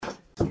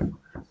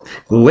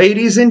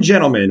Ladies and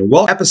gentlemen,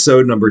 welcome to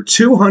episode number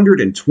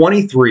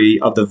 223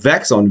 of the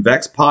Vex On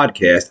Vex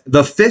podcast,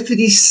 the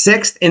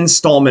 56th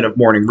installment of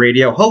Morning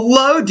Radio.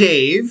 Hello,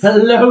 Dave.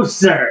 Hello,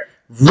 sir.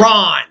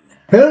 Ron.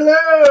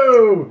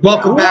 Hello.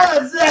 Welcome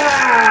back. What's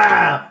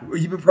up?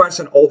 You've been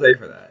pressing all day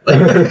for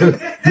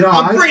that. No,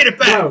 I'm bringing it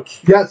back. No,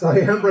 yes, I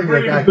am bringing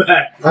it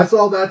back. I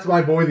saw That's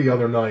My Boy the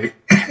other night.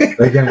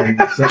 Again,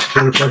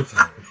 for the first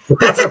time.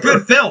 That's a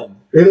good film.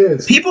 It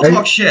is. People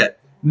talk shit.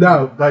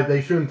 No,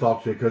 they shouldn't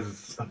talk shit because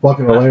it's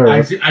fucking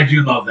hilarious. I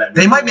do love that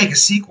movie. They might make a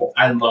sequel.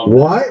 I love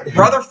What?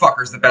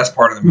 Brotherfucker's the best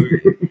part of the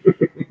movie.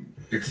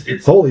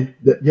 It's Holy,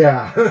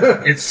 yeah.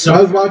 It's so.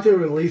 I was watching it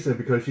with Lisa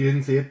because she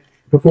didn't see it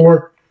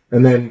before,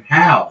 and then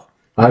How?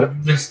 I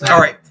missed that. All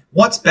right,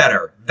 what's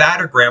better, that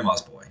or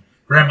Grandma's Boy?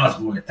 Grandma's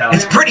Boy.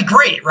 It's pretty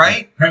great,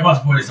 right? Grandma's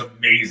Boy is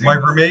amazing. My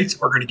roommates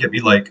are going to get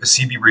me like a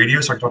CB radio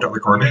so I can talk to other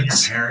car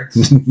beds.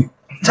 Parents.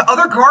 To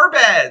other car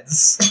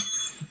beds!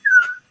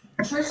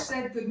 Trish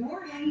said good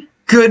morning.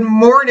 Good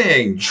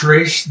morning!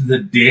 Trish the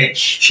Ditch.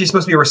 She's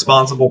supposed to be a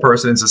responsible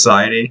person in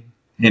society,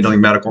 handling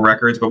medical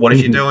records, but what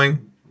is she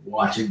doing?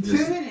 Watching 2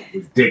 this minutes.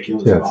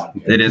 ridiculous Yes.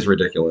 podcast. It is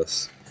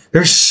ridiculous.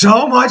 There's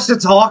so much to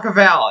talk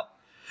about.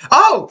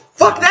 Oh,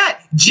 fuck that!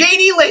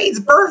 Janie Lane's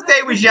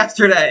birthday was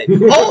yesterday!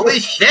 Holy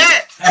shit!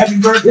 Happy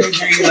birthday,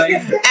 Jane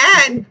Lane.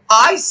 And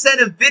I sent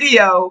a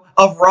video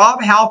of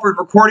Rob Halford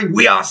recording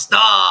We Are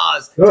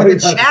Stars to Oh, the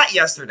yeah. chat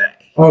yesterday.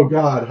 oh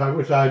god, I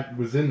wish I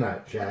was in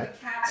that chat.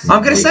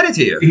 I'm going to send it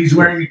to you. He's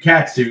wearing a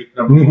catsuit,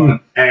 number one,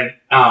 and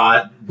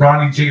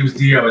Ronnie James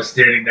Dio is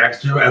standing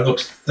next to him and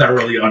looks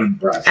thoroughly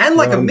unimpressed. And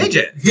like a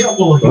midget. Yeah,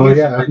 well, Oh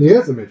yeah, he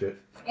is a midget.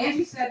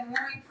 Angie said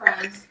morning,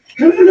 friends.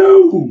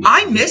 Hello.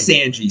 I miss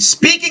Angie.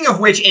 Speaking of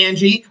which,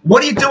 Angie,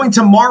 what are you doing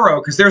tomorrow?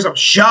 Because there's a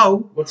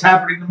show. What's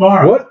happening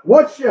tomorrow?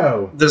 What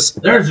show? There's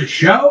There's a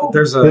show?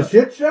 there's The a.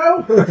 shit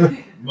show?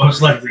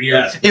 Most likely,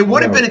 yes. It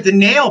would have been at the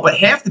Nail, but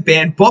half the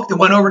band booked and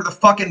went over to the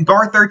fucking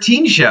Bar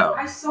 13 show.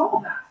 I saw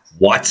that.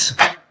 What?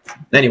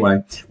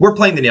 Anyway, we're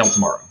playing the Nail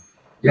tomorrow.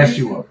 Yes,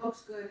 you are.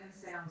 Looks good and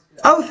sounds good.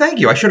 Oh, thank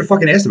you. I should have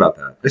fucking asked about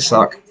that. They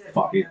suck.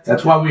 Fuck it.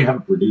 That's why we have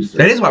a producer.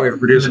 That is why we have a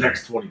For producer. the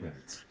next 20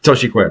 minutes. Till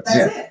she quits.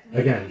 That's Yeah. it.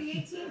 Maybe Again.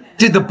 18 minutes.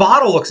 Dude, the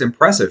bottle looks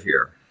impressive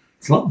here.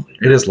 It's lovely.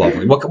 It is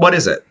lovely. What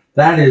is it?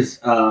 That is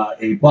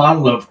a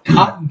bottle of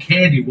cotton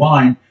candy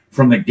wine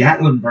from the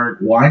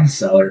Gatlinburg wine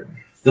cellar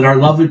that our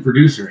lovely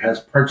producer has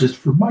purchased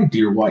for my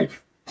dear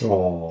wife.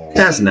 Oh.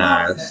 That's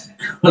nice.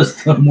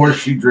 Because the more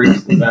she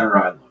drinks, the better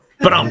I look.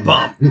 But I'm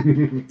bummed.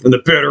 And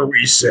the better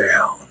we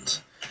sound.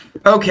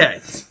 Okay.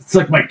 It's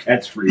like my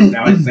catchphrase.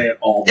 Now I say it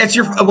all the It's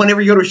your time.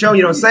 whenever you go to a show and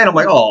you don't say it, I'm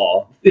like,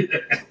 oh.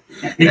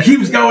 It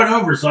keeps going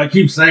over, so I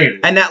keep saying it.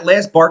 And that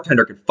last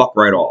bartender could fuck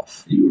right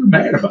off. You were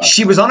mad about it.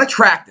 She was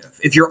unattractive.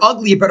 If you're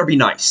ugly, you better be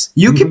nice.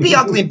 You can be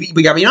ugly and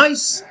we gotta be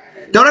nice.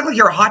 Don't act like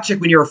you're a hot chick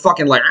when you're a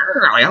fucking like,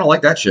 I don't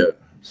like that shit.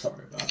 I'm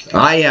sorry about that.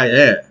 Ah, yeah.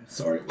 I'm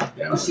sorry it went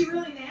down. Was she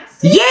really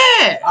nasty?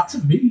 Yeah! Not to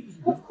me.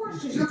 Well, of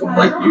course, she's Just not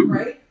like drunk, you.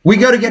 right? We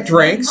go to get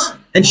drinks,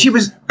 and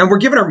we're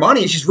giving her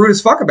money, and she's rude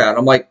as fuck about it.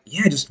 I'm like,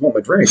 yeah, I just want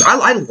my drink.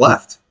 I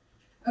left.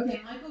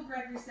 Okay, Michael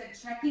Gregory said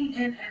checking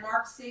in and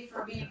Mark safe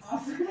for being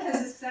offered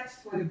as a sex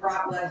toy to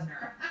Brock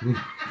Lesnar.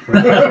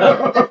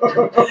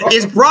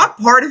 Is Brock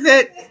part of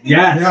it?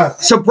 Yes. Yeah.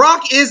 So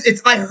Brock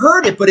I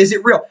heard it, but is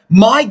it real?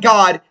 My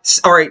God.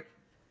 All right,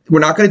 we're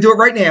not going to do it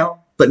right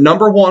now, but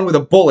number one with a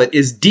bullet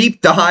is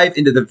deep dive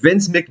into the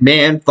Vince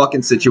McMahon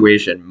fucking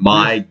situation.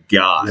 My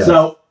God. Yeah.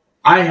 So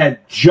I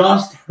had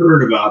just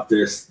heard about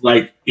this,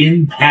 like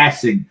in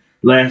passing,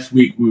 last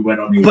week. We went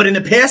on the. But in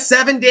the past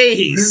 7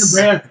 days.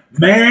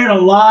 Man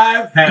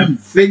alive, have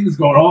things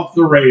going off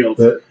the rails.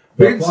 The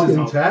Vince is fucking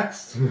a-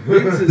 text?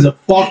 Vince is a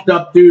fucked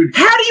up dude.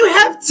 How do you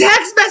have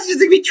text messages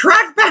that can be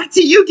tracked back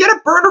to you? Get a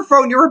burner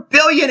phone. You're a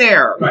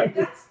billionaire. Right.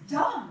 That's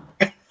dumb.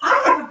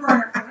 I have a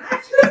burner phone. I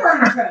have 2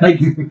 burner phones. Like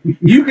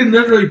you can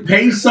literally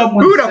pay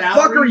someone. Who the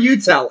fuck are you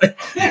telling?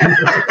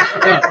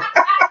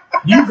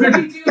 You What do could.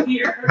 we do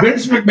here?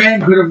 Vince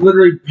McMahon could have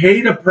literally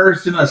paid a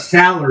person a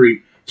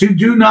salary to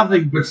do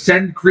nothing but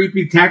send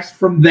creepy texts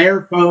from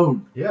their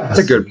phone. Yeah. That's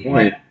a good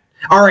point.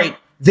 All right,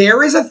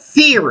 there is a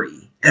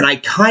theory, and I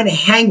kind of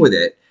hang with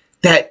it,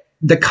 that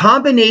the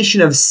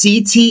combination of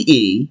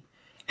CTE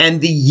and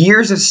the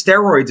years of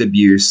steroids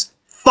abuse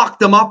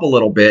fucked him up a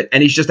little bit,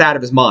 and he's just out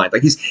of his mind.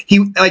 Like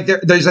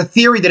there's a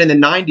theory that in the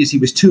 90s he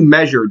was too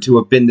measured to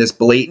have been this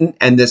blatant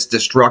and this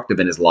destructive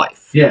in his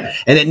life. Yeah.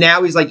 And that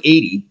now he's like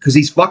 80 because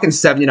he's fucking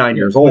 79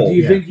 years But old. do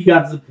you think he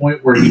got to the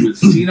point where he was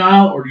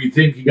senile, or do you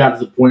think he got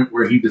to the point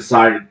where he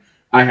decided,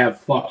 I have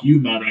fuck you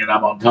money and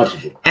I'm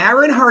untouchable?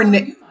 Aaron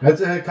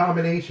That's a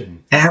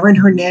combination.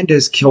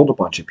 Hernandez killed a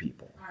bunch of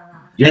people.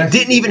 And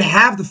didn't even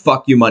have the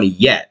fuck you money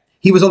yet.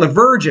 He was on the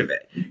verge of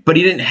it, but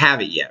he didn't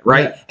have it yet,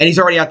 right? Yeah. And he's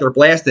already out there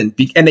blasting.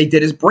 And they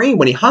did his brain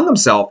when he hung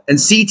himself, and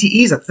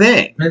CTE is a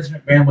thing. Vince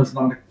McMahon was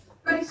not a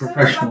But he's so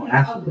professional fucking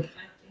athlete. ugly.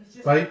 It's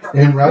just Right? like-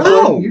 In wrestling,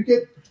 Bro. you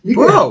get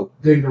Bro.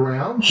 dinged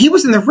around. He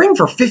was in the ring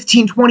for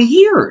 15, 20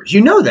 years.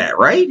 You know that,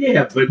 right?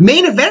 Yeah, but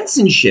Main events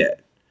and shit.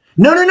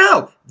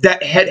 No.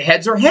 That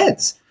heads are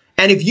heads.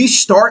 And if you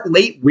start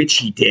late, which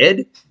he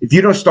did, if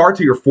you don't start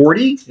till you're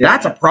 40,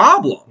 that's a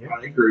problem. Yeah,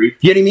 I agree.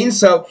 You know what I mean?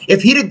 So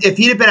if he'd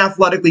have been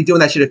athletically doing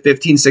that shit at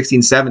 15,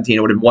 16, 17,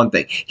 it would have been one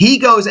thing. He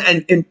goes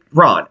and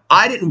Ron,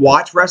 I didn't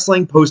watch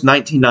wrestling post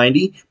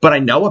 1990, but I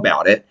know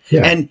about it.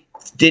 Yeah. And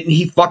didn't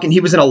he he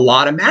was in a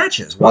lot of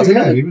matches, wasn't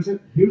he?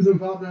 He was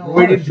involved in a lot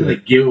right of into the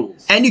shit.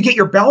 gills. And you get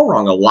your bell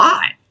rung a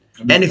lot.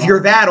 And if you're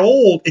that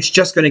old, it's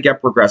just going to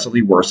get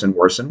progressively worse and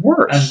worse and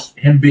worse.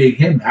 And him being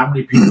him, how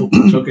many people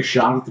took a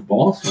shot at the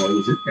boss while he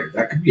was in there?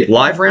 That could be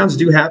live rounds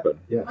do happen.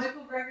 Yeah.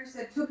 Michael Greger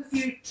said took a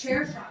few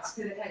chair shots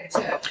to the head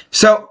too.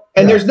 So,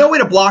 and there's no way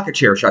to block a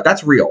chair shot.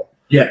 That's real.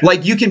 Yeah.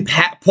 Like you can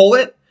pull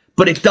it,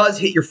 but it does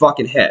hit your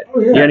fucking head. Oh,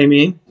 yeah. You know what I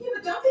mean? Yeah,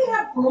 but don't they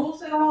have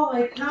rules at all?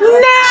 Like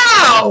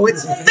no,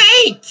 it's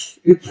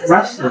fake. It's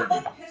wrestling. Not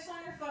like piss on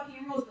your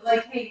fucking rules, but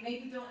like, hey,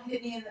 maybe don't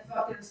hit me in the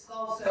fucking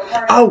skull so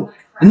hard. Oh,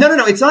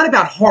 no. It's not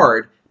about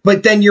hard.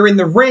 But then you're in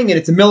the ring and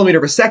it's a millimeter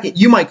of a second.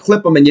 You might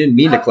clip them and you didn't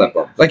mean to clip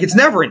them. Like, it's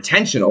never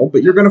intentional,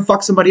 but you're going to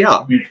fuck somebody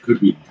up. I mean, it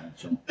could be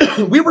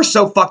intentional. We were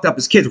so fucked up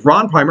as kids.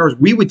 Ron probably remembers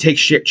we would take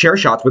chair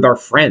shots with our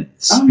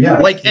friends. Oh, yeah.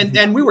 Like,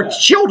 and we were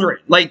children.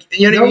 Like,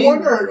 you know what I mean? No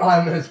wonder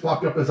I'm as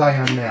fucked up as I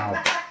am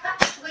now.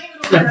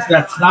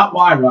 That's not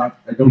why, Ron.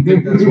 I don't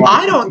think that's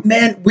why.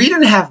 Man, we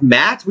didn't have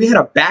mats. We had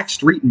a back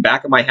street in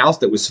back of my house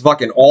that was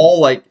fucking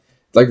all like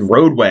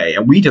roadway.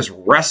 And we just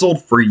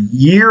wrestled for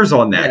years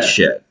on that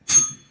shit.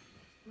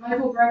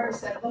 Michael Greger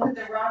said, look at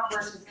The Rock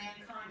versus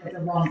Mankind at the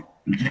Rumble.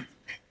 I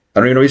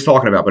don't even know what he's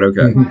talking about, but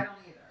okay. I don't either.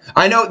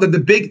 I know that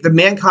the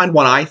Mankind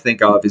one I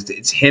think of is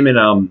it's him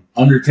and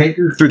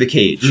Undertaker through the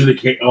cage. Through the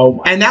cage. Oh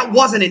my! And that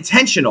wasn't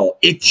intentional.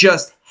 It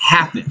just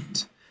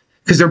happened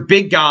because they're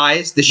big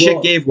guys. The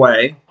shit gave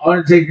way.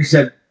 Undertaker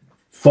said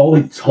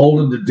Foley told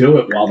him to do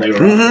it while they were.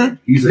 Mm-hmm.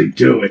 He's like,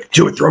 "Do it,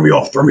 throw me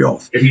off."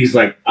 And he's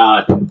like,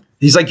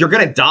 "You're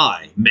gonna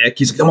die, Mick."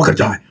 He's like, "I'm not gonna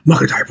die.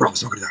 I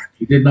promise, I'm not gonna die."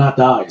 He did not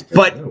die.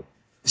 But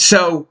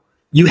so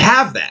you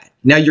have that.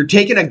 Now you're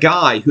taking a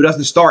guy who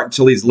doesn't start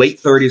until he's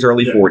late 30s,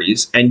 early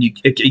 40s, and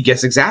it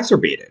gets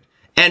exacerbated.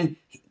 And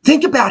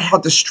think about how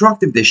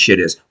destructive this shit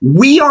is.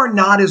 We are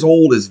not as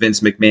old as Vince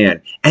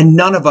McMahon, and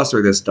none of us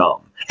are this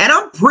dumb. And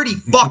I'm pretty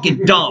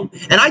fucking dumb,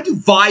 and I do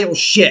vile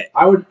shit.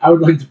 I would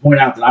like to point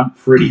out that I'm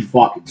pretty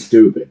fucking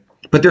stupid.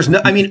 But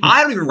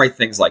I don't even write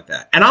things like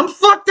that. And I'm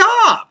fucked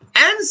up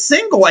and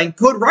single and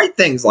could write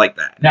things like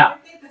that. Now, I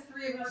think the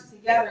three of us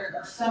together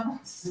are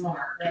somewhat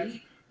smart,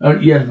 right?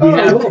 Yes, we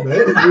have a little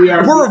bit.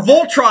 We're a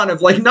Voltron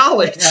of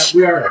knowledge.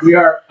 Yeah, we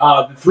are.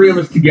 The three of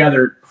us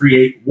together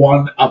create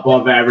one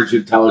above average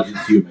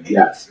intelligence human.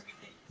 Yes.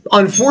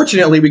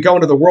 Unfortunately, we go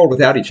into the world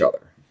without each other.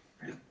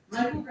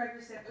 Michael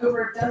Greger said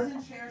over a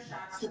dozen chair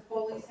shots to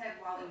Foley's head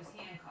while he was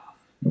handcuffed.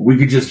 We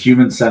could just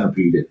human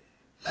centipede it.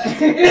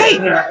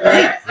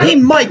 Hey,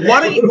 Mike,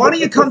 why don't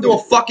you come to a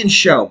fucking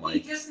show,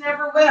 Mike? He just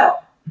never will.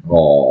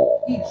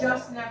 Oh. He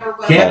just never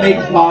will. Can't make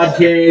a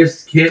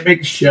podcast. Can't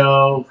make a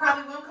show.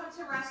 Probably won't come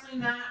to a wrestling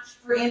match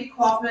for Andy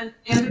Kaufman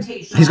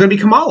invitation. He's going to be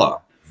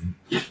Kamala.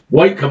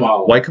 White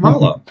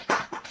Kamala.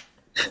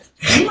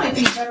 He might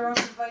be better off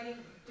inviting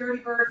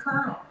Dirty Bird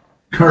Colonel.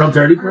 Colonel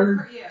Dirty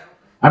Bird?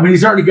 I mean,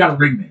 he's already got a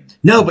ring name.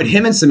 No, but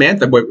him and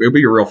Samantha would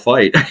be a real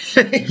fight.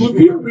 It would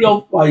be a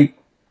real fight.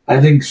 I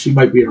think she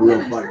might be a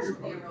real fighter.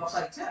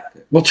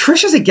 Well,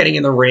 Trish isn't getting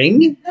in the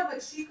ring. No,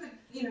 but she could,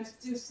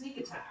 do a sneak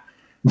attack.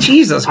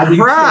 Jesus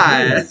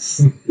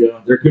Christ.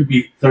 Yeah, there could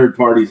be third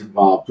parties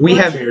involved. We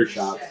have chair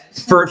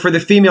shots. For the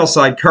female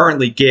side,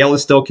 currently, Gail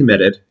is still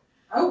committed.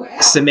 Oh, wow.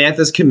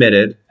 Samantha's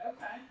committed.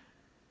 Okay.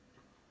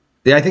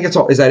 Yeah, I think it's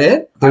all. Is that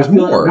it? There's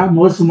more.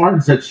 Melissa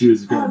Martin said she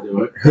was going to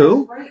do it.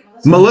 Who? Right,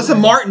 Melissa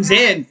Martin's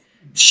in.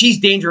 She's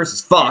dangerous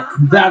as fuck.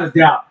 Without a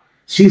doubt.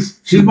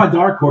 She's my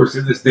dark horse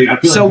in this thing.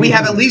 So we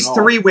have at least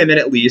 3 women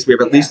at least. We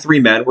have at least 3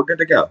 men. We're good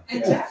to go.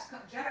 And Jeff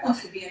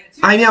wants to be in it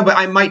too. I know, but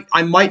I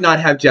might not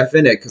have Jeff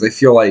in it because I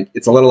feel like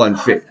it's a little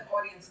unfair.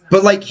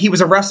 But he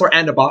was a wrestler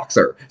and a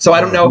boxer, so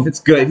I don't know if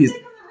it's good.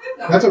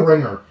 That's a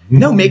ringer.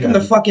 No, make him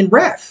the fucking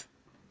ref.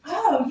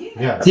 Oh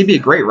yeah. He'd be a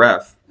great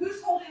ref.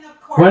 Who's holding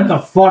up cards? When the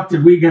fuck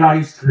did we get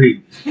ice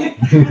cream?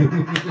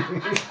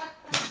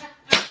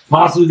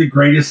 Possibly the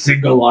greatest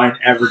single line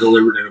ever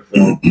delivered in a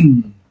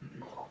film.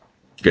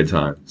 Good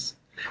times.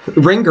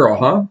 Ring girl,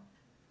 huh?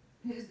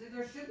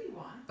 There should be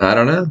one. I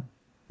don't know.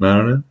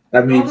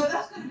 I mean,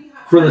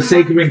 for the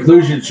sake of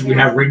inclusion, should we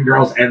have ring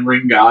girls and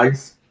ring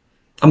guys?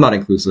 I'm not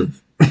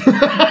inclusive.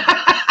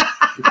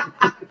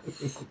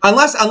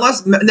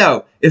 unless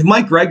no. If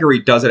Mike Gregory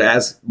does it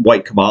as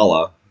White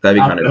Kamala, that'd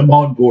be kind of. I'm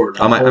on board.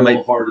 I might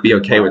be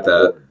okay with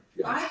that.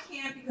 I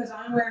can't because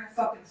I'm wearing a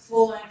fucking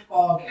full-length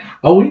ball gown.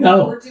 Oh, we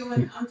know. I'm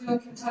doing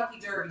Kentucky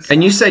Derby.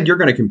 And you said you're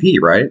going to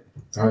compete, right?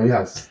 Oh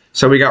yes.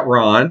 So we got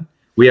Ron.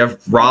 We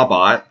have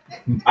Robot.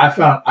 I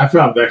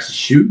found Vex's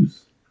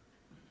shoes.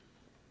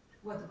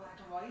 What, the black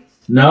and white?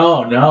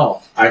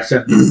 No. I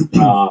sent them.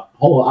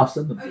 Hold on, I'll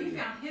send them. Oh, you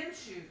found him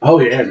shoes. Oh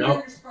yeah, no.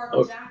 Your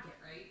sparkle jacket,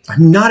 right?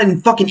 I'm not in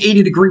fucking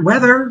 80-degree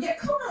weather. Yeah,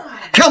 come on.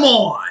 Come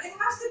on. It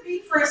has to be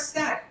for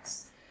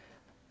aesthetics.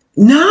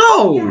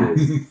 No.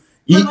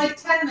 Yes. For like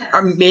 10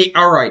 minutes.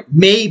 All right,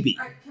 maybe.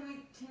 All right,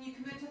 can you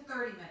commit to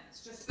 30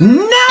 minutes? Just 30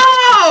 minutes. 30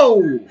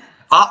 No! minutes.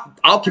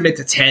 I'll commit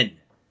to 10.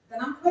 Then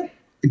I'm quitting.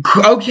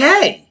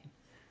 Okay.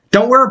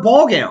 Don't wear a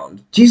ball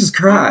gown. Jesus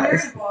I'm wearing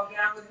Christ. a ball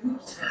gown with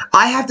hoops.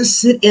 I have to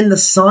sit in the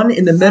sun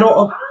in the middle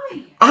of...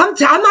 I'm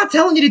not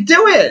telling you to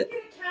do it. Get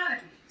a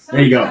canopy.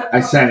 There you go. I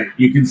sent it.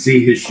 You can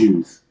see his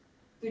shoes.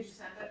 Did you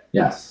send it?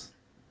 Yes.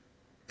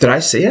 Did I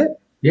see it?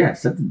 Yeah, I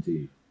sent them to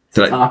you.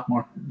 Did I? Doc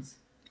Martens.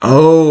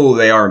 Oh,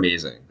 they are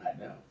amazing. I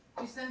know.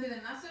 Did you send it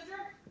in Messenger?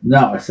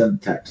 No, I sent a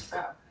text.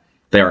 Oh.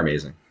 They are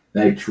amazing.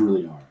 They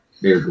truly are.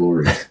 They're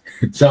glorious.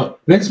 So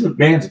Vince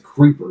McMahon's a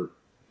creeper,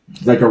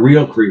 like a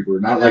real creeper,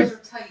 not like. Those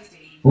are tight,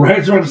 Dave. Right,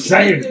 that's what I'm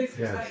saying. Those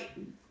are Yeah. tight.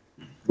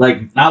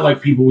 Like not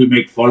like people we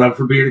make fun of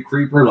for being a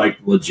creeper, like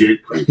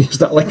legit creeper. It's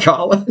not like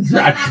Colin. You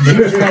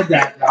said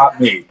that, not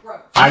me.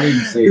 Gross. I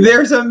didn't say that.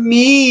 There's a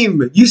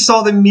meme. You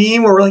saw the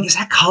meme where we're like, is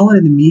that Colin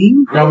in the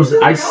meme?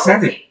 I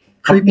said it.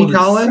 Creepy I said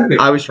Colin? it.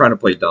 I was trying to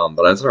play dumb,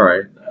 but that's all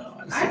right. No,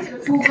 I I said did a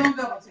full blown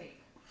double take.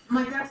 I'm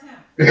like, that's him.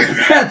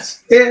 it.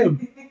 That's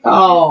him.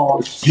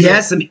 Oh, shit. He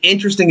has some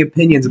interesting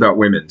opinions about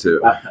women,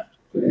 too.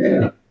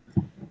 Yeah.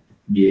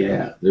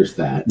 Yeah, there's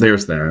that.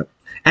 There's that.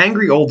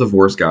 Angry old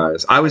divorce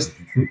guys. I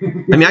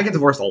get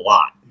divorced a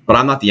lot, but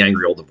I'm not the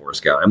angry old divorce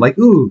guy. I'm like,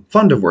 ooh,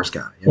 fun divorce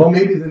guy. You know? Well,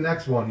 maybe the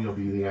next one you'll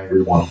be the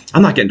angry one.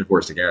 I'm not getting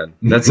divorced again.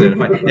 That's it.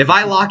 If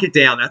I lock it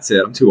down, that's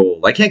it. I'm too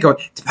old. I can't go.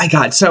 My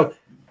God. So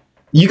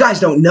you guys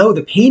don't know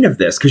the pain of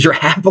this because you're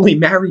happily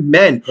married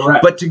men.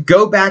 Correct. But to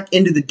go back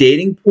into the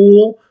dating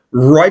pool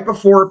right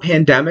before a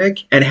pandemic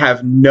and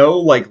have no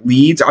like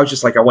leads, I was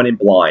just like, I went in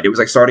blind. It was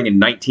like starting in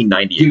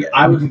 1990 Dude,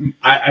 again.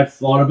 I've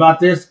thought about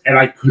this, and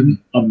I couldn't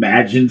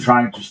imagine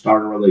trying to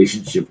start a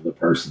relationship with a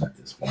person at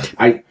this point.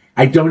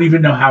 I don't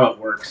even know how it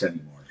works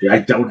anymore. Dude, I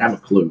don't have a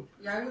clue.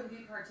 Yeah, I wouldn't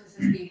be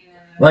participating in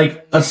it.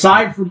 Like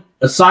aside from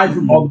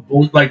all the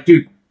bull, like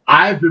dude,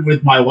 I've been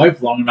with my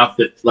wife long enough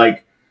that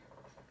like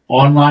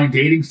online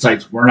dating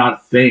sites were not a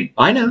thing.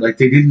 I know. Like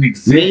they didn't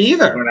exist Me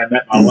either. when I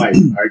met my wife.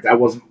 Right, that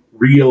wasn't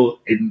real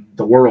in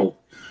the world.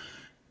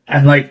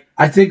 And like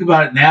I think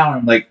about it now, and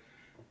I'm like,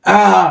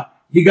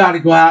 you got to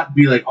go out and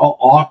be like all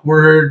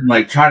awkward and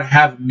like try to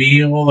have a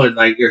meal and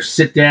like or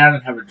sit down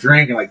and have a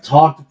drink and like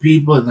talk to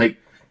people and like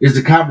is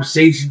the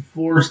conversation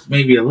forced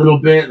maybe a little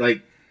bit?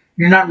 Like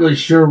you're not really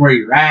sure where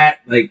you're at.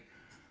 Like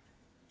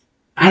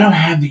I don't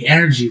have the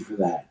energy for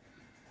that.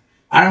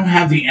 I don't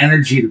have the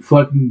energy to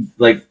fucking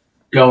like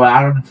go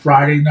out on a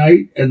Friday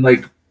night and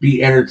like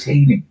be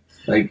entertaining.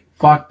 Like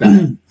fuck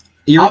that.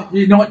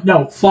 You know what?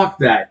 No, fuck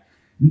that.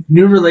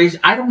 New relation.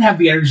 I don't have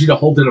the energy to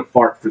hold in a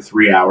fart for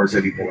 3 hours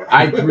anymore.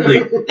 I really.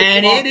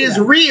 And it is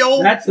that.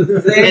 real. That's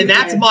the thing. And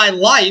that's my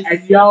life.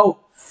 And yo,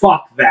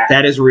 fuck that.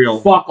 That is real.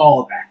 Fuck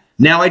all of that.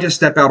 Now I just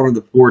step out on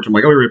the porch. I'm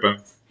like, I'll be right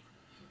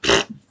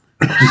back.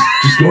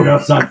 Just going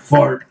outside and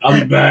fart. I'll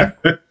be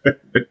back.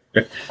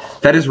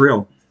 That is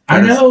real.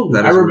 I know.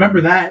 That I is remember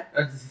real. that.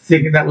 I was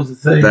thinking that was a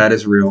thing. That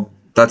is real.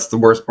 That's the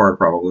worst part,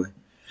 probably.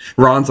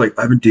 Ron's like,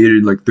 I haven't dated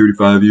in like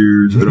 35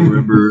 years. I don't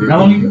remember. How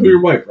long you been with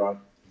your wife, Ron?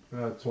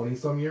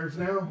 20-some years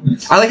now?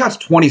 I like how it's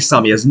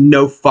 20-some. He has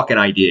no fucking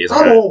idea. He's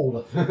I'm like,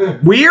 old.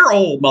 we're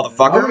old, I'm waiting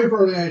motherfucker.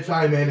 for her to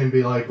chime in and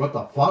be like, what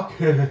the fuck?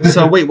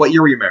 So wait, what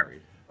year were you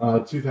married?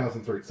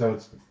 2003. So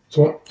it's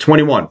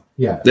 21.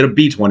 yeah. It'll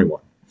be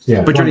 21. Yeah.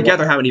 But you're 21.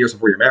 together how many years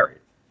before you're married?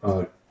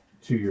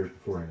 2 years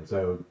beforehand.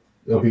 So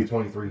it'll be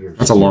 23 years.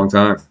 That's a long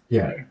time.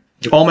 Yeah.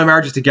 All my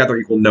marriages together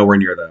equal nowhere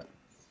near that.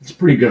 It's a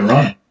pretty good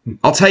run.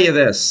 I'll tell you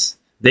this.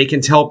 They can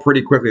tell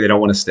pretty quickly they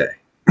don't want to stay.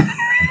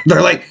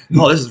 They're like,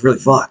 oh, this is really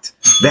fucked.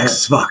 Vex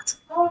is fucked.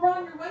 Oh,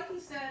 Ron, your wifey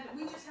said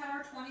we just had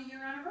our 20-year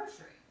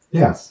anniversary.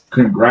 Yes.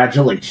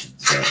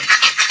 Congratulations.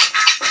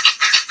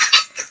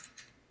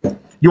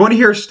 You want to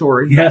hear a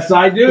story? Yes,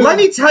 I do. Let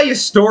me tell you a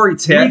story,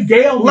 Tiff.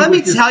 Regaled Let me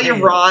with this tell you,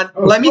 game. Ron.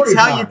 Oh, Let me story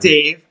tell you, time.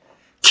 Dave.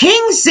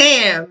 King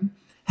Sam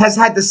has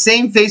had the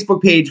same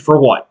Facebook page for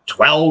what?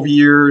 12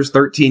 years,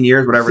 13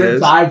 years, whatever it Since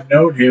is. I've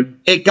known him.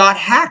 It got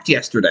hacked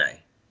yesterday.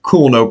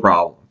 Cool, no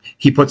problem.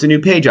 He puts a new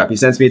page up. He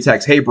sends me a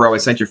text. Hey, bro, I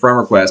sent your friend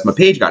request. My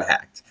page got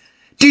hacked.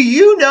 Do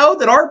you know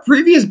that our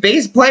previous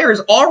bass player is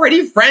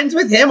already friends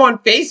with him on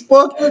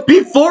Facebook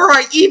before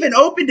I even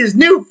opened his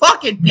new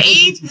fucking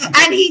page?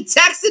 And he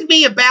texted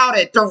me about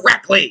it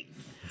directly.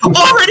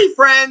 Already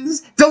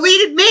friends.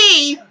 Deleted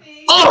me.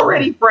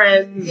 Already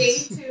friends.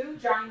 Dave, too.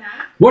 Johnny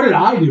Mac. What did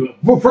I do?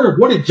 Well, first,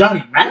 what did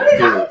Johnny Mac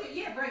do?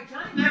 Yeah, right.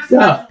 Johnny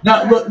Mac.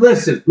 No,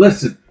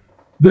 listen.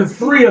 The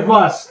three of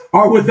us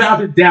are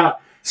without a doubt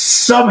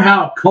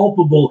somehow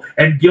culpable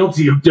and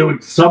guilty of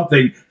doing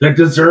something that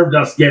deserved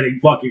us getting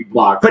fucking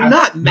blocked. But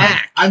not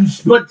Mac.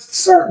 But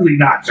certainly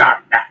not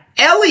Johnny Mac.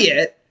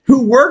 Elliot,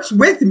 who works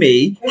with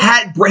me,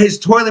 had his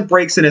toilet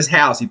breaks in his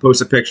house. He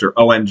posts a picture.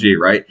 OMG,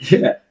 right?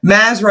 Yeah.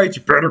 Maz writes,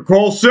 you better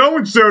call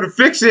so-and-so to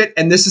fix it.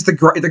 And this is the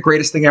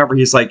greatest thing ever.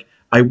 He's like,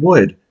 I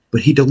would,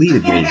 but he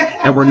deleted me.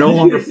 And we're no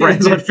longer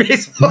friends on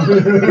Facebook.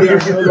 We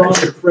are no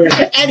longer friends.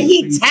 And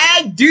he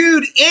tagged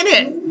dude in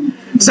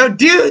it. So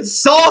dude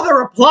saw the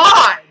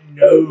reply.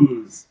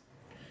 Knows.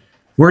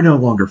 We're no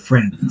longer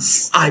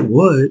friends. I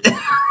would.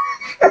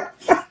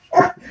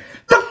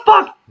 The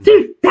fuck?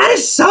 Dude, that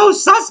is so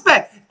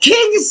suspect.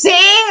 King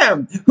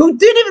Sam, who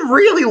didn't even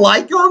really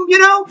like him, you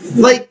know?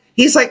 Like,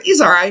 he's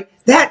all right.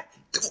 That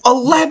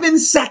 11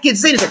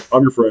 seconds in, he's like,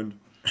 I'm your friend.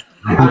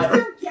 I just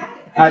don't get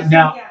it. I just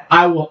Now, don't get it.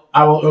 I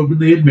will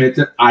openly admit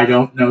that I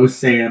don't know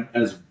Sam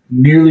as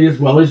nearly as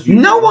well as you.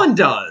 No one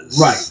does.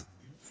 Right.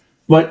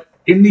 But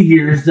in the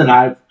years that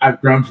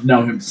I've grown to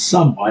know him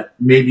somewhat,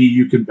 maybe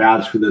you can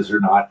vouch for this or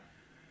not.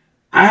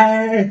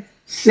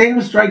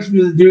 Sam strikes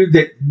me as a dude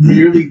that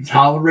merely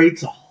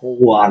tolerates a whole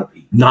lot of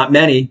people. Not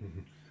many.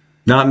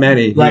 Not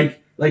many. Like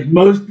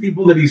most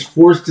people that he's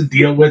forced to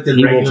deal with in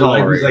He will regular life,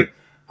 tolerate. he's like,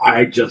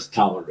 I just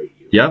tolerate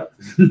you. Yep.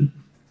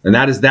 And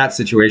that is that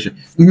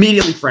situation.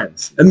 Immediately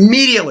friends.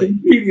 Immediately.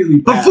 Immediately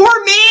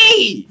Before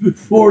me!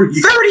 before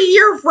you.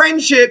 30-year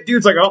friendship.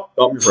 Dude's like, oh,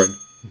 I'm your friend.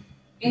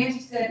 Angie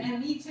said, and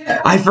me too.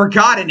 I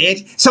forgot it,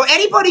 Angie. So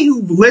anybody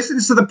who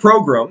listens to the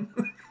program,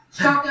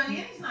 Shotgun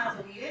Annie's not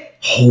deleted.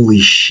 holy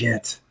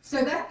shit.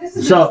 So this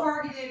is So- a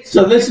targeted.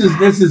 So this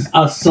is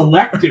a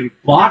selective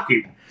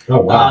blocking. Oh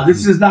wow.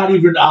 This is not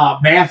even a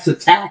mass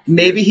attack.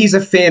 Maybe he's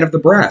a fan of the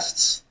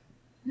breasts.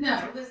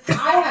 No, listen,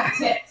 I have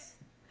tits.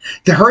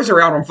 The hers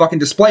are out on fucking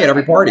display at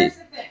every party. Here's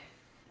the thing.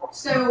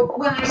 So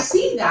when I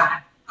see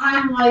that,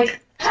 I'm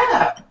like,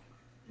 oh,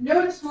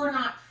 notice we're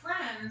not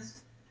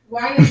friends.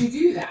 Why did you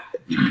do that?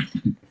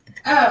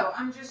 Oh,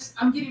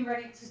 I'm getting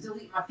ready to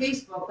delete my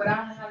Facebook, but I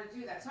don't know how to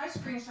do that. So I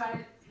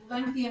screenshotted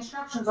lengthy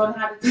instructions on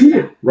how to do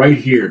that. Right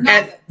here. And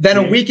Nothing. then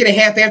a week and a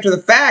half after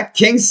the fact,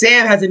 King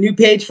Sam has a new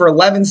page for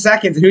 11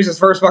 seconds, and who's his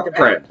first fucking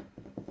friend?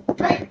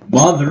 Right.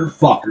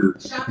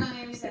 Motherfucker. Shotgun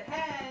Annie said,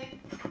 hey.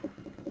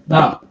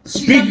 Now,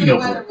 She's speaking under the of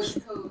weather which,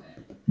 with COVID.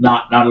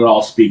 not at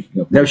all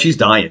speaking of, No, she's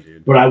dying,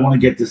 dude. but I want to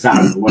get this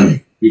out of the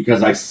way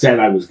because I said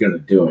I was going to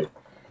do it.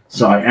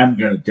 So I am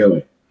going to do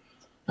it.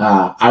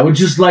 I would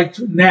just like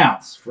to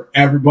announce for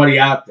everybody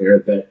out there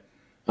that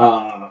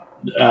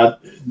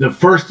the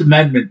First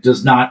Amendment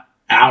does not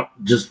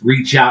just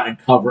reach out and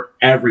cover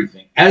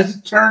everything. As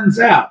it turns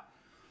out,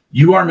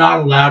 you are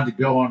not allowed to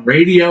go on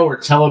radio or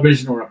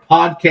television or a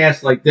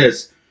podcast like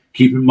this.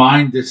 Keep in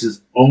mind, this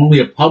is only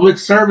a public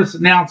service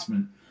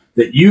announcement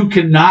that you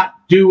cannot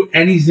do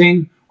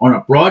anything on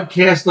a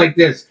broadcast like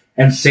this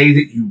and say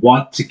that you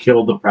want to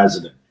kill the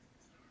president.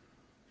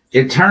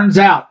 It turns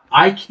out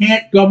I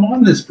can't come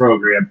on this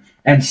program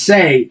and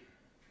say,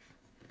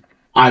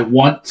 I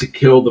want to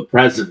kill the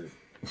president.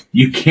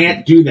 You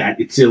can't do that.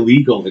 It's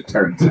illegal, it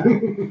turns out.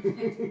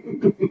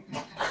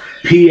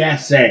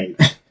 PSA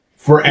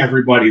for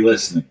everybody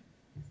listening.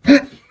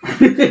 Thank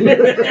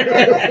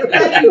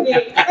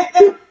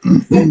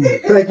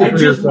you I for your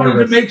just wanted to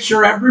service. make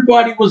sure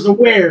everybody was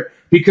aware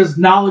because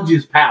knowledge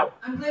is power.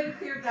 I'm glad we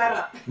cleared that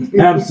up.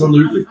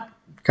 Absolutely.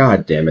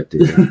 God damn it,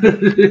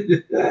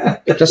 dude.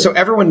 Just so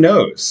everyone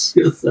knows.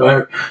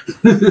 So,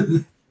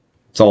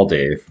 It's all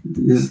Dave.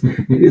 is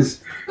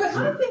But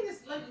one thing is,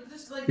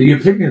 just like the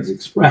opinions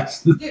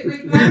expressed. get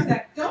right back to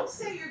that. Don't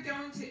say you're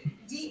going to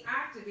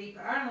deactivate,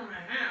 but I don't know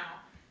how.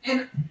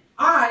 And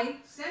I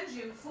send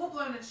you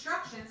full-blown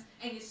instructions,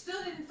 and you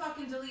still didn't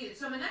fucking delete it.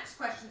 So my next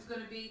question is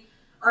going to be,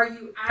 are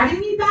you adding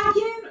me back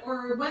in,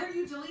 or when are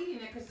you deleting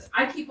it? Because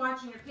I keep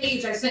watching your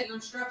page. I sent you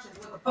instructions.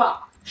 What the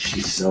fuck?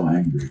 She's so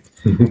angry.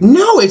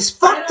 No, it's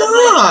fucked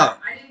up.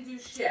 I didn't do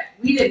shit.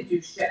 We didn't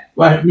do shit.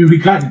 Well, I mean, we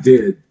kind of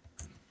did.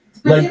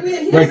 But Like-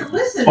 he like, doesn't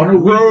listen. On a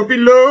Ropey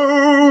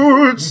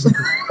loads.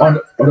 on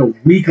a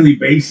weekly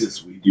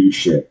basis, we do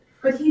shit.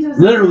 But he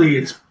doesn't. Literally,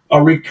 it's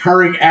a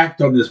recurring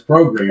act on this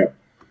program.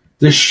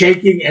 The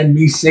shaking and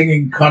me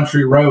singing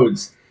Country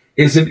Roads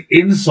is an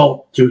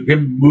insult to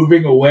him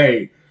moving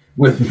away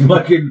with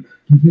fucking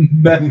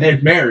Meth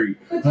Head Mary.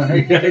 But I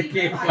you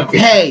can't fucking-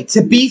 Hey,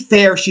 to be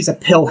fair, she's a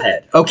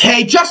pillhead.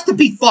 Okay, just to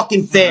be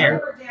fucking fair.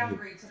 Never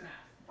downgrade to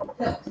meth.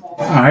 Pills. All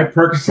right,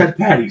 Percocet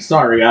Patty.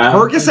 Sorry,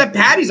 Percocet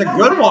Patty's a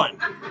good one.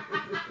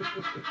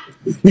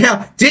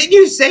 Now, didn't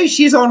you say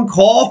she's on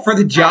call for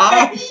the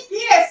job? Yes.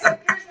 Here's the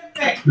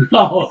thing.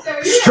 Oh, So,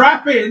 yeah.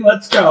 strap in.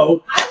 Let's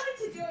go. I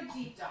like to do a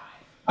deep dive.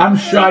 I'm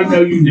sure I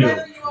know you do.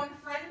 Whether you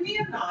unfriend me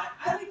or not,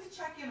 I like to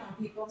check in on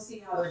people and see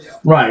how they're doing.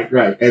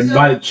 Right. And So-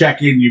 by the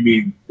check-in, you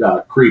mean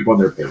creep on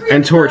their page.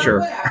 And torture.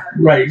 Whatever.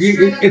 Right.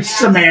 Straight up It's ask.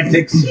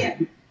 semantics. Yeah.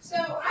 So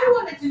I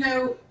wanted to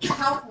know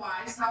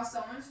health-wise how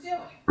someone's doing.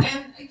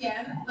 And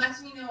again,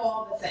 lets me know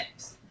all the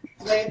things.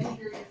 Glad to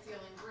hear you're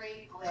feeling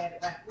great. Glad it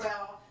went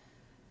well.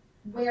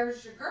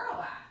 Where's your girl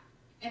at?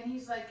 And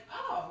he's like,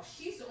 oh,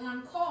 she's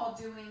on call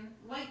doing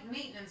light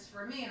maintenance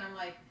for me. And I'm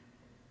like,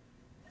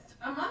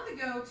 2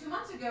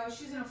 months ago,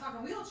 she's in a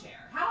fucking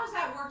wheelchair. How is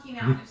that working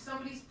out if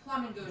somebody's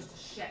plumbing goes to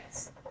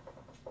shit?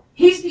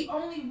 He's the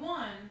only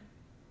one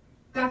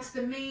that's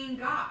the main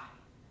guy.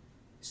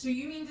 So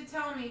you mean to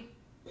tell me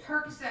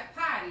Percocet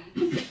Patty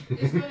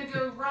is going to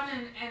go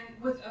running and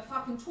with a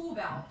fucking tool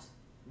belt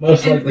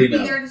Most and likely be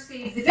no. there to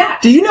save the day?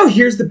 Do you know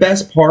here's the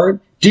best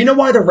part? Do you know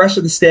why the rest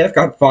of the staff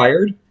got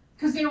fired?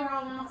 Because they were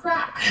all on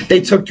crack.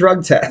 They took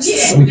drug tests.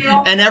 Yeah, they're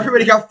all- And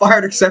everybody got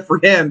fired except for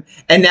him,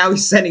 and now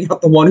he's sending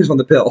out the one who's on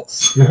the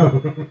pills.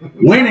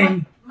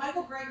 Winning.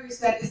 Michael Gregory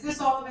said, is this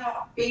all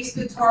about bass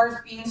guitars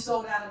being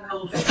sold out of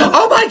Millville?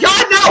 Oh my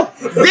God,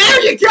 no!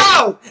 There you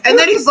go! And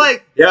then he's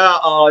like, yeah,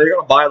 you're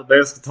gonna buy the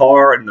bass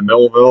guitar in the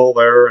Millville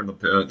there and the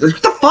pin. What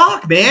the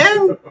fuck,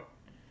 man?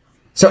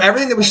 So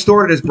everything that was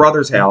stored at his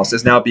brother's house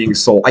is now being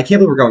sold. I can't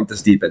believe we're going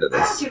this deep into I don't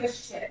this. give a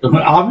shit.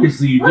 But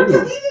obviously you Or do.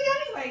 delete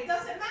it anyway, it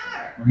doesn't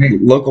matter. Hey,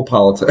 Local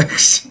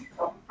politics.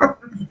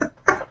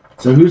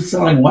 so who's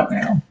selling what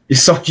now? You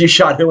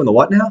shot who in the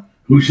what now?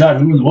 Who shot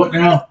who and what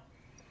now?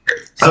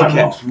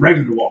 Sidewalks,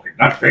 regular walking,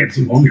 not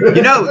fancy walking.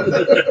 You know,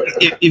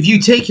 if you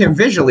take him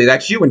visually,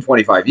 that's you in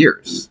 25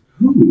 years.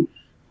 Who?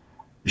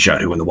 You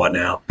shot who in the what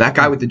now? That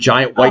guy with the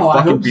giant white Oh, I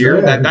fucking hope so,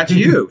 beard? yeah. That's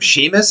you.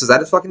 Seamus? Is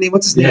that his fucking name?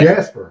 What's his name?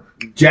 Jasper.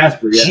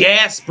 Jasper, yeah.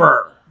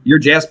 Jasper. You're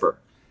Jasper.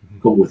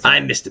 Go with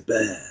I'm Mr.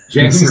 Bird.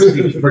 Jasper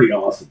seems pretty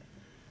awesome.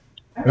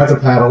 That's a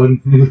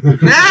paddling.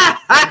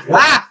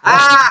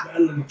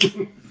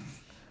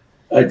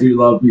 I do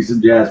love me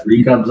some Jasper.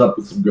 He comes up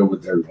with some good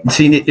ones every once.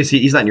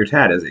 He's not in your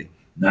tat, is he?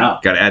 No.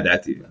 Got to add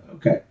that to you.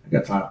 Okay, I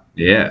got time.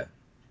 Yeah.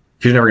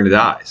 You're never going to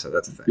die, so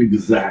that's the thing.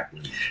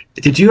 Exactly.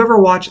 Did you ever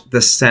watch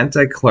the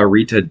Santa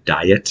Clarita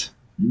Diet?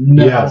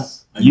 No.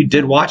 Yes. You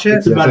did watch it?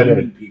 It's about Yes, I did.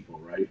 eating people,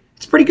 right?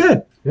 It's pretty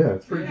good. Yeah,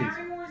 it's Drew pretty decent.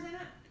 Barrymore's in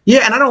it?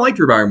 Yeah, and I don't like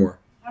Drew Barrymore.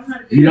 I'm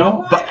not a You know,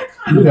 Well, but- I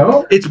kind You of-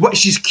 know? It's what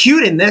she's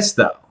cute in this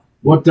though.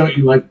 What don't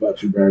you like about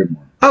Drew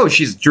Barrymore? Oh,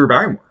 she's Drew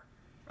Barrymore.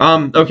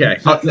 Okay.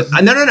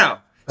 No.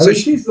 I So mean,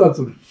 she, she's done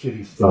some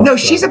shitty stuff. no,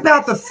 she's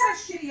about the. She's had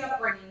a shitty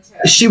upbringing too.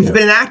 She's Yeah.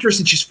 been an actress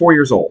since she's 4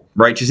 years old,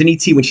 right? She's in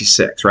ET when she's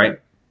 6, right?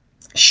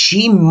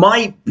 She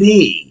might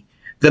be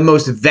the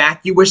most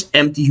vacuous,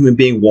 empty human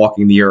being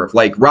walking the earth,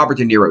 like Robert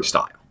De Niro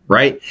style,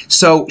 right?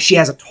 So she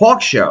has a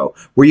talk show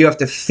where you have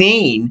to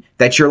feign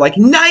that you're like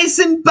nice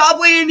and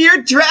bubbly and you're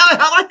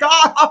oh my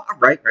God,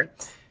 right?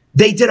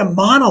 They did a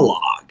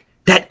monologue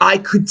that I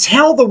could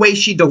tell the way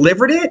she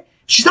delivered it.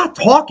 She's not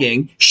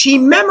talking. She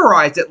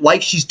memorized it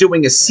like she's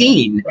doing a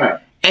scene. Right.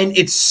 And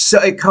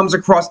it comes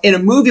across in a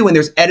movie when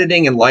there's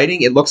editing and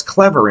lighting, it looks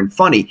clever and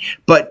funny.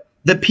 But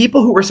the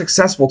people who are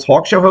successful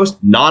talk show hosts,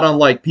 not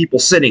unlike people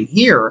sitting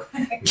here,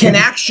 can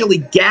actually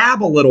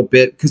gab a little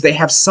bit because they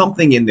have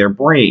something in their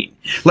brain.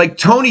 Like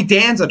Tony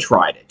Danza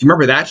tried it. Do you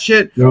remember that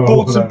shit? No,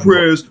 Thoughts no. and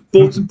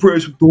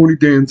prayers from Tony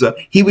Danza.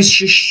 He was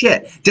just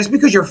shit. Just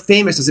because you're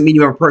famous doesn't mean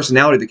you have a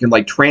personality that can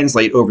like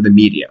translate over the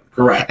medium.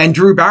 Correct. And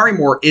Drew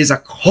Barrymore is a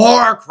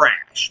car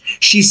crash.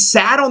 She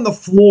sat on the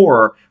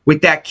floor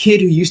with that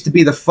kid who used to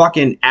be the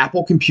fucking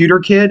Apple computer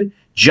kid,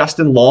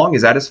 Justin Long.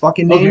 Is that his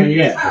fucking name? Okay,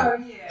 yeah.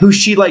 Oh, yeah. Who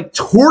she like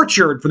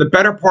tortured for the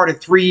better part of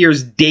 3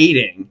 years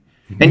dating.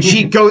 And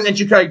she goes and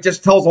she kind of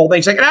just tells the whole thing.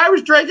 She's like, and I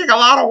was drinking a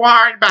lot of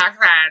wine back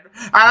then.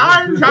 And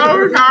I'm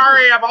so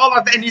sorry of all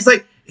of that. And he's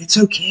like, it's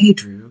okay,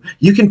 Drew.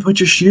 You can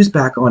put your shoes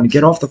back on and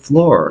get off the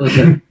floor.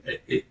 Listen,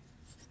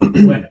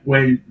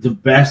 when the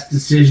best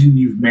decision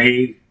you've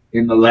made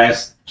in the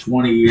last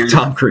 20 years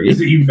Tom Cruise. is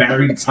that you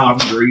married Tom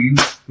Green.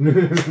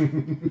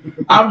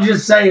 I'm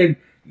just saying,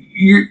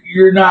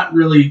 you're not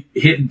really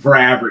hitting for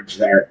average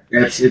there.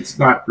 It's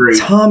not great.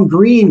 Tom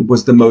Green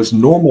was the most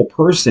normal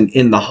person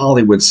in the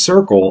Hollywood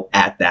circle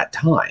at that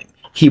time.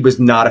 He was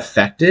not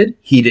affected.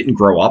 He didn't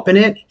grow up in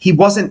it. He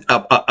wasn't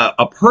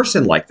a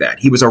person like that.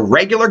 He was a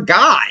regular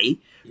guy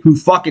who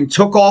fucking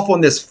took off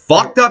on this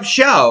fucked up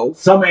show.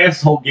 Some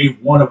asshole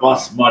gave one of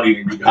us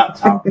money and you got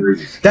Tom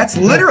Cruise. That's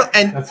literal.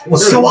 And That's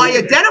literally so I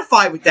it.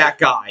 identify with that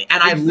guy.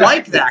 And I Exactly.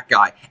 like that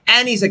guy.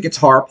 And he's a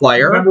guitar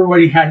player. Remember when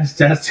he had his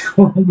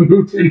testicle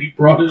removed and he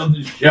brought it on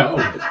the show?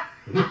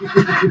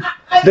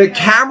 The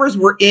cameras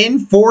were in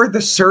for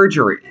the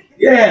surgery.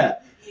 Yeah.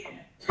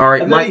 All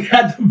right, And then he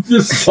had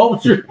the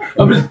sculpture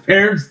of his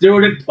parents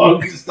doing it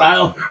doggy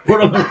style,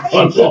 put on the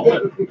front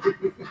lawn.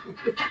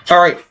 All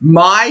right,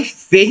 my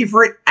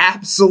favorite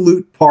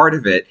absolute part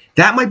of it,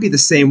 that might be the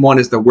same one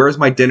as the Where's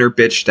My Dinner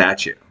Bitch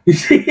statue.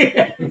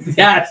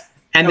 Yes.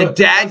 And No, the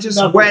dad that's just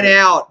another went one.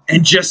 out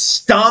and just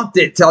stomped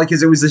it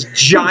because it was this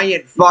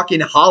giant fucking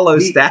hollow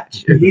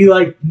statue. He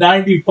like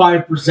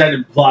 95%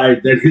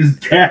 implied that his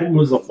dad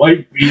was a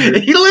white beater.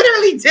 He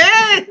literally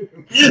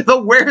did!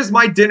 The Where's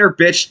My Dinner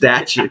Bitch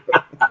statue.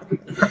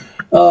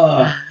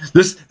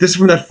 This is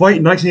from that fight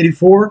in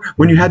 1984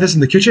 when you had this in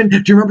the kitchen. Do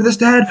you remember this,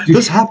 Dad?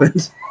 This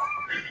happened.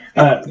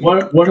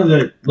 One of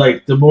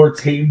the more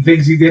tame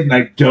things he did, and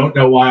I don't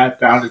know why I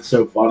found it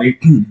so funny.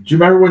 Do you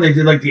remember when they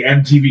did like the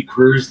MTV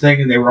Cruise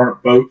thing and they were on a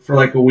boat for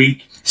like a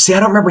week? See, I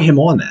don't remember him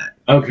on that.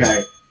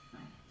 Okay.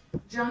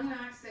 John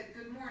Knox said,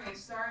 "Good morning.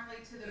 Sorry I'm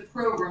late to the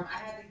program. I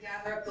had to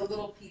gather up the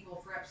little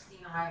people for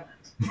Epstein Island."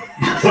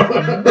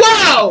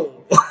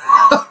 Whoa!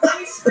 Let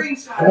me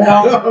screenshot it.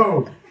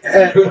 Well,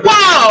 No.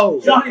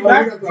 Whoa! Johnny Oh,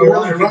 Mac, you got the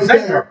line right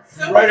there.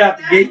 So right out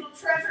the gate. National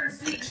Treasure and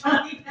see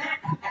Johnny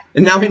Mac.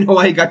 And now we know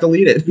why he got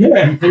deleted.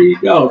 Yeah, there you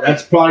go.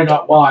 That's probably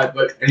not why,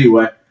 but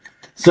anyway.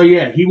 So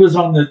yeah, he was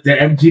on the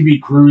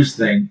MTV Cruise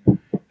thing,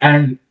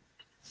 and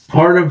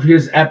part of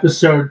his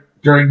episode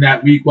during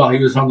that week while he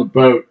was on the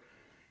boat,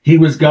 he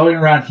was going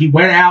around. He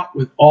went out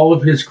with all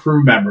of his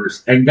crew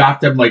members and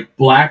got them like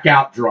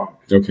blackout drunk.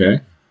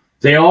 Okay.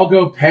 They all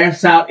go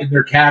pass out in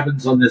their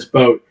cabins on this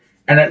boat,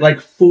 and at like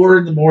 4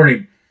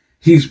 a.m,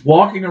 he's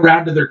walking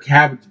around to their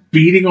cabins,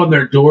 beating on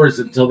their doors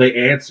until they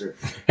answer.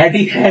 And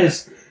he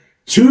has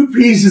 2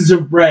 pieces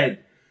of bread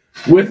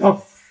with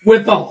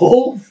a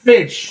whole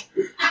fish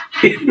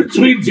in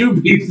between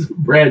 2 pieces of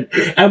bread.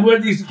 And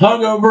when these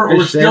hungover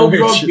or still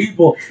drunk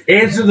people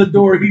answer the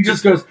door, he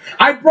just goes,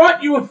 "I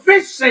brought you a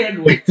fish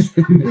sandwich."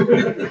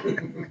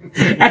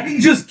 And he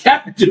just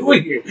kept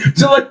doing it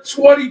to like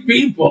 20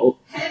 people.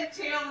 Head,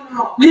 tail, and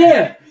all.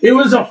 Yeah, it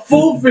was a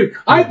full fish.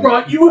 "I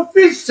brought you a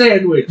fish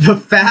sandwich." The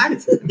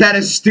fact that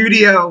a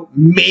studio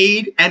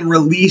made and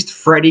released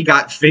Freddy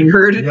Got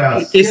Fingered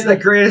is the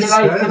greatest.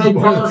 Can I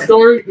tell a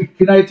story?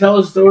 Can I tell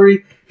a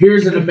story?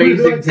 Here's an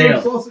amazing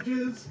tale.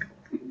 Sausages?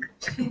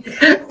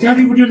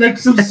 Daddy, would you like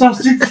some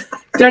sausage?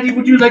 Daddy,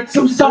 would you like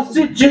some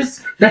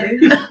sausages?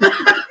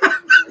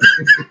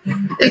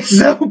 It's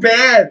so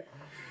bad.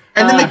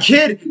 And then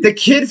the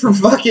kid from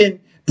fucking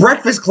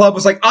Breakfast Club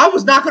was like, "I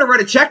was not going to write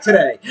a check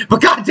today,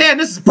 but goddamn,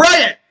 this is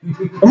brilliant.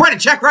 I'm writing a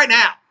check right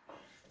now."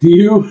 Do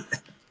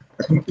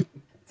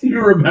you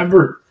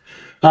remember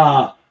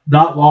not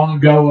long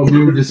ago when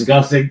we were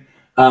discussing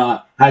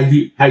how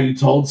you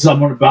told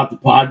someone about the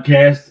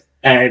podcast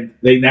and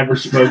they never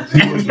spoke to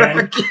you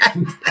again?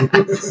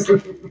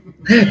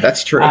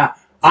 That's true.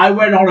 I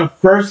went on a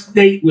first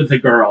date with a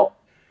girl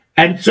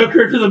and took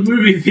her to the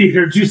movie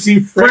theater to see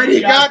Freddy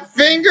Got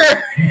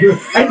Fingered.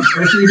 And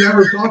she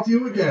never talked to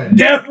you again.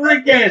 Never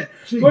again.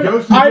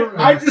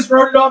 I just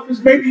wrote it off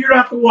as maybe you're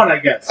not the one, I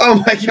guess.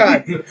 Oh my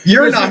god,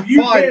 you're not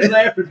you fun. can't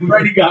laugh at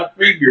Freddy Got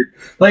Fingered.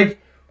 Like,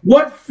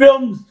 what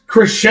film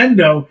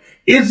crescendo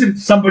isn't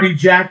somebody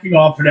jacking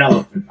off an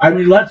elephant? I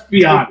mean, let's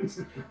be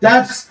honest.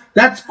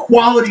 That's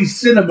quality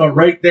cinema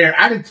right there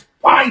at its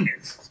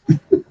finest.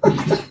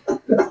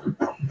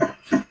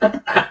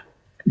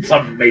 It's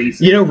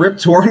amazing. You know, Rip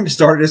Torn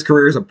started his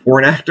career as a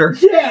porn actor.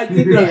 Yeah, I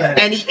did know that.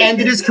 And he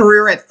ended his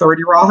career at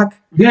 30 Rock.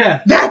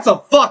 Yeah. That's a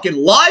fucking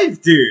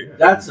life, dude.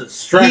 That's a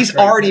stretch. He's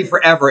Artie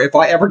forever. If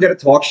I ever get a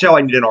talk show,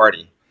 I need an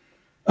Artie.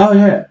 Oh,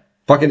 yeah.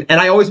 Fucking, and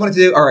I always wanted to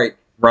do, all right,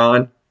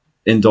 Ron,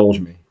 indulge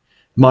me.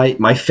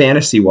 My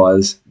fantasy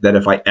was that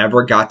if I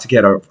ever got to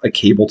get a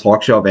cable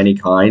talk show of any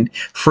kind,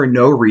 for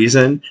no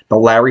reason, the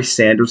Larry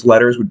Sanders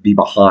letters would be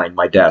behind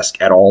my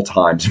desk at all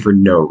times for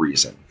no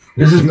reason.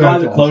 This is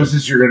probably the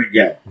closest you're going to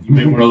get. You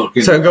may want to look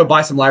into So go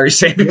buy some Larry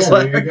Sanders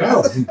There you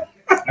letters. go.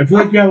 I feel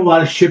like you have a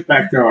lot of shit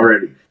back there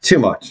already. Too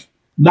much.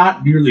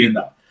 Not nearly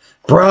enough.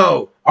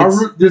 Bro.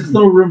 This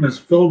little room is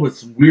filled with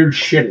some weird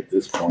shit at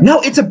this point.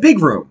 No, it's a big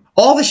room.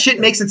 All the shit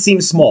makes it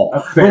seem small.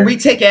 Fair. When we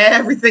take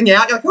everything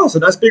out, you're like, oh, so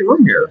that's a big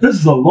room here. This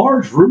is a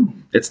large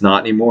room. It's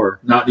not anymore.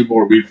 Not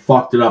anymore. We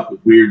fucked it up with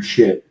weird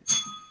shit.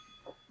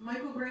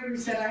 Michael Gregory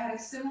said, "I had a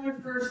similar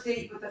first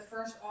date with the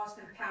first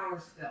Austin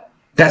Powers film."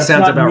 That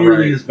sounds about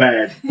nearly right. as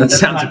bad. That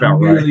sounds about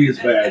right. Nearly as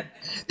bad.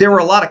 There were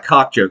a lot of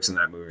cock jokes in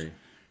that movie.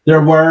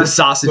 There were The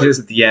sausages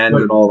at the end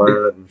and all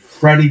that.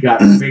 Freddy got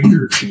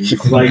fingered.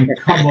 Like,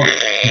 come on.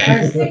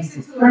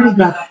 Freddy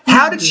got.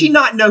 How did she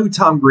not know who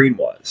Tom Green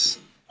was?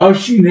 Oh,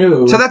 she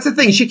knew. So that's the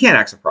thing. She can't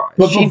act surprised.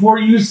 But before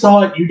you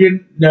saw it, you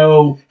didn't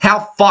know how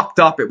fucked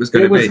up it was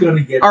going to be. It was going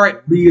to get all right.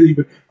 Really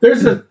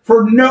bad.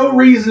 For no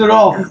reason at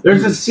all.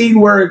 There's a scene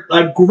where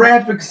a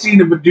graphic scene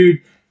of a dude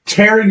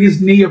tearing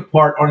his knee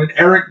apart on an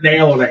errant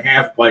nail and a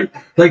half pipe,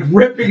 like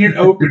ripping it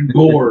open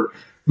gore.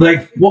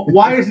 Like,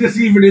 why is this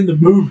even in the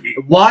movie?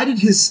 Why did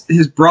his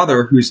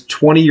brother, who's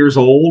 20 years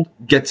old,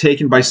 get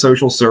taken by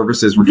social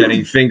services for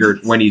getting fingered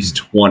when he's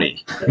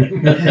 20?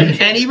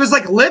 And he was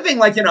like living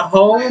like in a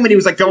home and he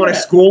was like going to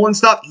school and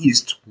stuff.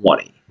 He's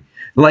 20.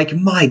 Like,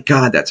 my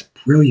God, that's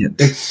brilliant.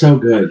 It's so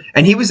good.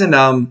 And he was in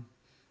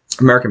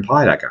American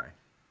Pie, that guy.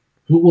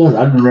 Who was?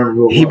 I don't remember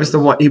who it was. He was the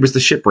one. He was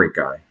the shipwreck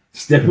guy.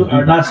 Stifler?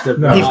 Or not Stifler.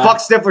 No. He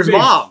fucked Stifler's Finch.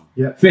 mom.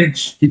 Yeah.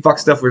 Finch. He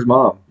fucked Stifler's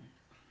mom.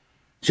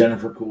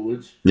 Jennifer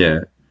Coolidge.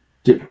 Yeah.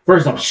 Dude,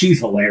 first off, she's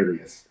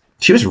hilarious.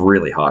 She was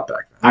really hot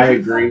back then. I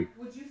agree.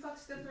 Would you fuck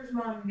Stifler's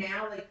mom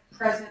now, like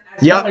present?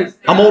 As Yeah,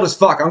 I'm old as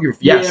fuck. I don't give a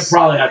yes. Yeah,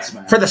 probably that's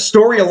smash. For the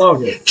story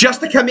alone,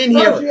 just to come in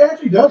No, here. she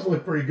actually does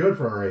look pretty good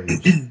for her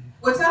age.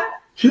 What's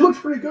that? She looks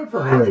pretty good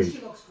for I her think age.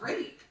 she looks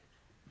great.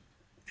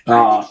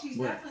 I think she's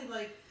definitely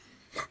like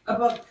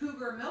above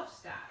Cougar MILF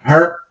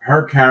status.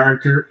 Her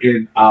character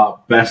in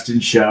Best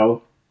in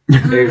Show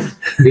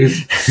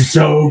is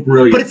so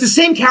brilliant. But it's the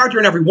same character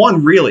in every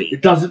one, really.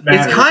 It doesn't matter.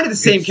 It's kind of the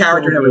same It's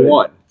character so in every good.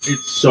 one.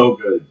 It's so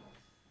good.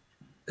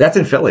 That's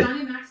in Philly.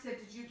 Johnny Max said,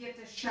 "Did you get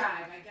to shag?"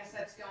 I guess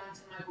that's going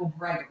to Michael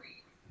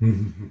Gregory.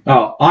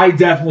 Oh, I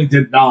definitely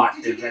did not.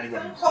 Did you If get a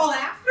anyone, phone call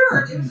after,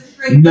 or it was a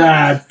straight?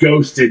 nah,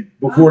 Ghosted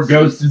before Oh,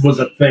 Ghosted was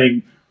a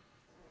thing.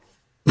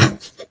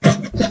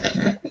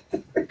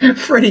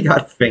 Freddie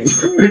got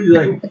fingered.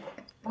 Like,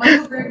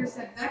 Michael Gregory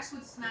said, "Vex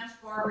would smash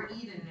Barbara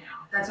Eden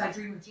now." That's I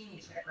Dream of Jeannie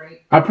chick,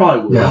 right? I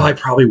probably would. Well, I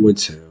probably would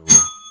too.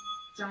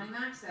 Johnny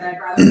Max said, "I'd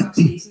rather fuck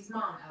Stacy's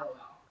mom." LOL.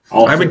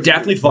 Also, I would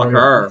definitely fuck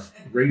her.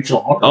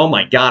 Rachel Hunter. Oh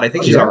my God, I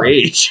think she's Yeah. our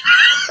age.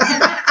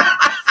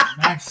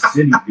 Max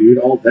City, dude,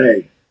 all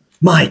day.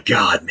 My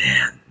God,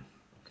 man.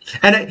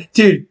 And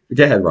dude,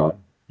 go ahead, Ron.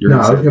 You're No,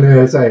 gonna I was say-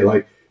 gonna say,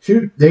 like,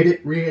 They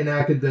did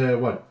reenacted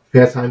the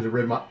Fast Times at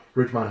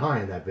Ridgemont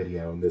High in that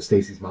video, in the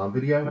Stacy's Mom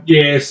video.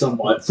 Yeah,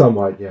 somewhat.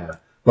 Somewhat, yeah.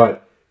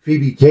 But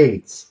Phoebe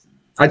Cates.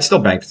 I'd still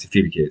bang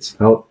Phoebe Cates.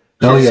 Oh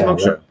She's a yeah. smoke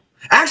show.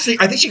 Actually,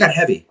 I think she got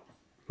heavy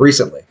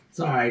recently. It's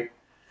all right.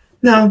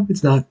 No,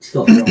 it's not.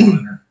 Still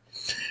throwing her.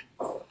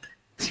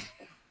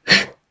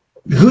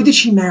 Who did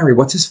she marry?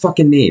 What's his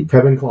fucking name?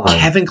 Kevin Kline.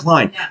 Kevin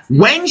Kline. Yes.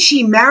 When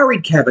she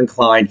married Kevin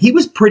Kline, he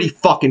was pretty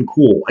fucking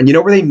cool. And you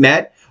know where they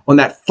met? On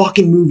that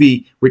fucking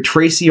movie with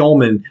Tracy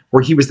Ullman,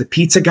 where he was the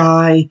pizza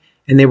guy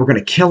and they were going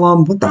to kill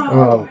him. What the fuck?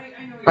 Oh.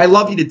 I know I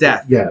Love You to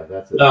Death. Yeah,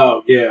 that's it.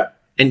 Oh, yeah.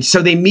 And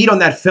so they meet on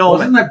that film.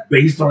 Wasn't that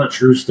based on a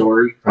true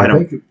story? I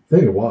don't- think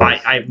it was.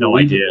 I have no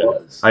believe idea. it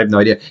was. I have no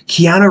idea.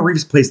 Keanu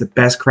Reeves plays the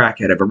best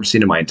crackhead I've ever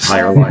seen in my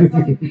entire life.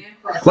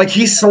 Like,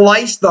 he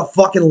sliced the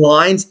fucking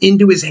lines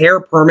into his hair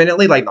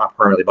permanently. Like, not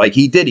permanently, but like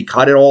he did. He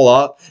cut it all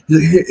up. He's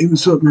like, hey,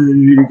 what's up,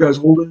 man? You guys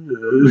hold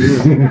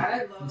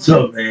it? What's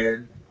up,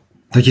 man?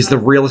 Like, he's the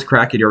realest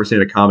crackhead you ever seen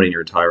in a comedy in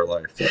your entire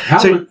life.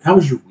 How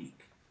was your week?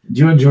 Did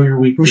you enjoy your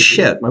week? It was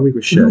shit. My week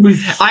was shit.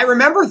 I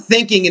remember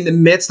thinking in the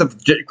midst of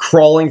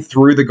crawling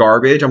through the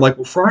garbage, I'm like,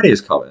 well, Friday is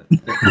coming.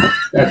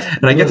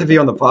 And I get to be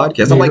on the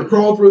podcast. I'm You're like,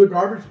 crawling through the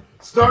garbage.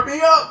 Start me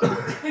up.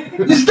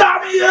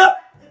 Stop me up!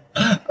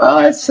 oh,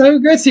 it's so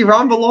good. See,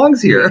 Ron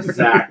belongs here.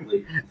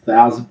 Exactly.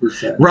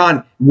 1000%.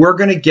 Ron, we're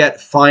going to get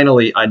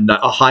finally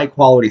a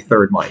high-quality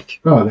third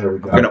mic. Oh, there we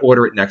go. We're going to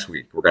order it next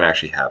week. We're going to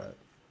actually have it.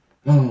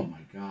 Oh, my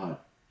God.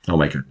 Oh,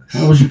 my goodness.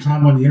 How was your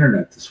time on the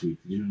internet this week?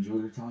 Did you enjoy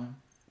your time?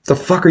 The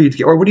fuck are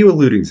you, or what are you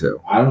alluding to?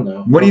 I don't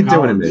know. What are you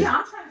doing to me? Yeah,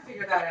 I'm trying to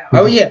figure that out.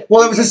 Oh, yeah.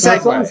 Well, it was a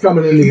That song's segue.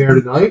 coming in the air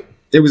tonight.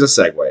 It was a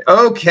segue.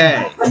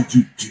 Okay.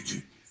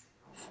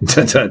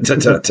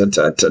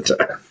 Ta-ta-ta-ta-ta-ta-ta.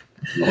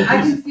 I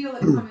can feel it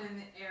coming in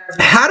the air.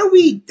 How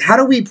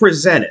do we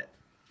present it?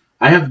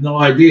 I have no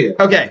idea.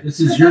 Okay. This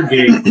is your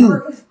game.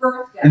 For his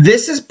birthday.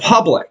 This is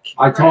public.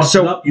 I tossed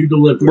So, it up, you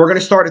delivered. We're going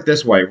to start it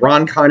this way.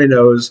 Ron kind of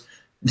knows.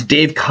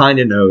 Dave kind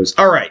of knows.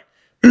 All right.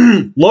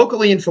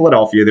 Locally in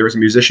Philadelphia, there is a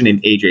musician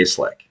named AJ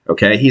Slick.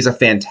 Okay. He's a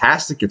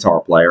fantastic guitar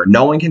player.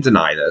 No one can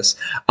deny this.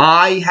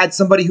 I had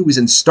somebody who was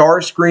in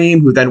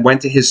Starscream who then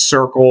went to his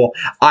circle.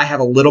 I have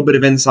a little bit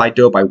of inside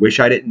dope. I wish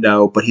I didn't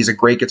know, but he's a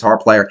great guitar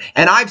player.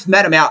 And I've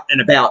met him out and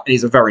about, and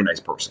he's a very nice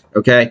person.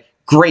 Okay.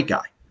 Great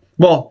guy.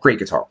 Well, great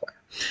guitar player.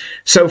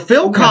 So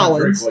Phil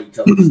Collins.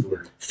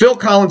 Phil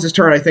Collins'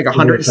 turn, I think,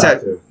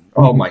 107.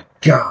 Oh my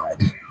God.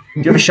 Do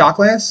you have a shot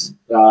glass?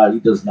 He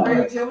does not.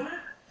 Are you doing it?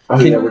 Oh,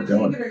 Can yeah, you- we're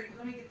doing it.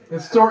 Let me get the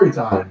It's story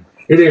time.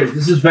 It is.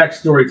 This is Vex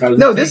story time.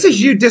 No, this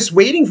is you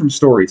dissuading from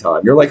story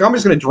time. You're like, I'm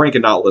just going to drink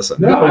and not listen.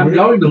 No, I'm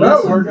going to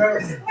listen. We're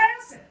going.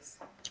 glasses.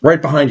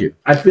 Right behind you.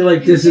 I feel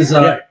like this is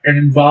an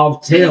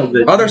involved tale.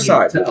 That Other you need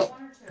side. to tell.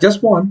 One or two?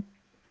 Just one.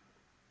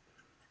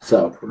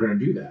 So we're going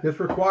to do that. This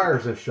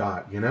requires a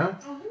shot, you know?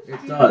 Oh, who's It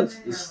doing does.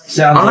 it This early?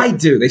 sounds I like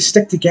do. They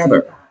stick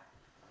together.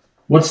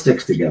 what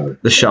sticks together.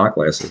 The shot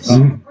glasses.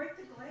 Mhm. Break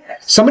the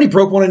glass. Somebody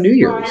broke one on New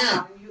Year's.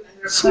 Wow, and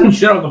there's Some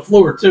shit on the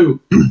floor too.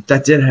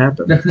 That did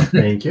happen.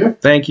 Thank you.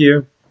 Thank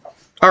you.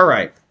 All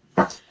right.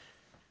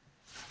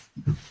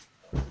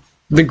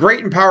 The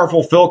great and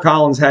powerful Phil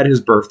Collins had his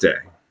birthday.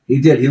 He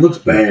did. He looks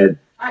bad.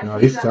 No,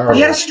 he's terrible.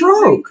 He had a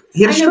stroke.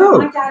 He had a I know,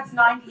 my stroke. dad's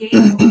 98,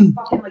 and he's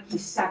fucking like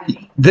he's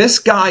 70. This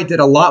guy did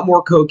a lot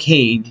more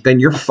cocaine than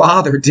your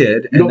father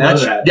did. You don't know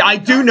that's that. Yeah, I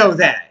do know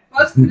that.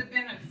 Must have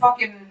been a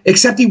fucking.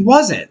 Except he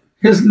wasn't.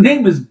 His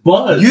name is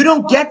Buzz. You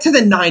don't get to the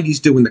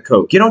 90s doing the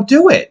coke. You don't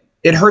do it.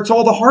 It hurts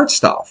all the heart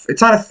stuff.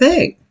 It's not a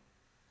thing.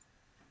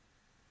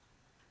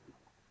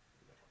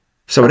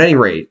 So at any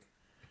rate,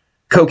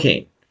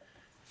 cocaine.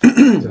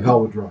 It's a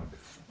hell of a drug.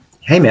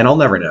 Hey, man, I'll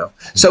never know.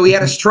 So he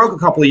had a stroke a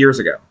couple of years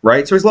ago,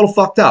 right? So he's a little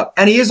fucked up.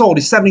 And he is old.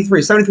 He's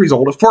 73. 73 is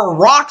old. For a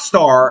rock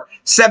star,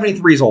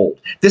 73 is old.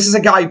 This is a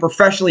guy who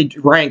professionally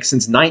drank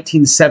since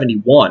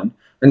 1971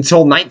 until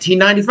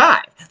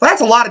 1995.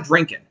 That's a lot of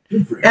drinking.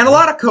 And a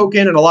lot of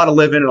coking and a lot of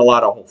living and a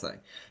lot of whole thing.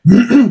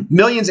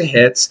 Millions of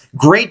hits.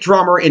 Great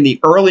drummer in the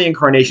early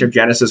incarnation of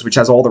Genesis, which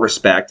has all the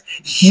respect.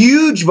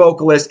 Huge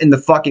vocalist in the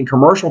fucking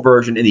commercial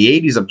version in the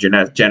 80s of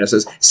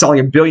Genesis, selling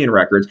 1 billion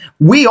records.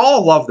 We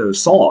all love those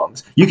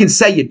songs. You can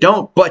say you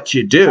don't, but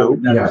you do.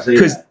 Never say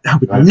Because that.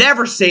 I would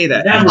never say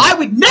that. Never. I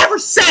would never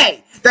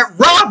say that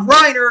Rob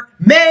Reiner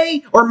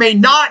may or may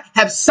not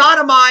have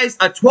sodomized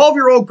a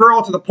 12-year-old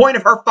girl to the point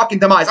of her fucking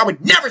demise. I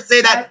would never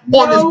say that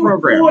on this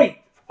program. Point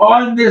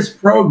on this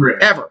program.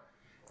 Ever.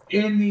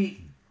 In the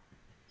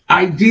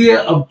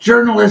idea of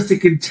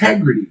journalistic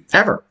integrity,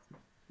 Ever.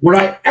 would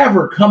I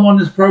ever come on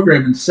this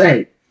program and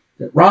say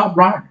that Rob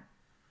Reiner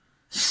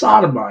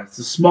sodomized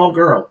a small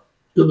girl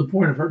to the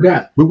point of her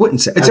death? We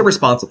wouldn't say. It's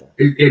irresponsible.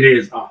 It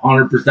is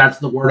 100%. That's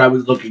the word I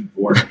was looking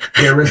for.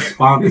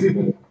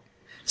 Irresponsible.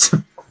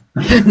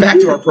 Back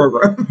to our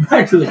program.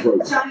 Back to the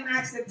program. Johnny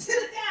Mac said, to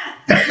the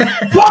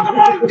death. Fuck him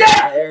on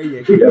death! There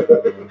you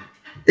go.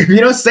 If you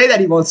don't say that,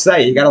 he won't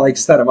say. You gotta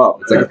set him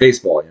up. It's like a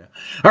baseball, you know.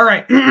 All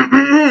right.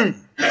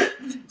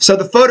 So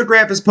the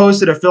photograph is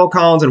posted of Phil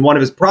Collins and one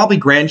of his probably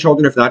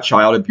grandchildren, if not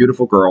child, a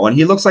beautiful girl, and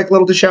he looks like a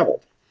little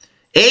disheveled.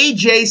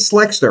 AJ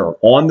Slickster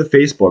on the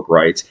Facebook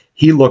writes,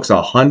 he looks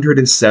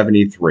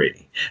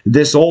 173.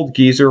 This old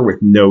geezer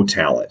with no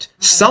talent.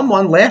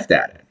 Someone laughed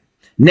at it.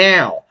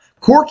 Now,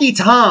 Corky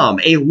Tom,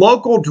 a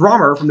local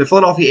drummer from the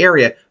Philadelphia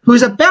area,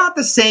 who's about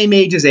the same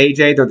age as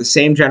AJ, they're the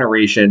same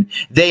generation.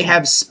 They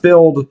have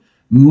spilled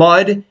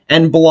mud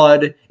and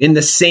blood in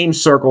the same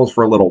circles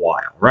for a little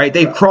while, right?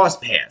 They've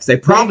crossed paths. They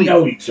probably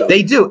know each other.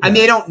 They do. I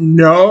mean, they don't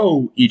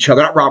know each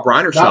other, not Rob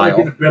Reiner style.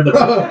 They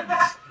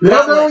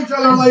don't know each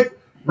other like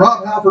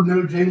Rob Halford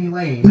knew Janie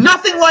Lane.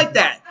 Nothing like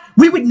that.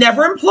 We would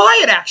never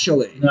imply it,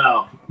 actually.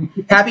 No.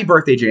 Happy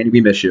birthday, Janie.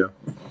 We miss you.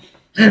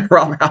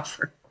 Rob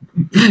Halford.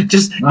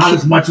 Just Not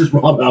as much as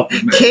Rob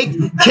Halford.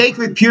 cake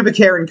with pubic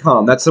hair and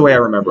cum. That's the way I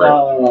remember it.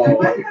 Oh.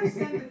 Why did I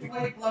send the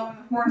Dwight blowing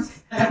the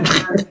horse?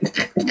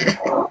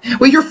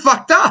 Well, you're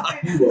fucked up.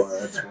 You are,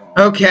 that's wrong.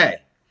 Okay.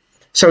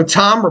 So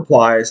Tom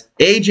replies,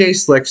 AJ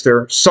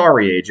Slickster,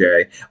 sorry,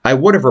 AJ. I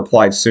would have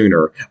replied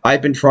sooner.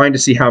 I've been trying to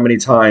see how many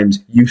times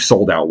you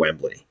sold out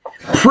Wembley.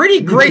 Pretty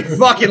great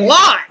fucking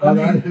line.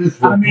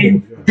 I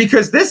mean,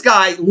 Because this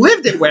guy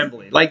lived at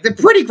Wembley. Like, the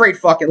pretty great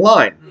fucking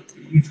line.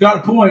 he's got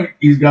a point.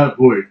 He's got a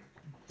point.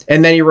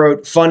 And then he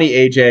wrote, funny,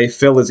 AJ,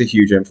 Phil is a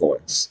huge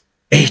influence.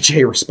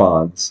 AJ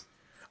responds,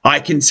 I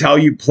can tell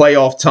you play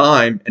off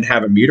time and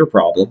have a meter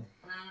problem.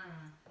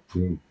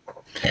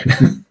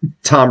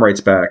 Tom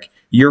writes back,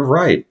 you're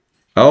right.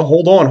 Oh,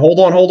 hold on.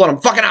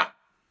 I'm fucking up.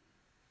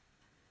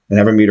 And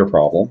have a meter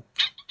problem.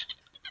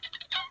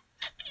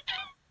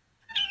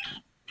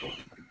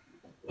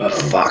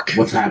 Fuck.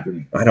 What's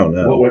happening? I don't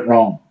know. What went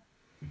wrong?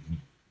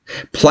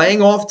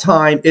 Playing off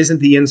time isn't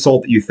the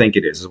insult that you think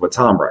it is what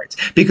Tom writes.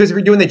 Because if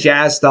you're doing the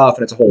jazz stuff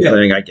and it's a whole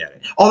thing, I get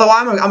it. Although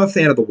I'm a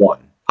fan of the one.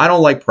 I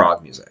don't like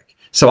prog music.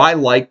 So I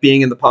like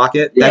being in the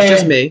pocket. That's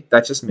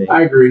just me.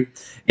 I agree.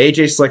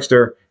 AJ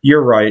Slickster,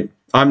 you're right.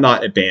 I'm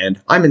not a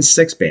band. I'm in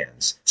 6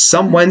 bands.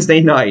 Some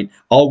Wednesday night,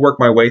 I'll work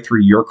my way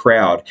through your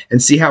crowd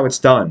and see how it's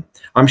done.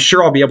 I'm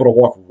sure I'll be able to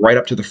walk right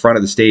up to the front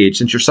of the stage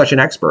since you're such an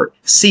expert.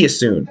 See you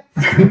soon.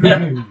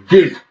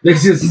 Dude,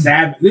 this is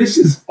sad. This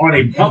is on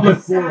a public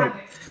forum.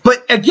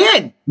 But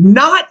again,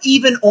 not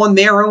even on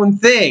their own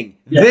thing.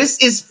 Yeah.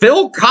 This is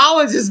Phil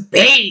Collins'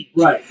 page.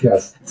 Right.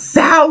 Yes.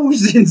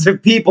 Thousands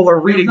of people are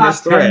reading Not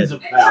this thread. tens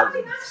of And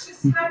Charlie thousands. Mack's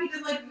just happy to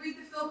read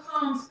the Phil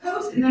Collins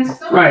post and then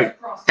stumble Right.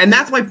 across And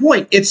that's my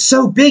point. It's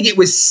so big, it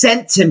was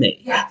sent to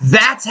me. Yes.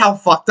 That's how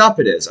fucked up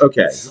it is.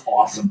 Okay. This is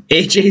awesome.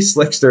 AJ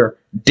Slickster,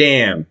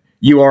 damn,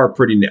 you are a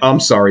pretty... I'm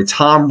sorry,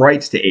 Tom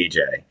writes to AJ.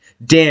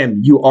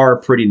 Damn, you are a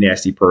pretty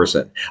nasty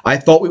person. I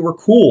thought we were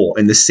cool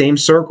in the same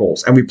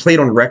circles and we played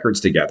on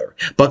records together.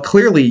 But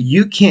clearly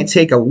you can't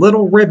take a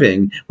little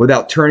ribbing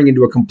without turning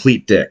into a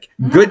complete dick.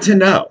 Good to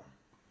know.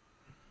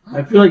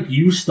 I feel like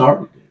you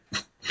started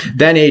it.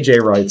 Then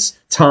AJ writes,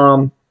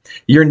 Tom,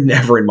 you're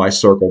never in my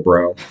circle,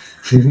 bro.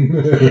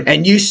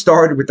 And you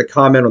started with the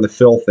comment on the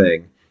Phil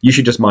thing. You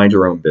should just mind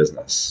your own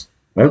business.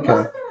 Okay.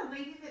 Wasn't there a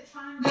lady that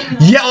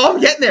chimed in? Yeah,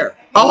 I'm getting there.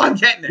 I'm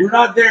getting there. We're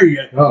not there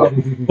yet. Oh.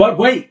 But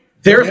wait.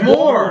 There's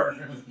more.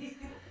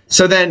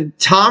 So then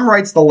Tom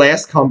writes the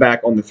last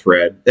comeback on the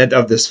thread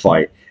of this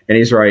fight. And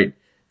he's right.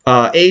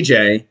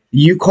 AJ,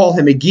 you call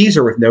him a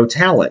geezer with no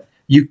talent.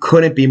 You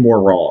couldn't be more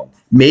wrong.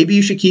 Maybe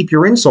you should keep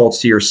your insults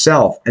to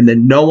yourself and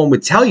then no one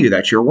would tell you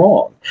that you're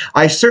wrong.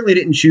 I certainly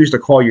didn't choose to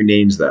call you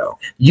names, though.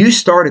 You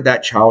started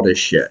that childish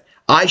shit.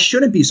 I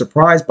shouldn't be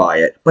surprised by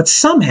it, but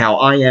somehow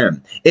I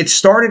am. It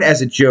started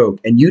as a joke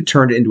and you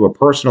turned it into a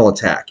personal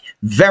attack.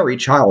 Very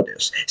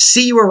childish.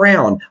 See you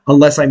around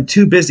unless I'm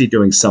too busy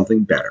doing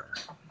something better.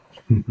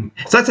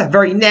 So that's a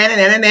very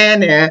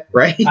na-na-na-na-na,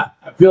 right?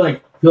 I feel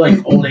like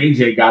old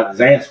AJ got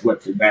his ass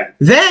whipped in that.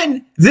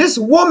 Then this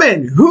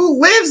woman who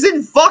lives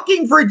in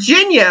fucking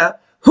Virginia,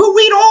 who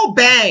we'd all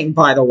bang,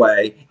 by the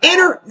way,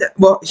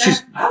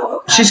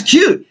 she's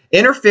cute.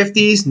 In her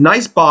 50s,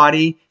 nice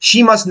body.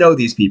 She must know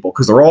these people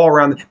because they're all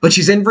around. But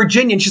she's in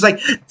Virginia and she's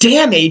like,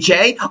 damn,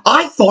 AJ,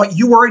 I thought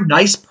you were a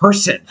nice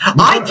person.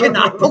 I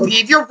cannot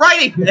believe you're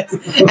writing this.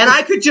 And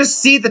I could just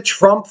see the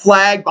Trump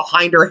flag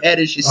behind her head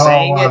as she's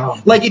saying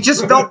it. Like, it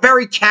just felt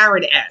very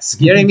Karen-esque.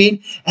 You know what I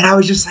mean? And I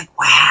was just like,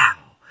 wow.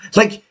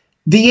 Like,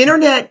 the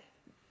internet,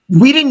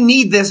 we didn't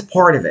need this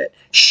part of it.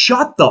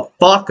 Shut the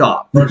fuck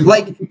up.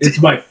 Like,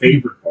 It's my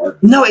favorite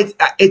part. no,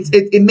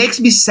 it makes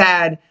me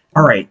sad.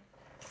 All right.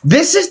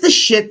 This is the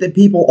shit that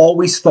people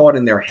always thought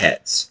in their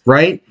heads,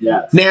 right?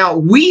 Yes. Now,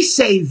 we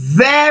say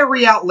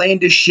very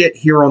outlandish shit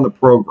here on the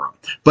program.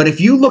 But if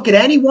you look at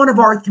any one of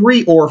our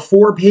 3 or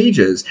 4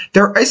 pages,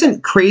 there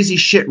isn't crazy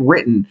shit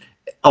written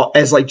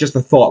as like just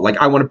a thought, like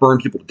I want to burn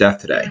people to death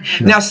today.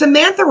 Now,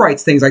 Samantha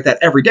writes things like that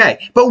every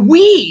day, but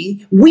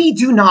we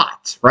do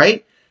not,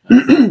 right?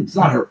 It's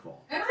not her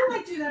fault. And I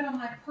might do that on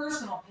my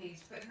personal page,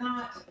 but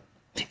not.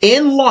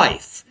 In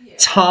life,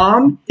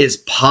 Tom is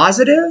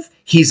positive,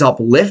 he's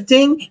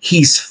uplifting,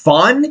 he's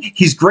fun,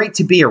 he's great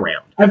to be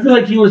around. I feel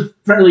like he was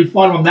fairly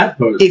fun on that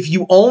post. If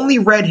you only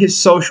read his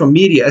social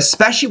media,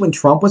 especially when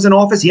Trump was in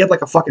office, he had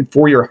like a fucking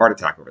 4-year heart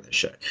attack over this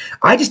shit.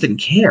 I just didn't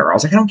care. I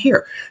was like, I don't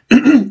care.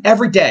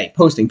 Every day,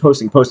 posting.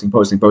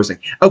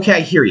 Okay, I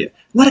hear you.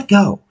 Let it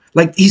go.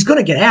 Like, he's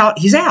gonna get out.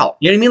 He's out.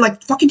 You know what I mean?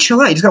 Like, fucking chill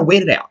out. You just gotta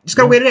wait it out. Just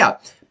gotta wait it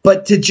out.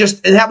 But and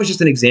that was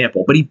just an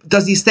example. But he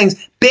does these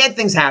things. Bad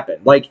things happen.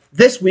 Like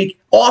this week,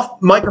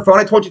 off microphone,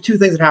 I told you 2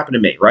 things that happened to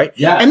me, right?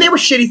 Yeah. And they were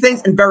shitty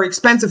things and very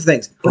expensive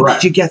things. But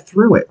Correct. did you get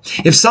through it?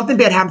 If something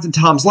bad happens in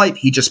Tom's life,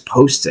 he just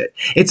posts it.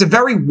 It's a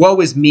very woe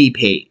is me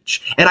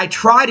page. And I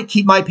try to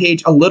keep my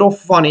page a little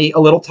funny, a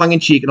little tongue in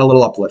cheek, and a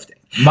little uplifting.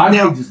 My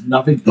Now- page is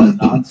nothing but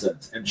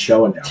nonsense and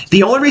show announcements.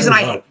 The only reason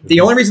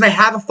I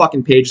have a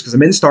fucking page is because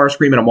I'm in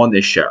Starscream and I'm on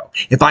this show.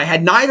 If I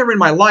had neither in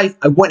my life,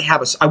 I wouldn't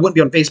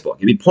be on Facebook.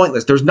 It'd be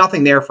pointless. There's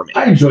nothing there for me.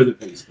 I enjoy the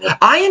Facebook.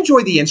 I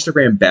enjoy the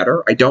Instagram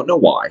better. I don't know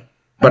why,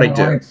 but I don't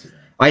do. like Instagram.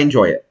 I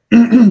enjoy it.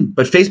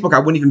 But Facebook, I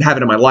wouldn't even have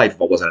it in my life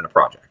if I wasn't in a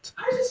project.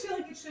 I just feel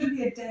like it shouldn't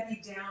be a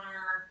Debbie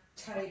Downer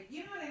type.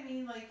 You know what I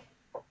mean? Like,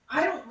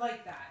 I don't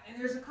like that. And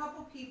there's a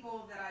couple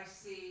people that I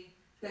see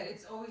that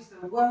it's always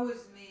the woe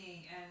is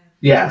me and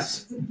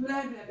Yes. blah,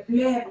 blah, blah,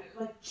 blah.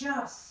 Like,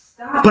 just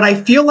stop. But I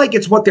feel like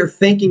it's what they're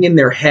thinking in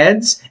their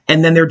heads,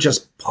 and then they're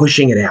just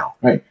pushing it out.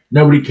 Right.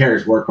 Nobody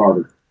cares. Work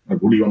harder. Like,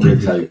 what do you want me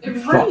to tell you? Right.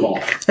 Fuck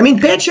off. I mean,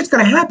 bad shit's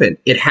gonna happen.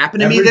 It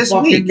happened to me this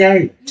fucking week.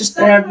 day. Just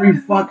every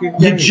fucking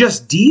day. You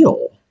just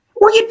deal,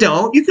 or you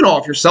don't. You can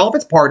off yourself.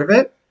 It's part of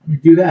it.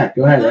 do that.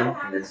 Go ahead. I That don't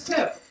care. happens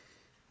too.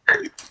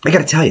 I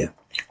gotta tell you,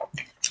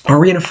 are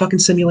we in a fucking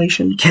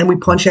simulation? Can we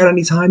punch out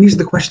anytime? These are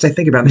the questions I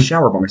think about in the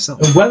shower by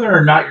myself. And whether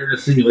or not you're in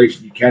a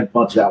simulation, you can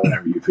punch out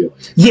whenever you feel like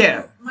it.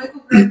 Yeah.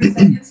 Michael Greger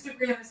said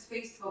Instagram is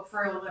Facebook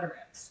for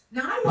illiterates.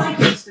 Now, I like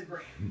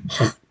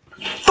Instagram.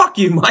 Fuck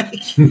you,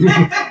 Mike.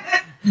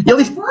 At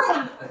least We're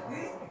on.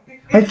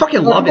 I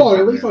fucking love it.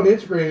 At least on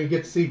Instagram, you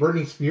get to see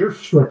Britney Spears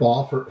strip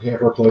off her half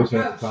her clothes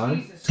at the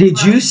time. Jesus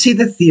Did you Christ. see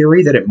the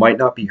theory that it might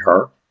not be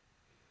her?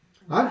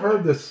 I've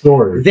heard this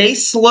story. They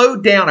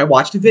slowed down. I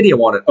watched a video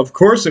on it. Of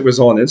course, it was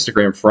on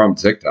Instagram from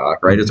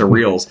TikTok, right? It's a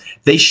Reels.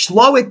 They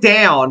slow it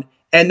down,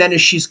 and then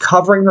as she's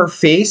covering her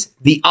face,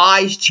 the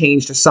eyes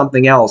change to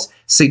something else,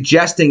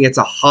 suggesting it's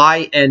a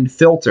high-end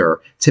filter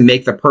to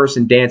make the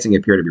person dancing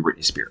appear to be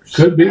Britney Spears.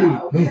 Could be.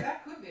 Oh, yeah,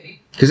 that could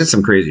be. Because it's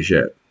some crazy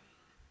shit.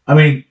 I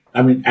mean,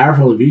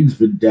 Avril Lavigne's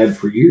been dead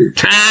for years.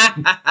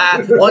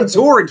 On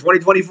tour in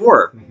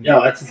 2024.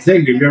 No, that's the thing.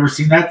 Have you ever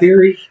seen that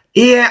theory?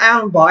 Yeah, I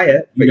don't buy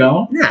it. You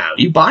don't? No,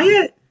 you buy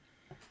it?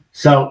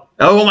 So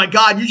Oh my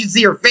God, you should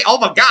see her face. Oh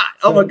my God.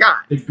 Oh my God.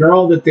 the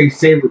girl that they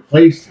say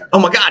replaced her. Oh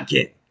my God,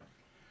 kid.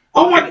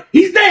 Oh my!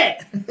 He's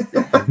dead.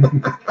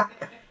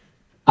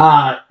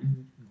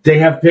 They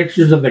have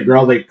pictures of the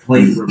girl they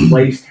claim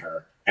replaced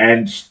her,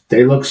 and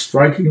they look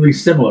strikingly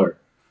similar.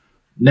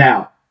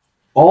 Now,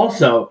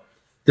 also,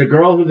 the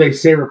girl who they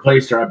say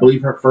replaced her, I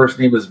believe her first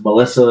name is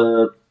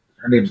Melissa.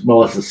 Her name's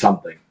Melissa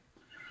something.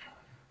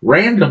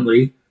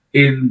 Randomly,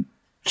 in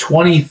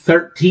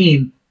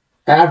 2013,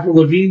 Avril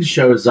Lavigne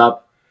shows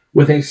up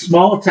with a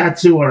small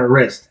tattoo on her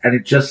wrist, and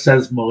it just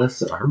says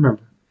Melissa. I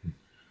remember.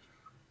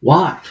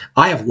 Why?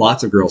 I have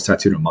lots of girls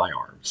tattooed on my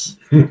arms.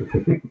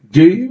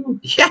 Do you? I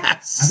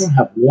Yes. don't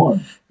have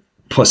one.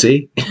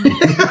 Pussy.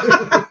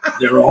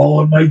 They're all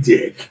on my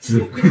dick.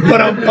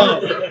 But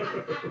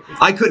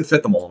I couldn't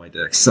fit them all on my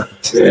dick, so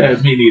Yeah,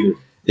 me neither.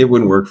 it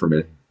wouldn't work for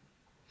me.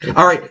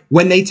 All right.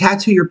 When they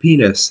tattoo your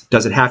penis,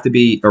 does it have to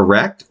be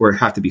erect or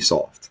have to be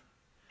soft?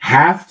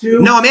 Have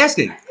to? No, I'm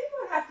asking. I think it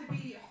would have to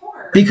be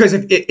hard. Because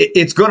if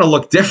it's going to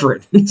look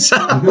different. So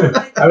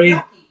I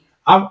mean-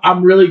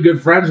 I'm really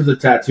good friends with the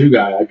tattoo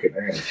guy. I can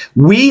ask.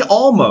 we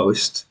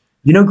almost,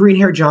 Green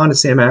Hair John is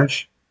Sam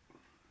Ash?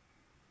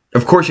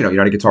 Of course you're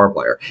not a guitar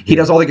player. He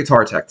does all the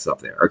guitar tech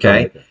stuff there,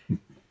 okay?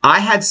 I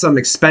had some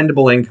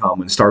expendable income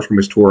when Starscream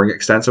was touring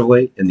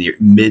extensively in the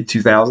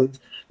mid-2000s,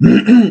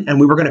 and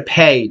we were going to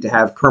pay to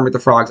have Kermit the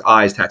Frog's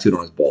eyes tattooed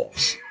on his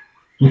balls.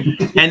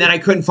 And then I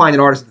couldn't find an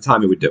artist at the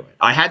time who would do it.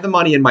 I had the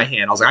money in my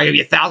hand. I was like, I'll give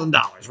you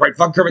 $1,000, right?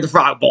 Fuck Kermit the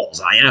Frog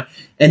balls,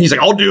 And he's like,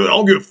 I'll do it. I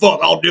don't give a fuck.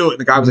 I'll do it. And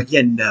the guy was like,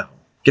 yeah, no.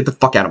 Get the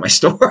fuck out of my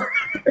store.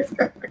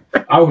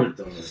 I would have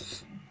done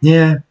it.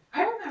 Yeah.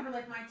 I remember,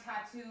 like, my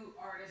tattoo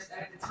artist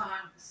at the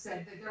time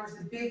said that there was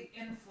a big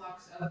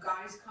influx of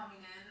guys coming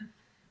in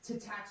to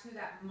tattoo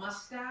that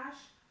mustache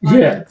on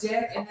Yeah. the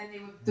dick, and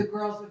then the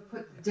girls would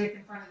put the dick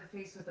in front of the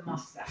face with the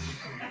mustache.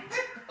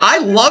 I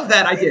love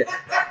that idea.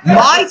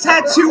 My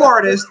tattoo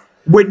artist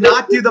would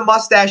not do the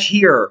mustache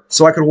here,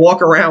 so I could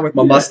walk around with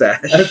my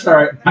mustache. That's all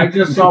right. I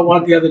just saw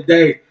one the other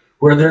day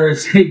where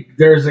there's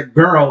a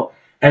girl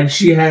and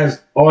she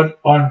has on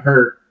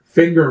her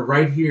finger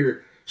right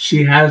here,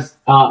 she has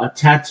a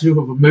tattoo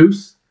of a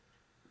moose.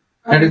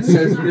 And it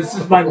says, "This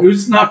is my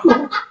moose knuckle."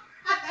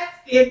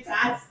 That's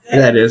fantastic.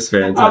 That is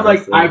fantastic. I'm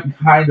like, I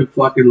kind of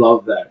fucking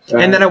love that.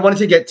 And then I wanted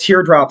to get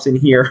teardrops in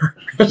here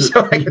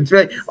so I could be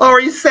like, oh, are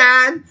you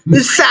sad?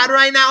 You're sad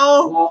right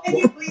now? Well, Can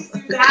you please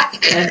do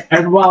that?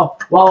 and while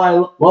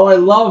I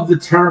love the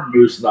term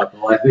moose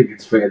knuckle, I think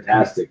it's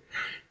fantastic.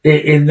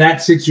 In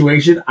that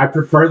situation, I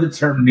prefer the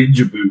term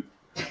ninja boot.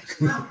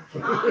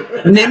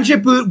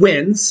 Ninja Boot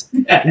wins.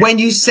 When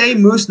you say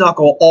moose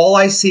knuckle, all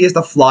I see is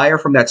the flyer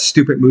from that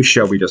stupid moose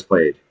show we just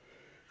played.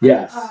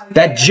 Yes.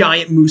 That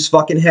giant moose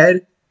fucking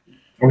head.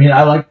 I mean,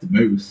 I like the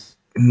moose.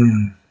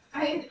 Mm.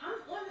 I'm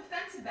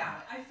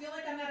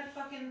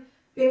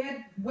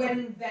bad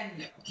wedding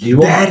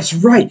venue. That is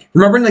right.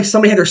 Remember when like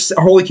somebody had their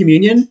Holy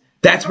Communion?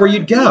 That's where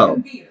you'd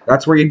go.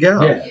 That's where you'd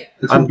go. Yeah,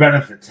 that's what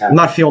benefits happen.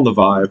 I'm not feeling the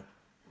vibe. I'm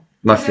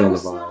not feeling the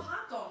Smell vibe.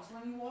 hot dogs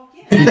when you walk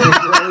in.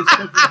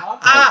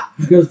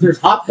 Because there's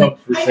hot dogs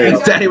for sale.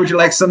 Daddy, would you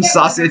like some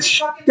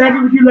sausage? Daddy,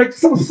 would you like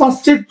some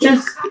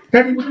sausages?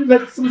 Daddy, would you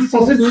like some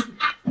sausages?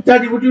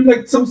 Daddy, would you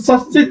like some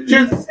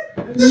sausages?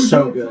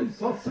 So good.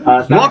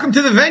 Welcome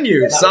to the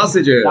venue,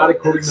 sausages. Not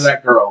according to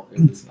that girl.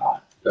 It was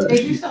not. They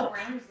do sell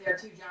brownies there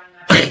too,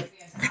 Johnny.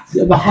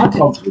 Yeah, the hot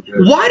dogs were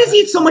good. Why does he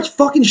eat so much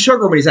fucking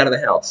sugar when he's out of the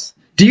house?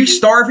 Do you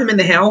starve him in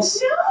the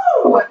house?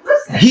 No,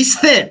 listen. He's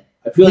thin.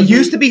 I feel He like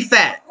used to be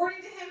fat.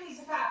 According to him, he's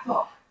a fat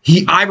fuck.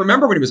 I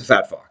remember when he was a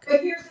fat fuck.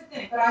 But here's the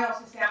thing. But I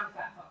also say I'm a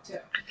fat fuck too.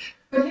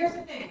 But here's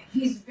the thing.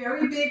 He's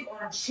very big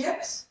on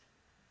chips.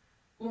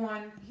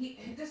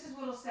 This is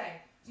what he'll say.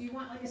 Do you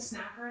want like a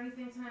snack or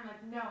anything tonight? I'm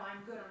like, no,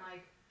 I'm good. I'm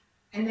like,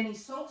 and then he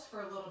sulks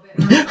for a little bit.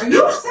 I'm like, are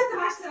you upset that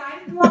I said I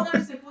didn't do all that?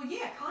 He's like, well,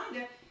 yeah,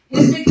 kinda.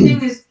 His big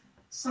thing is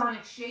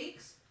Sonic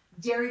Shakes,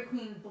 Dairy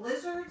Queen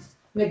Blizzards,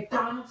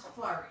 McDonald's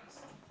Flurries.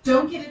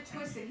 Don't get it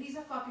twisted. He's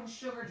a fucking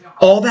sugar junkie.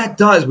 All that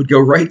does would go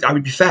right. I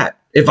would be fat.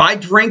 If I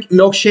drink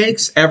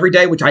milkshakes every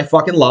day, which I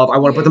fucking love, I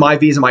want to put them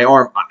IVs in my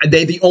arm.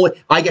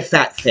 I get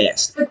fat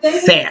fast.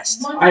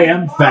 Fast. I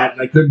am fat,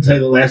 and I couldn't tell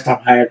you the last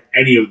time I had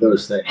any of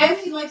those things. And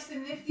he likes the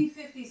Nifty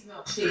 50s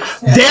milkshakes.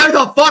 They're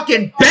the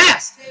fucking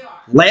best. They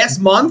are. Last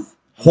month,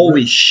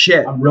 holy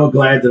shit. I'm real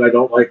glad that I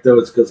don't like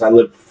those because I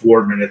live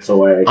 4 minutes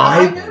away.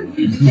 I know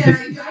you. Yeah,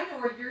 I know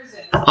where yours is.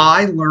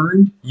 I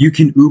learned you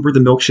can Uber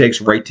the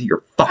milkshakes right to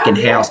your fucking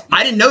house.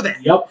 I didn't know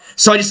that. Yep.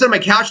 So I just sit on my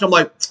couch and I'm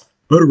like,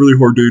 I had a really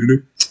hard day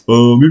today.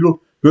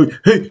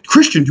 Hey,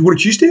 Christian, do you want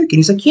a cheesesteak? And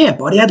he's like, yeah,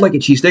 buddy, I'd like a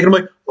cheesesteak. And I'm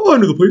like, oh, I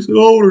know the place. I'll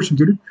order some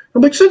dinner.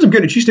 I'm like, since I'm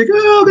getting a cheesesteak,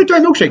 I'll get a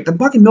giant milkshake. The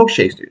fucking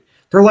milkshakes, dude.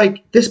 They're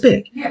like this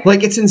big. Yeah.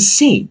 Like, it's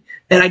insane.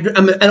 And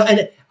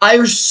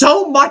there's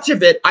so much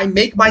of it, I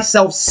make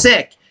myself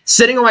sick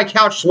sitting on my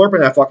couch slurping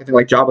that fucking thing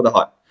like Jabba the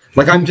Hutt.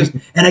 Like, I'm just,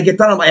 and I get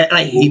done, and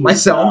I hate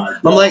myself.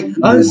 I'm like,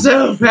 I'm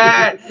so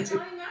fat. Johnny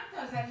Mac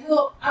does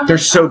that. They're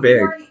so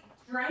big.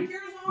 Drank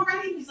yours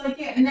already? He's like,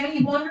 yeah. And then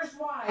he wonders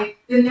why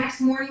the next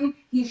morning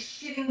he's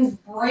shitting his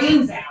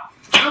brains out.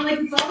 I'm like,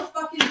 it's all the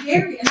fucking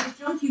dairy and the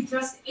junk you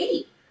just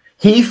ate.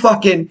 He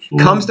fucking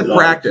comes to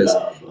practice,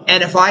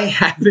 and if I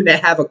happen to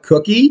have a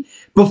cookie,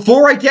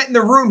 before I get in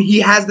the room, he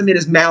has them in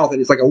his mouth, and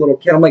he's like a little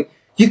kid. I'm like,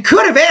 you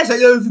could have asked. Like,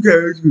 oh, it's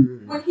okay.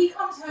 When he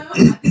comes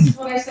home, this is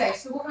what I say.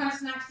 So what kind of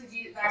snacks did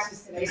you eat at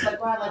Vex's today? He's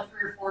like, well, I like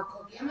 3 or 4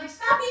 cookies. I'm like,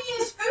 stop eating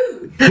his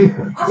food.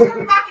 I'll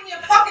start packing you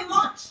a fucking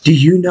lunch. Do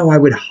you know I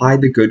would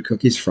hide the good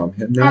cookies from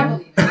him I now?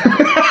 believe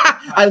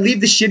it. I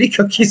leave the shitty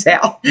cookies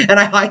out, and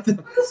I hide them.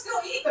 But he'll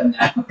still eat them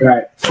though.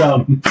 Right.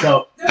 So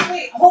No,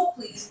 wait, hold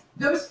please.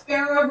 Those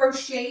Ferrero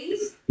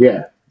Rochers,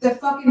 yeah. the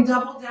fucking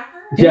double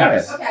decker.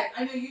 Yes. Okay,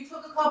 I know you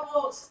took a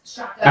couple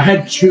shotguns. I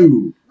had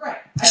 2. Right.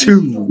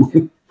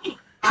 Two.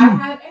 I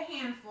had a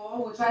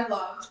handful, which I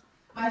loved.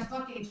 My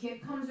fucking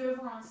kid comes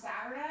over on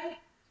Saturday.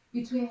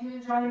 Between him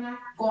and Johnny Mac,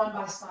 gone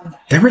by Sunday.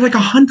 They were like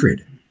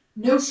 100.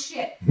 No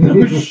shit.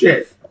 No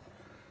shit.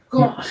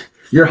 Gone.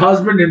 Your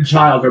husband and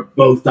child are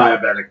both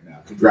diabetic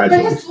now. But his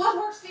Congratulations. blood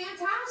work's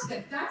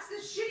fantastic. That's the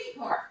shitty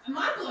part.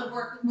 My blood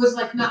work was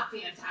like not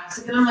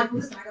fantastic. And I'm like,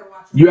 listen, I gotta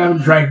watch it. You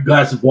haven't drank a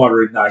glass of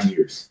water in 9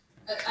 years.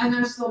 And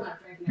I'm still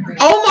not drinking it right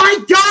now. Oh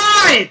my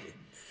God!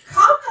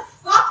 Calm the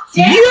fuck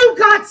down. You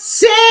got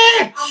sick!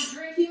 I'm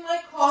drinking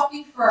my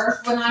coffee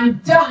first. When I'm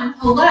done,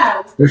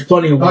 hello. There's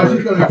plenty of Oh, water.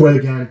 she's gonna quit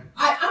again.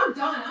 I'm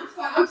done.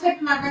 I'm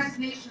taking my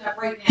resignation up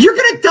right now. You're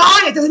gonna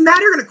die. It doesn't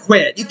matter. You're gonna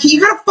quit.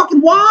 You gotta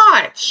fucking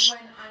watch. When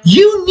I'm-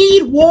 You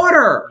need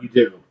water. You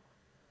do.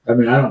 I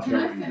mean, I don't Can care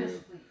I what you finish, do.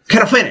 please?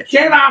 Can I finish?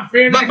 Can I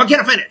finish? But can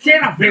I finish?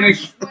 Can I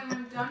finish? When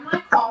I'm done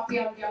my coffee,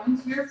 I'm going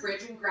to your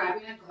fridge and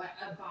grabbing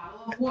a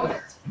bottle of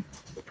water.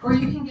 Or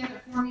you can get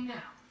it for me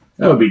now.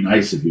 That would be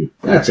nice of you.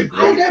 That's a I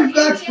great. guess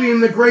that's being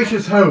the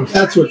gracious host.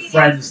 That's what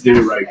friends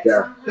do right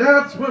there.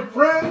 That's what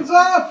friends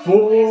are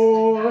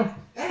for.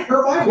 That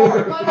hurt my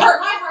heart. That hurt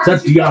my heart.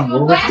 Is that Dionne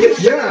Warwick?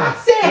 Yeah.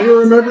 That's Do you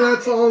remember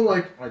that song?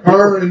 Like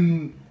her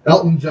and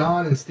Elton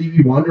John and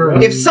Stevie Wonder.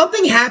 If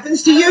something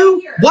happens to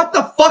you, what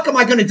the fuck am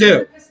I gonna do? You're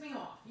gonna piss me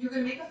off. You're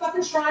gonna make a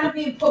fucking shrine of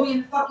me and put me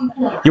in the fucking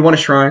corner. You want a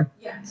shrine?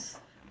 Yes.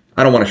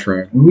 I don't want a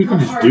shrine. We can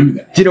just do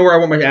that. Do you know where I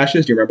want my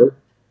ashes? Do you remember?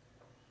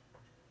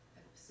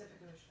 Pacific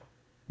Ocean.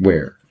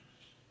 Where?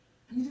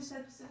 You just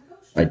said Pacific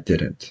Ocean. I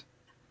didn't.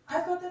 I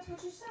thought that's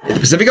what you The said.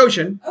 Pacific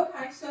Ocean.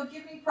 Okay, so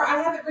give me.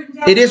 I have it written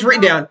down. It is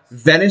written down.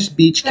 Venice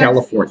Beach,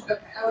 California. Okay,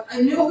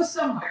 I knew it was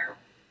somewhere.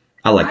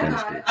 I like I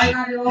Venice got it. Beach. I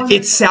got it all.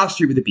 It's South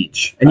Street with the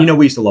beach. And you know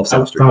we used to love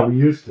South That's Street. how we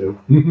used to.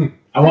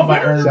 I want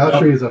my urn. South Duct,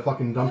 Street is a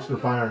fucking dumpster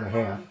fire and a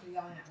half.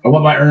 I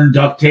want my urn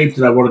duct taped,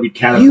 and I want to be You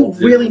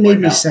catapulted. really made right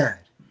me now. sad.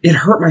 It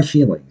hurt my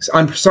feelings.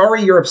 I'm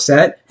sorry you're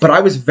upset, but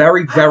I was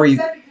very, very... I'm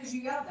upset because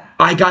you yelled that.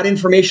 I got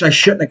information I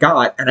shouldn't have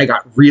got, and I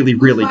got really,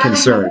 really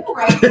concerned.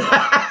 Right.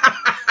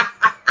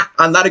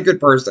 I'm not a good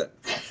person.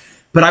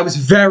 But I was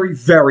very,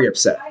 very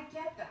upset. I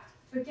get that.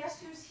 But guess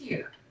who's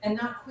here and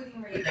not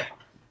quitting radio?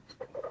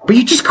 But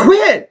you just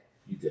quit.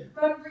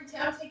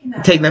 I'm taking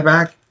that. Taking that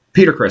back.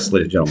 Peter Chris,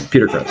 ladies and gentlemen.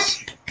 Peter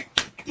Chris.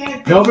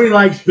 Nobody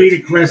likes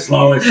Peter Chris,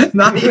 Lois.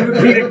 Not Even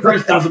Peter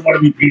Chris doesn't want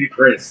to be Peter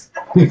Chris.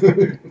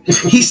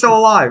 He's still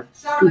alive.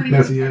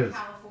 Yes, he is.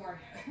 California,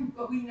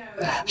 but we know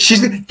that.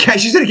 She's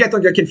gonna get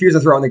confused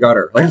and throw in the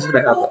gutter. Like it's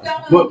gonna happen.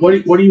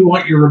 What do you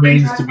want your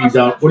remains to be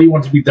done? What do you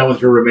want to be done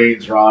with your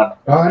remains, Ron?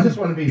 I just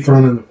want to be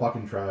thrown in the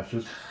fucking trash.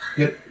 Just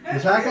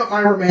pack up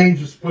my remains,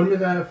 just put them in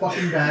that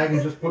fucking bag,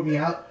 and just put me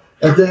out.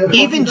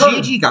 Even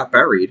Gigi got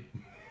buried.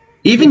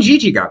 Even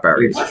Gigi got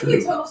buried. What's he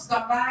a total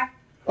scumbag?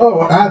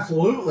 Oh,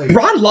 absolutely.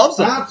 Ron loves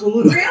him.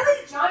 Absolutely.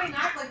 Really? Johnny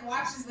Mac like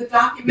watches the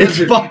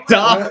documentary. It's fucked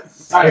up.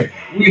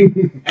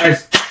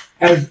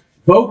 As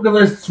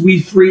vocalists we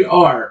three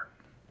are,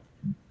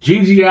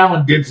 Gigi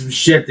Allen did some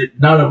shit that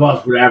none of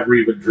us would ever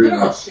even dream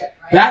Literal of. shit,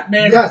 right? That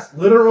man Yes,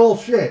 literal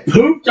shit.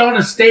 pooped on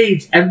a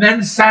stage and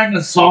then sang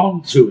a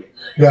song to it.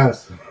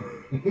 Yes.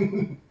 That's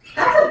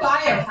a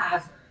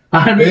biohazard.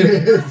 I mean, It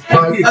is.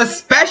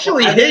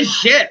 Especially his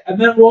shit. and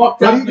then walked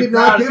But out he in the did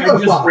not crowd give and a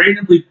just fuck.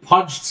 randomly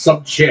punched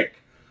some chick.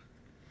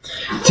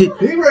 He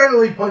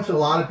randomly punched a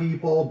lot of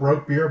people,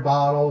 broke beer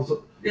bottles,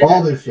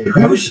 all this shit.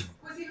 Who's-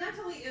 Was he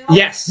mentally ill?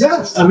 Yes.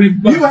 Yes. I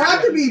mean, You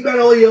have to be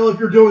mentally ill if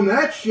you're doing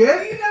that Do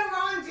shit. you know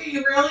Ron? Do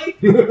you really?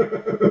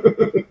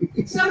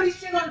 Somebody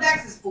shit on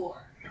Vex's floor.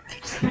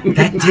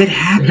 That did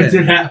happen. It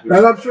did happen.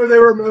 And I'm sure they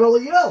were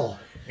mentally ill.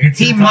 It's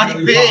He might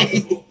entirely be.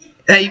 possible.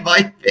 He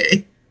might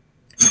be.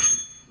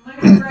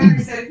 Michael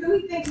Greger said, "Who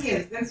do you think he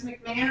is? Vince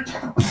McMahon?"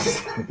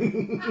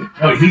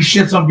 No, he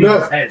shits on No,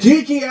 people's heads.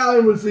 Gigi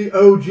Allen was the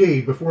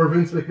OG before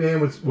Vince McMahon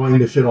was wanting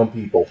to shit on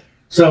people.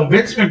 So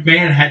Vince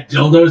McMahon had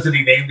dildos that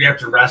he named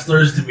after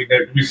wrestlers. Did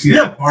we see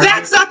No, that part?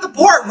 that's not the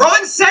part.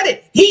 Ron said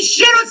it. He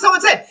shit on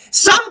someone's head.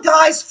 Some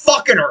guy's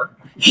fucking her.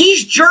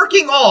 He's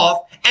jerking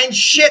off and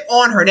shit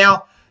on her.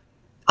 Now,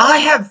 I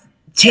have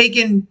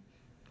taken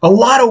a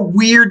lot of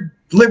weird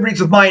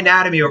liberties with my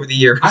anatomy over the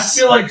years. I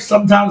feel like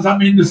sometimes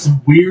I'm into some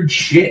weird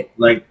shit.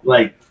 Like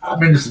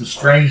I'm into some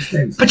strange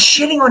things. But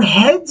shitting on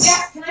heads?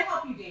 Yes. Can I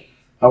help you, Dave?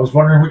 I was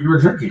wondering what you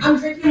were drinking. I'm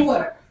drinking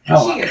water.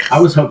 Oh, Cheers.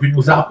 I was hoping it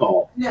was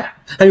alcohol. No.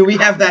 I mean, we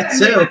have that I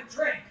too.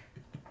 drink.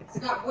 It's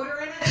got water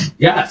in it.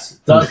 Yes,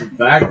 it does. In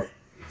fact,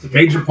 it's a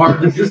major part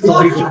of the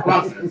distillation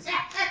process.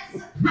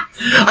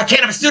 I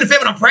can't have a student fit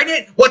when I'm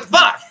pregnant? What the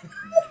fuck?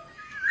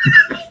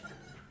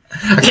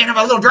 I can't have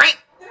a little drink?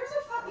 There's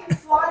a fucking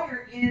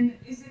flyer in,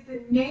 is it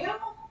the Nail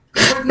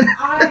or the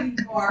Ivy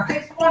bar?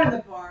 It's one of the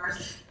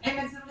bars. And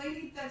it's a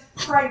lady that's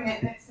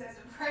pregnant, and it says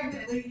a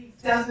pregnant lady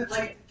doesn't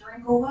like to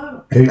drink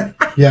alone.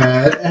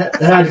 Yeah, it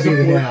had to be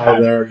the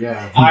nail there,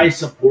 yeah. I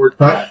support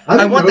that. I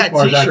think I want most that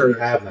bars t-shirt. actually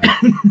have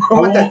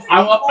that.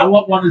 I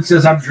want one that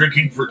says I'm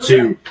drinking for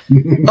two.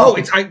 Oh,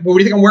 what do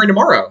you think I'm wearing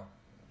tomorrow?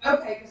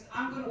 Okay, because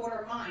I'm going to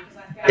order mine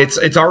because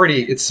I found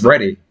It's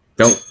ready.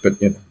 Don't,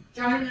 but you know.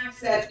 Johnny Mac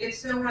said, "It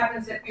so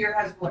happens that beer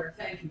has water."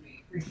 Thank you,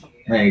 B. Appreciate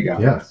it. There you go.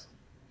 Yes.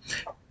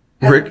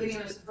 As Rick- I'm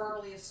getting us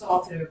verbally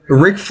assaulted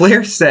over Ric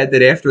Flair said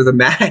that after the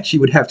match he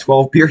would have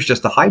 12 beers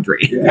just to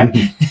hydrate. Yeah.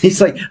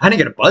 He's like, I didn't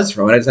get a buzz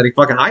from it. I just had to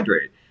fucking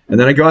hydrate. And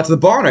then I go out to the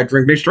bar and I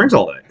drink mixed drinks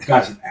all day.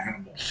 Guy's an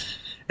animal.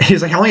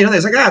 He's like, how long you done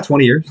this? He's like,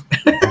 20 years.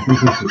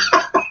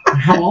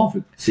 How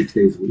often? 6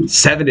 days a week.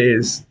 7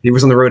 days. He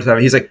was on the road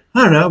 7. He's like,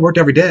 I don't know, worked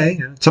every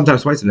day.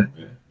 Sometimes twice a day.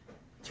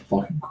 It's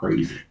fucking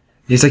crazy.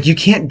 He's like, you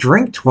can't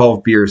drink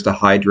 12 beers to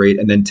hydrate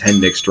and then 10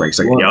 mixed drinks.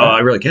 Like, Well, yeah, I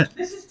really can't.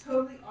 This is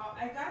totally off.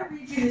 I gotta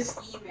read you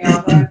this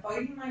email that I'm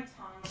biting my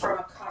tongue from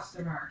a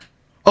customer.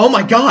 Oh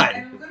my God.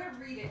 And I'm gonna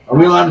read it. Are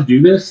we allowed to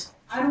do this?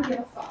 I don't give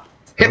a fuck.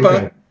 HIPAA.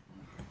 Okay.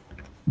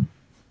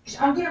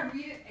 I'm gonna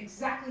read it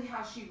exactly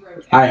how she wrote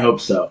it. I hope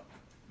so.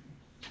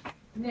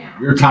 Now,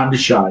 Your time to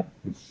shine.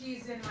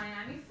 she's in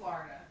Miami,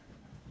 Florida.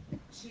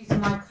 She's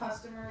my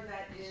customer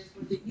that is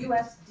with the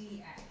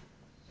USDA.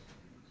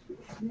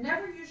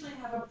 Never usually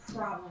have a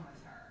problem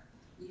with her.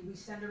 We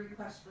send a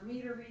request for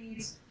meter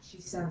reads,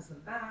 she sends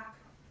them back.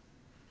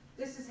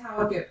 This is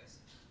how it goes.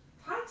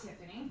 Hi,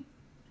 Tiffany.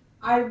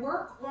 I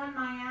work on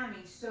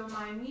Miami, so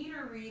my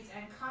meter reads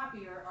and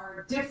copier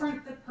are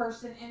different. The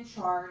person in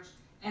charge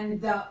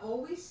and they'll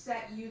always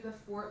set you the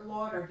Fort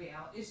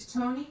Lauderdale is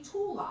Tony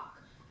Toolock.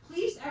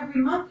 Please, every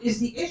month is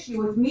the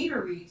issue with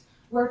meter reads.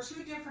 We're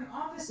 2 different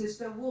offices,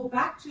 so we'll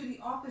back to the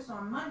office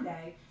on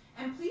Monday.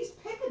 And please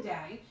pick a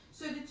day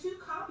so the 2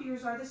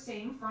 copiers are the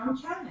same from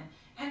Canon.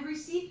 And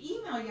received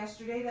email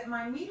yesterday that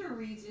my meter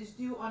reads is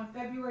due on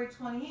February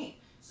 28th.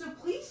 So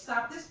please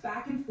stop this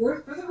back and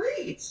forth for the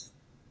reads.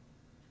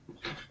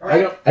 I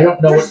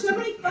don't know There's what. so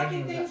many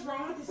fucking things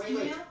wrong with this Wait.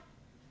 email.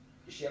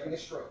 Is she having a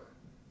stroke?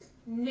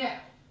 No.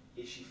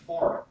 Is she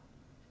foreign?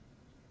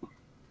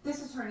 This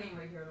is her name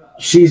right here, love.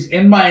 She's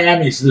in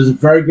Miami, so there's a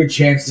very good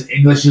chance that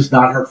English is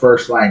not her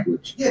first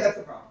language. Yeah, that's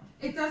the problem.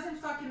 It doesn't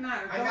fucking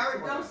matter. I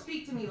married one Don't of them.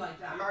 speak to me like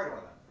that. married one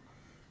of them.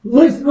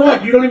 Listen,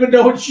 what? You don't even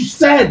know what she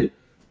said.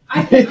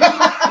 I'm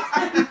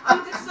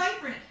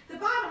deciphering it. The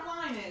bottom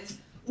line is,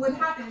 what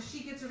happened is she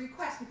gets a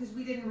request because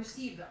we didn't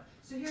receive them.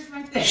 So here's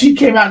my thing. She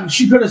came out and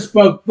she could have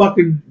spoke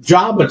fucking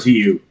Java to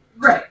you.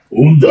 Right.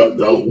 Unda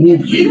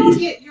If we don't the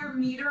get your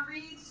meter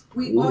reads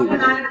we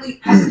automatically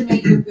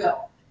estimate your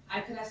bill. I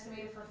could estimate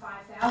it for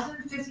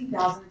 $5,000, $50,000, it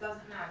doesn't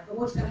matter. But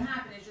what's going to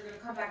happen is you're going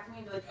to come back to me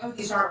and be like, oh,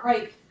 these aren't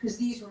right because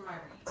these were my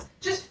rates.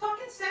 Just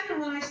fucking send them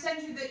when I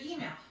send you the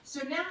email.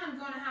 So now I'm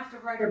going to have to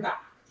write her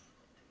back.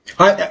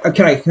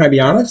 Can I be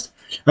honest?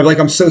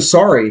 I'm so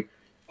sorry.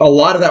 A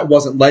lot of that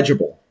wasn't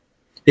legible.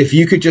 If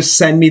you could just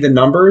send me the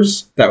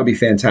numbers, that would be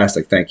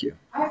fantastic. Thank you.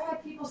 I've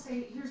had people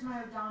say, here's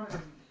my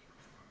odometer.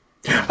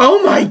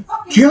 Oh my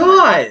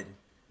God!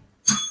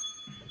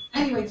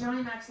 Anyway,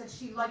 Johnny Mac said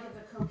she liked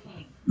the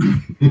cocaine.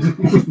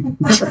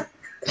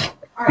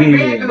 All right,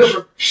 rant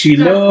over. She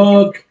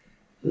look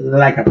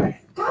like a man.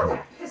 God,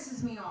 that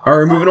pisses me off.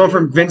 Are we moving on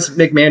from Vince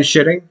McMahon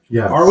shitting?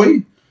 Yeah. Are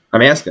we?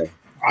 I'm asking.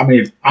 I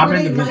mean, I'm Were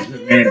into they Vince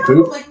liking McMahon it,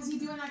 though? too. Like, was he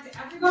doing that to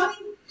everybody?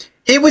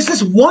 It was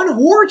this one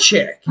whore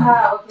chick.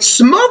 Okay.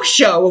 Smoke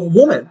show of a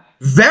woman.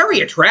 Very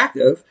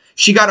attractive.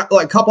 She got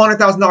a couple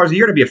 $100,000 a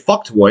year to be a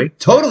fuck toy.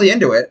 Totally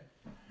into it.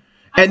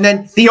 And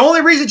then the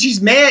only reason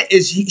she's mad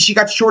is she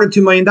got shorted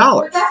 $2 million.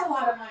 But that's a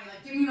lot of money.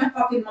 Like, give me my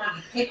fucking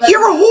money.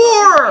 You're a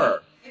whore!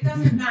 It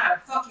doesn't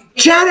matter. Fuck you.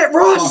 Janet Fuck you,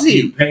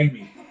 Rossi! pay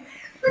me.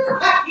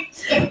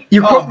 Right.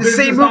 You Oh, quote the this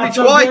same is movie not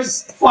so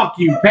twice. good? Fuck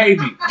you, pay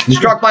me.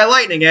 Struck by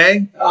lightning, eh?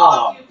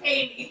 Oh, Fuck you,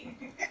 pay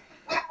me.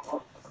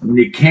 when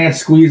you can't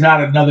squeeze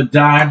out another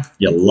dime,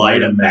 You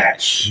light a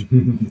match.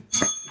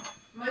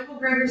 Michael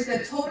Greger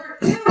said, told her,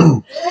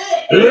 ew.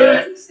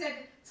 He said,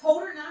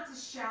 told her not to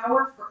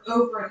shower for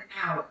over an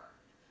hour.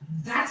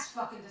 That's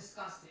fucking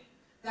disgusting.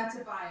 That's a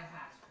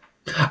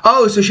biohazard.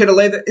 Oh, so she had to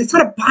lay the... It's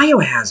not a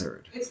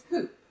biohazard. It's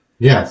poop.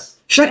 Yes.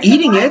 She's not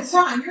eating it.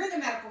 Ron, you're in the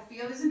medical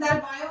field. Isn't that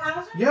a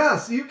biohazard?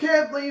 Yes, you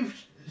can't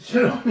leave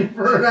shit on me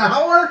for an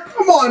hour.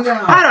 Come on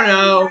now. I don't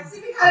know.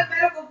 See, we got a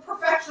medical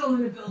professional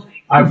in the building.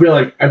 I feel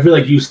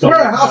like you stole. We're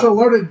a house of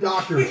loaded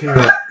doctors here.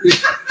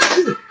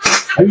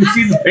 Have you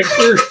seen the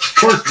picture? Of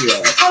course we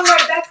are. All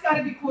right, that's got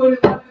to be quoted.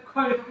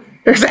 Quoted.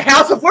 There's a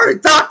house of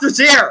learned doctors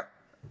here.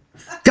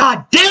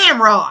 God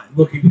damn, Ron.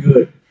 Looking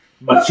good.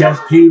 My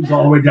chest pubes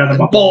all the way down to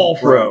my Ball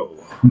throw.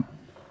 We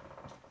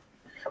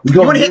You go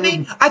want on to hit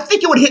me? I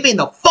think it would hit me in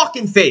the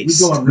fucking We face.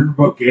 go on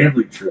riverboat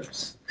gambling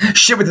trips.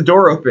 Shit with the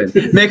door open.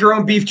 Make our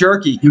own beef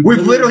jerky.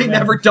 We've literally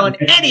never done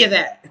any of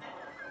that.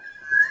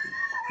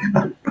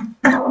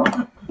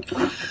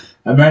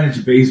 I manage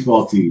a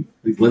baseball team.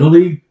 Like Little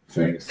League?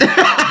 Famous.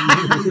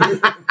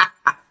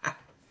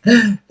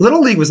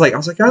 Little League was like, I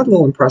was like, that's a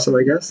little impressive,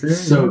 I guess. Yeah.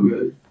 So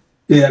good.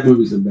 Yeah, that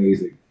movie's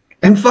amazing.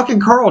 And fucking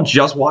Carl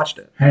just watched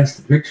it. Hence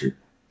the picture.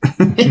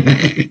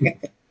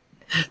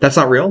 That's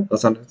not real?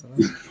 That's not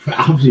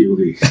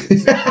Obviously.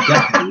 It's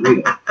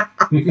definitely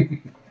real.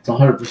 It's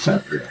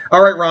 100% real.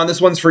 All right, Ron, this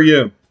one's for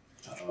you.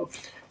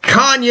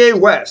 Kanye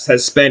West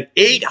has spent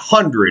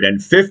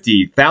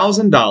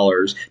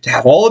 $850,000 to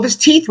have all of his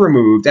teeth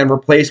removed and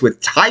replaced with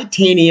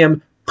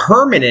titanium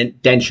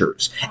permanent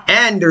dentures.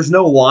 And there's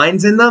no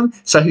lines in them,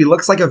 so he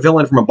looks like a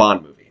villain from a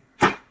Bond movie.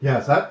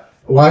 Yes,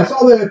 well, I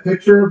saw that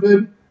picture of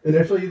him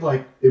initially.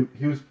 Like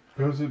he was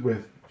posed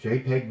with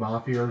JPEG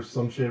Mafia or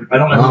some shit. I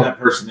don't know who that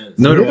person is.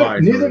 No, do I.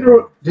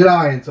 Neither did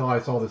I until I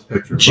saw this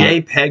picture.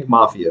 JPEG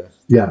Mafia.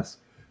 Yes,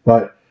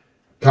 but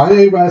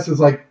Kanye West is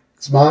like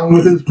smiling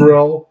with his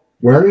grill,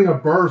 wearing a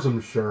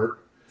Burzum shirt.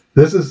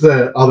 This is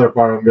the other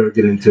part I'm going to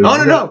get into.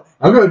 Oh, no.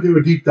 I'm going to do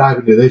a deep dive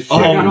into this shit. Oh,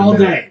 Got all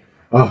day.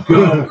 Oh.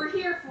 We're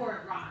here for it,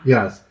 Ron.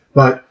 Yes,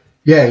 but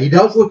yeah, he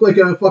does look like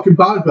a fucking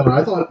Bond villain.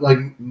 I thought like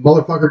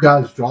motherfucker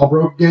got his jaw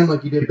broke again,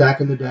 like he did back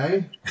in the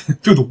day.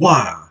 Through the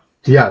wire.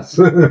 Yes,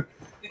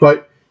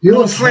 but he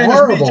looks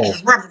horrible.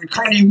 Reverend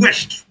Kanye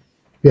West.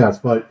 Yes,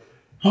 but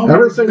Oh,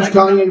 ever since like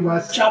Kanye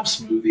West, Chop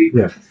smoothie.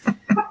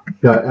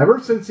 yeah, ever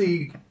since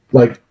he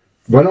like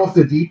went off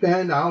the deep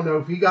end, I don't know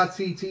if he got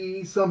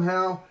CTE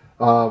somehow,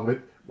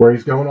 where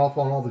he's going off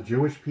on all the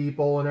Jewish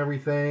people and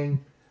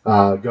everything,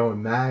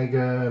 going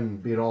MAGA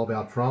and being all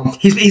about Trump.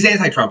 He's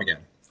anti-Trump again.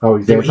 Oh,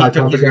 he's He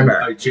anti-Trump took it again.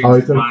 back. I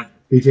changed his mind.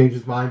 He changed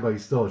his mind, but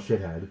he's still a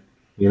shithead.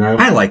 You know?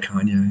 I like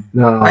Kanye.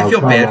 No, I feel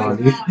come bad.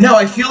 on. No,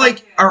 I feel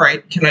like, all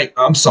right,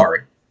 I'm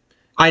sorry.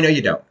 I know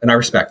you don't, and I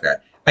respect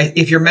that.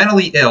 If you're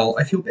mentally ill,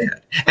 I feel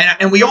bad.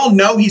 And we all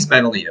know he's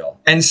mentally ill.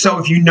 And so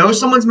if you know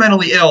someone's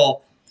mentally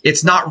ill,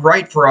 it's not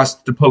right for us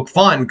to poke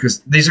fun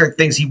because these are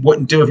things he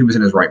wouldn't do if he was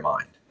in his right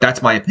mind.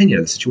 That's my opinion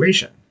of the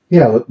situation.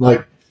 Yeah,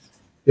 like,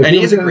 if And he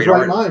he was is a in his great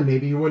right artist. mind,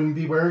 maybe he wouldn't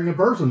be wearing a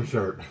Burzum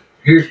shirt.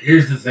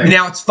 Here's the thing.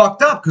 Now it's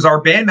fucked up because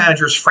our band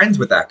manager is friends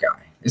with that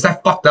guy. Is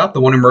that fucked up? The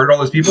one who murdered all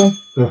those people?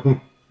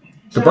 The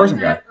Burzum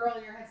guy.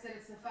 Earlier had said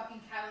it's the fucking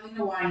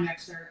Catalina wine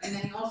mixer, and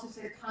then he also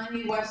said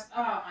Kanye West,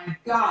 oh my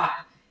god,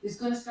 is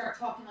going to start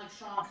talking like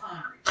Sean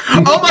Connery.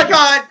 Oh my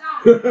God!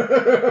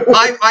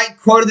 I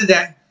quoted the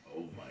day.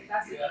 Oh my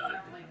That's it.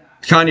 god. Like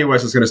that. Kanye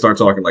West is going to start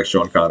talking like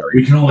Sean Connery.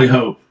 We can only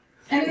hope.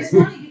 And it's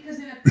funny because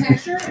in a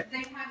picture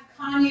they have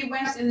Kanye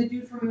West and the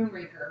dude from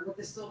Moonraker with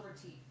the silver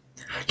teeth.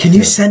 Can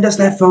you send us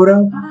that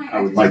photo?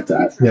 I would like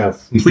that.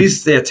 Yes.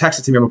 Please text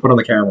it to me. I'm going to put it on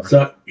the camera.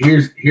 So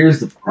here's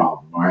the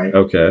problem, all right?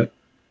 Okay.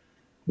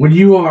 When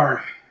you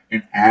are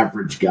an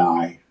average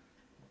guy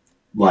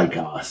like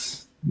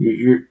us,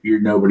 you're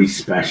nobody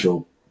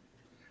special.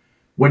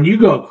 when you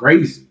go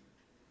crazy,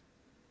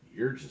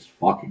 you're just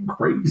fucking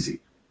crazy.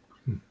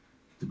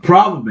 The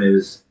problem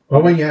is,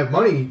 Well, when you have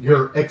money,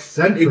 you're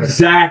eccentric.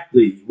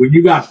 exactly, when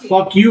you got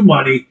fuck you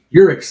money,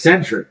 you're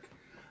eccentric.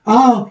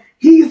 Oh,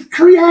 he's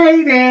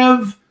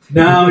creative.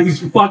 No, he's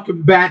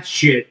fucking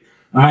batshit.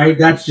 All right,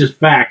 that's just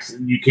facts,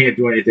 and you can't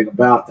do anything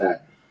about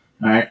that.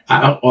 All right.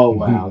 Oh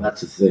wow,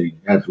 that's a thing.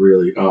 That's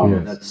really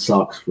that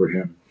sucks for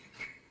him.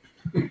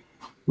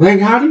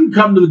 Like, how do you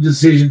come to the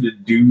decision to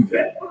do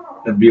that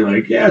and be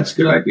like, yeah, it's a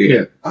good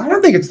idea? I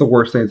don't think it's the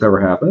worst thing that's ever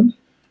happened.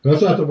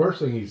 That's not the worst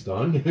thing he's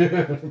done.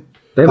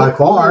 They By look,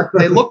 far.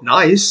 They look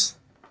nice.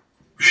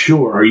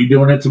 Sure. Are you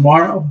doing it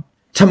tomorrow?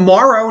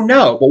 Tomorrow,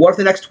 no. But what if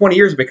the next 20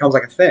 years it becomes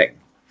like a thing?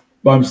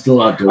 But I'm still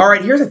not doing All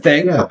right, here's the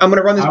thing. Yeah. I'm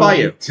going to run this by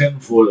you.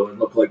 Tinfoil and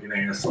look like an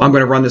asshole. I'm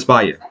going to run this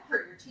by you. That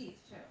hurt your teeth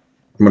too.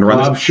 I'm going to run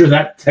I'm this. sure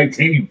that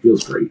titanium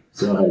feels great.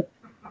 Go ahead.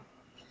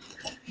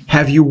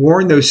 Have you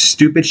worn those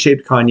stupid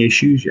shaped Kanye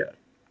shoes yet?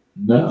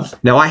 No.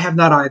 No, I have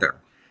not either.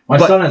 My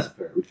But- son has a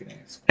pair. We can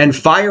ask. And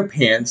Fire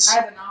Pants I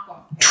have a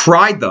knockoff.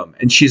 tried them,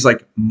 and she's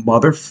like,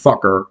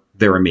 motherfucker,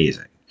 they're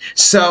amazing.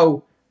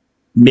 So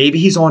maybe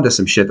he's onto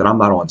some shit that I'm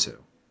not onto.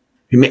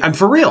 I'm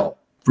for real.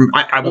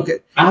 I will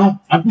get. I'm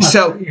not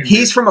So saying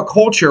he's that. from a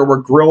culture where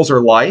grills are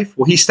life.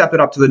 Well, he stepped it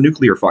up to the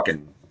nuclear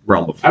fucking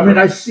realm before. I mean,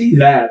 I see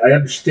that. I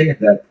understand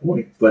that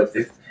point. But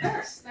if They're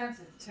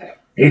expensive too.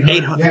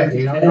 800. Yeah,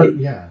 800,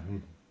 yeah.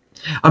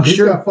 I'm He's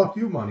sure got fuck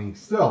you money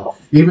still.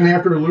 Even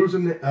after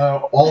losing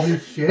all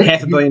his shit.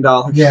 $500 million.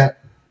 Yeah,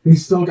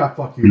 he's still got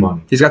fuck you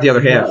money. He's got the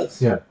other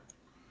half. Yeah.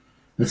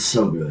 That's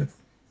so good.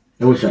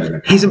 I wish I had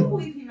that. He's I a- can't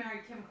believe he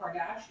married Kim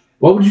Kardashian.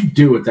 What would you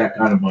do with that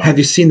kind of money? Have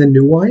you seen the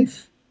new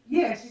wife?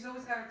 Yeah, she's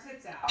always got her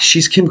tits out.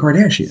 She's Kim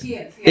Kardashian. She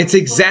is. Yeah, It's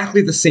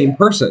exactly the same Yeah.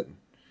 person.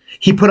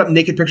 He put up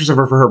naked pictures of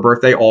her for her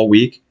birthday all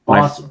week.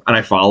 Awesome. And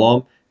I follow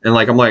him. And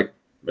like, I'm like,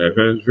 that's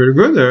pretty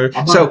good there.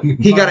 I'm So not-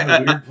 he I'm got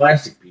not weird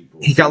plastic people.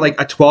 he got like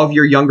a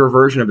 12-year younger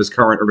version of his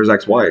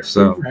ex-wife.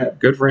 So Good for him.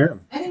 good for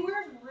him. And he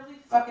wears really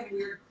fucking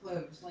weird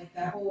clothes, like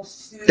that whole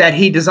suit. That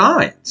he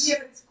designs. Yeah,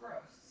 but it's gross.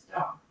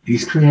 Stop.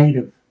 He's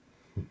creative.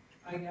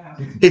 I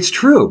guess. It's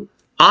true.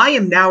 I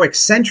am now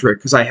eccentric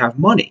because I have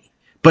money.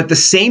 But the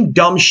same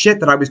dumb shit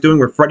that I was doing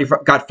where Freddie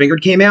Got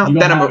Fingered came out, You don't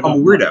then I'm have a enough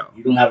weirdo. money.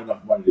 You don't have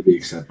enough money to be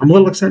eccentric. I'm a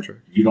little eccentric.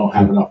 You don't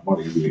have enough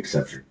money to be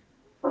eccentric.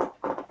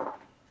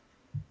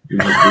 You're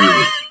just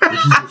weird.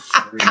 This is just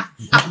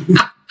strange.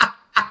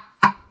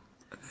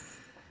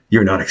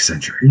 You're not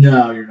eccentric.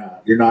 No, you're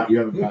not. You're not. You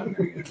haven't gotten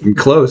there yet. I'm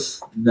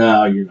close.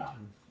 No, you're not.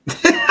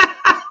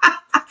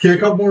 Get a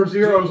couple more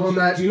zeros on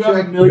that. Do you have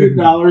check. $1 million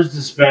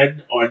to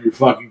spend on your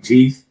fucking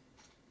teeth?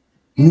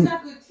 He's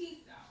got good teeth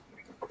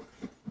though.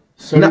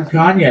 So No. did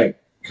Kanye.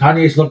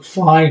 Kanye's looked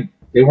fine.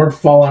 They weren't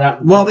falling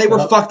out. Well, they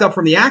were fucked up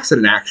from the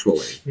accident,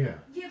 actually. Yeah.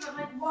 Yeah, but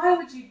like, why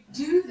would you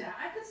do that?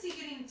 I could see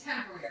getting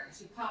temporary.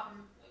 So you pop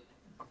them,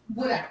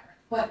 whatever.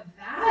 But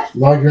that.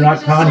 Well, you're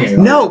not Just Kanye.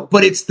 No,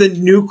 but it's the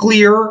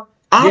nuclear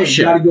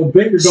option. Yeah, you gotta go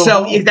big or go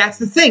So home. that's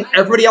the thing.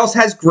 Everybody else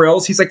has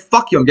grills. He's like,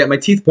 fuck you. I'm getting my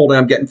teeth pulled and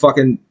I'm getting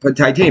fucking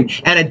titanium.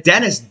 And a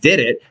dentist did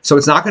it. So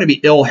it's not going to be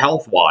ill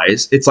health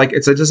wise. It's like,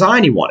 it's a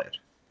design he wanted.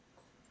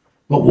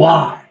 But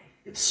why?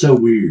 It's so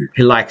weird.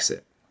 He likes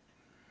it.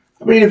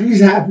 I mean, if he's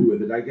happy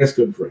with it, I guess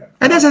good for him.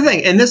 And that's the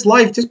thing. In this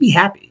life, just be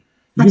happy.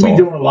 You That's could be all.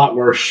 doing a lot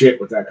worse shit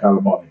with that kind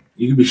of money.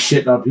 You could be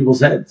shitting on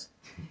people's heads.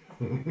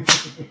 And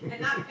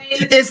not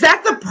paying. Is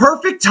that the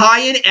perfect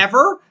tie-in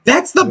ever?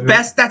 That's the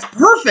best. That's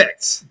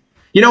perfect.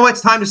 You know what?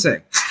 It's time to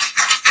sing.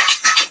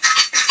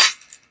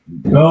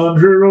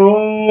 Country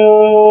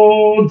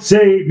road,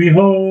 take me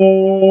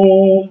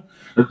home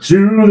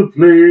to the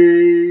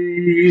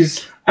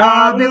place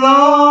I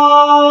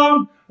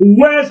belong.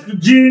 West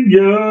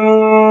Virginia,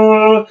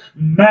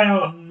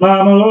 Mountain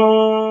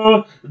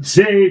Mama,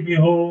 take me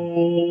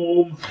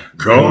home.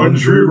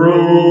 Country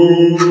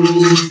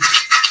road.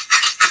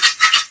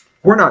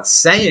 We're not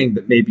saying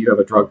that maybe you have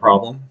a drug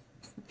problem.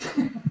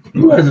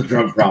 Who has a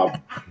drug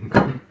problem?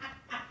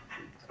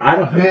 I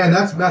don't have. Man,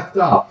 that's messed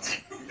up.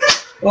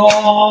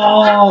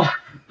 Oh,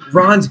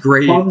 Ron's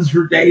great. funds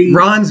for days.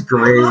 Ron's I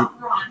great. love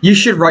Ron. You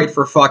should write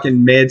for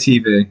fucking Mad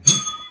TV.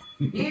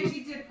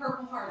 Angie did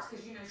Purple Hearts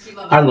because you know she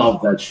loved. I love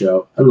that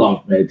show. I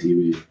love Mad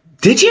TV.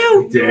 Did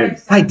you?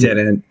 Did. I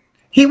didn't.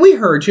 We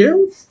heard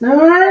you.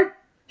 Start.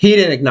 He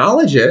didn't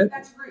acknowledge it.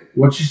 That's rude.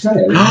 What you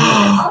say?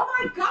 Oh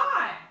my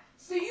god!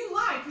 So you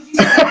lied because you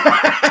said.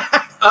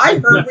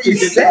 I heard what you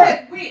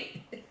said.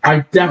 Wait. I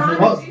Ron,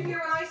 definitely. did you hear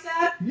what I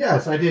said?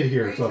 Yes, I did Are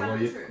hear you something.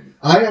 telling the truth?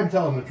 I am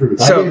telling the truth.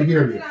 So- I did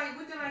hear What you. did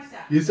I say?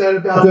 You said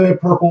about the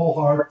Purple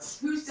Hearts.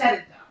 Who said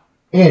it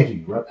though?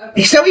 Angie, right?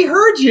 Okay. So he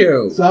heard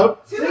you. So,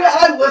 see,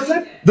 I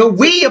listen. The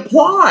we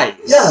applies.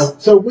 Yeah,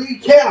 so we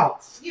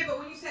counts. Yeah, but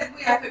when you said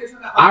we, I thought you were talking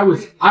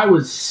about. I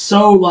was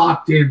so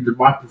locked into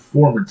my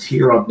performance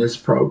here on this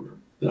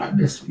program that I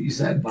missed what you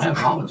said. I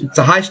apologize. It's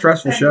a high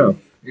stressful show.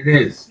 It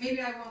is. Maybe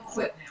I won't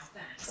quit now.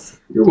 Thanks.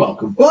 You're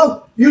welcome.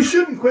 Well, you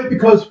shouldn't quit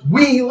because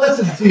we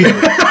listen to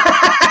you.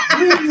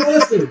 We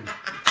listen.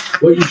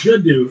 What you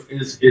should do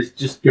is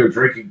just go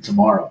drinking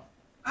tomorrow.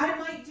 I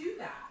might do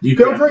that. You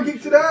Go can- drinking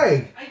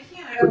today. I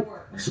can't. I That'll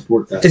work. I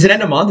support that. Is it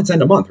end of month? It's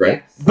end of month,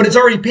 right? Yes. But it's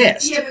already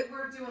passed. Yeah, but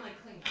we're doing like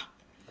cleanup.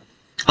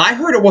 I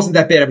heard it wasn't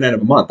that bad of an end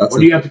of a month. That's What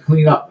do you have to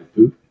clean up, like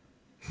poop?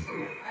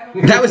 I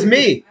don't That was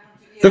me.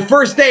 The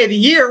first day of the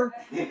year.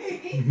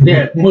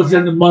 Yeah, it was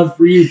end of the month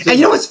for you. And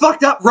you know what's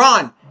fucked up,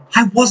 Ron?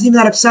 I wasn't even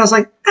that upset. I was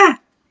like,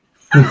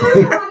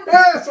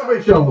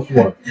 Somebody show on the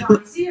floor. It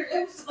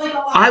was like a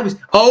lot. I was.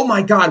 Oh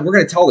my god, we're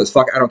gonna tell this.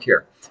 Fuck, I don't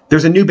care.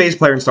 There's a new bass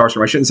player in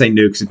Starstream. I shouldn't say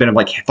new because it's been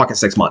like fucking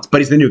 6 months,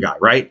 but he's the new guy,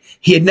 right?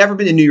 He had never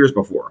been to New Year's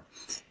before.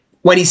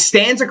 When he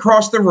stands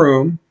across the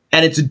room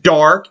and it's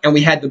dark and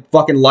we had the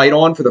fucking light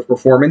on for the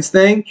performance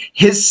thing,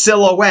 his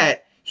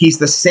silhouette, he's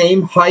the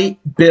same height,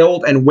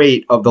 build, and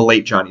weight of the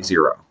late Johnny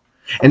Zero.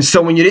 And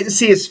so when you didn't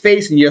see his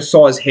face and you just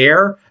saw his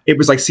hair, it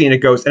was like seeing a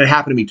ghost. And it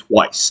happened to me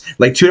twice.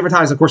 Like 2 different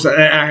times. Of course,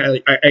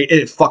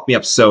 it fucked me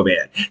up so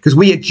bad. Because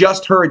we had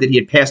just heard that he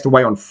had passed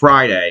away on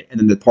Friday and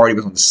then the party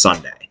was on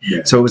Sunday.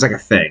 Yeah. So it was like a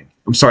thing.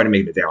 I'm sorry to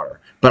make it a downer.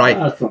 But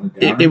That's not a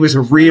downer. it was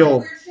a real...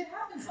 Weird shit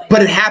happens like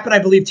But it that. happened, I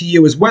believe, to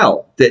you as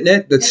well, didn't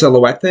it? The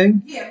silhouette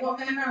thing? Yeah, well,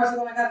 then I was like,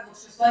 oh my god, it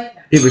looks just like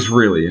him. It was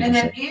really And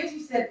then interesting. Angie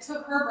said it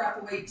took her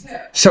breath away too.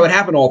 So it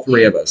happened to all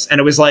three of us. And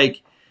it was like,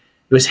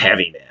 it was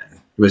heavy, man.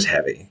 It was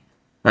heavy.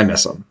 I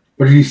miss him.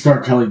 But did you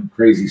start telling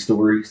crazy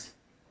stories?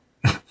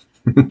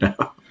 No.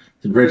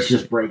 Did Rich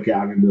just break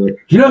out into like,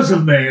 you know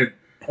something, man?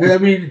 I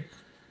mean,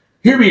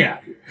 hear me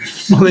out here.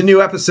 On the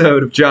new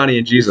episode of Johnny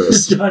and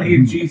Jesus. Johnny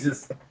and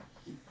Jesus.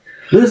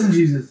 Listen,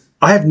 Jesus.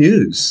 I have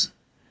news.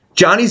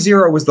 Johnny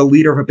Zero was the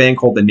leader of a band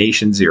called the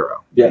Nation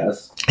Zero.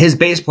 Yes. His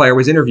bass player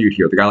was interviewed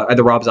here. The guy had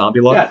the Rob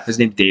Zombie look. Yes. His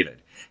name's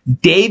David.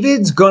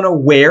 David's gonna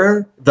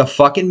wear the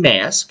fucking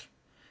mask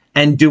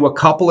and do a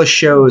couple of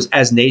shows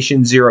as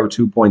Nation Zero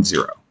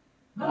 2.0.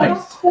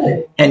 Nice.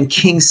 Cool. And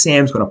King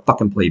Sam's gonna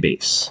fucking play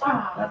bass.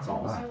 Wow. That's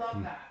awesome. I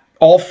love that.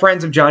 All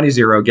friends of Johnny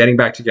Zero getting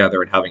back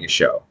together and having a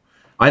show.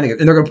 I think,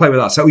 and they're gonna play with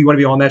us. So you want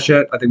to be on that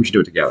shit? I think we should do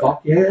it together.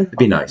 Fuck yeah. It'd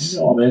be nice. You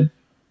know, man.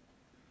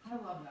 I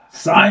love that.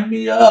 Sign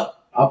me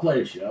up. I'll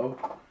play a show.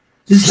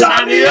 Just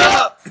sign me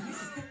up.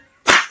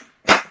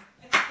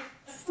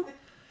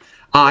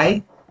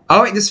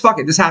 Oh wait,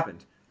 this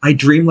happened. I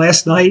dreamed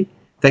last night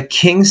that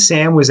King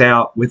Sam was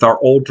out with our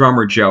old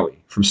drummer Joey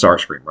from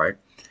Starscream, right?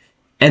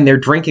 And they're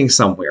drinking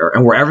somewhere,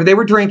 and wherever they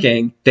were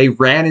drinking, they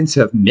ran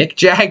into Mick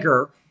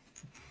Jagger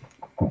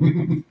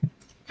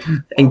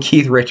and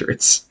Keith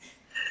Richards.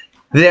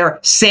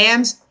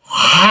 Sam's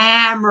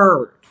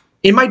hammered.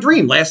 In my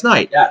dream last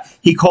night, Yeah.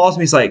 he calls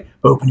me. He's like,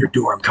 "Open your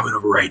door. I'm coming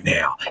over right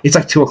now." It's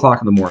like 2:00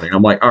 in the morning.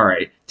 I'm like, "All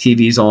right."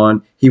 TV's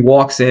on. He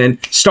walks in.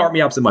 Start me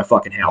up's in my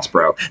fucking house,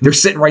 bro. They're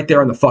sitting right there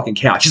on the fucking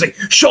couch. He's like,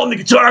 "Show him the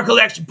guitar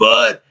collection,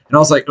 bud." And I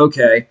was like,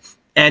 "Okay."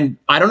 And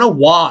I don't know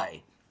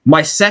why.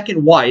 My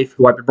second wife,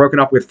 who I've been broken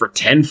up with for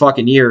 10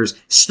 fucking years,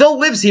 still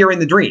lives here in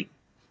the dream.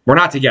 We're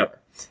not together.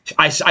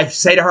 I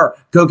say to her,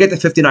 "Go get the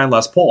 59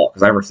 Les Paul,"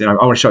 because I want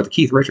to show it to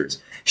Keith Richards.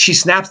 She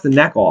snaps the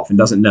neck off and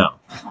doesn't know.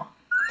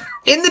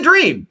 In the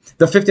dream,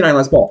 the 59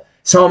 Les Paul.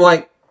 So I'm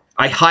like,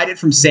 I hide it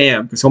from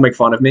Sam because he'll make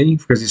fun of me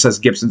because he says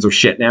Gibsons are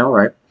shit now,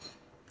 right?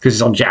 Because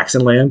he's on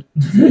Jackson land.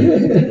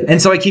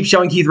 And so I keep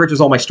showing Keith Richards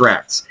all my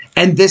strats.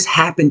 And this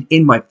happened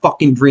in my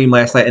fucking dream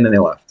last night, and then they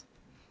left.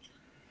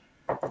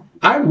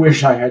 I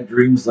wish I had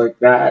dreams like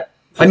that.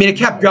 I mean, it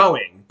kept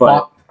going,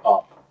 but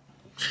Up.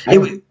 it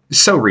was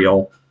so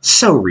real.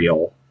 So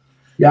real.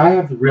 Yeah, I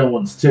have the real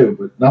ones too,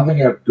 but nothing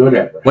good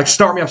ever. Like,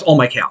 start me up on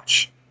my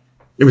couch.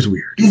 It was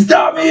weird.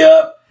 Start me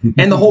up.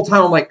 And the whole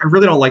time I'm like, I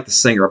really don't like the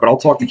singer, but I'll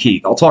talk to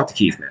Keith. I'll talk to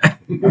Keith, man.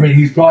 I mean,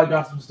 he's probably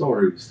got some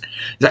stories.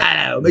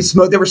 I don't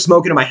know. They were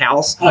smoking in my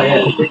house. Oh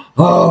yeah.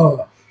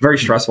 Oh, very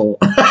stressful.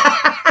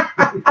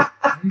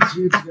 Any chance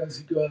you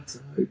guys could go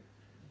outside?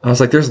 I was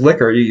like, "There's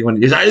liquor. You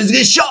want to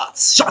get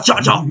shots?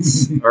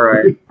 Shots! All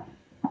right."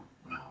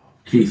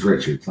 Keith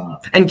Richards, huh?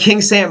 And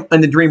King Sam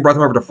in the dream brought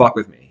him over to fuck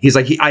with me. He's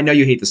like, I know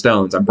you hate the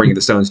Stones. I'm bringing the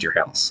Stones to your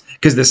house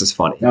because this is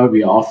funny. That would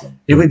be awesome.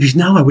 It would be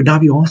no, it would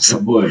not be It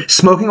awesome. would.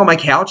 Smoking on my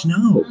couch?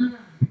 No,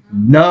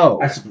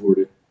 no. I support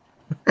it.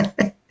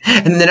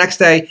 And then the next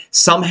day,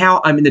 somehow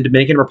I'm in the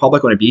Dominican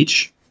Republic on a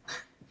beach,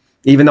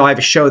 even though I have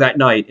a show that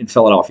night in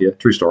Philadelphia.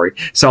 True story.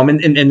 So I'm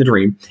in the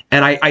dream,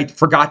 and I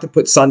forgot to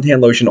put suntan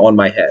lotion on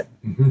my head.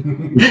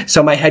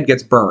 So my head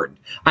gets burned.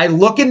 I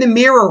look in the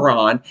mirror,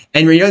 Ron,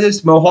 and you know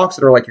those mohawks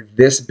that are like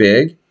this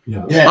big?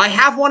 Yeah. Yeah. I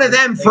have one of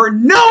them for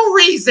no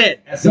reason.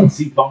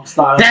 SLC Punk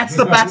style. That's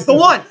the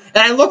one.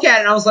 And I look at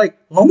it and I was like,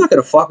 well, I'm not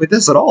going to fuck with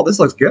this at all. This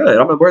looks good. I'm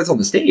going to wear this on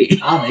the stage.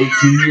 I'm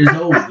 18 years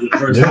old for the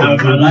first time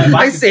in my life.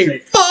 I can say,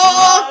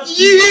 fuck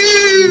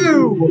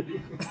you!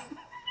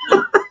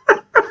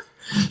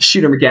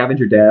 Shooter McGavin,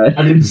 your dad.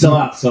 I didn't sell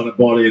out, son. I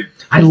bought in.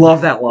 I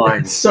love that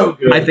line. It's so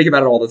good. I think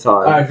about it all the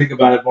time. I think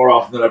about it more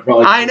often than I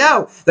probably. I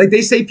know. Like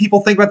they say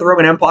people think about the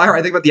Roman Empire.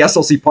 I think about the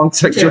SLC Punk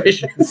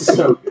situation. It's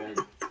so good.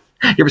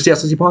 You ever see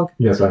SLC Punk?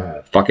 Yes, I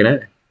have. Fucking A.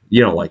 You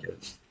don't like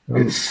it.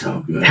 It's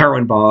so good.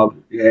 Heroin Bob.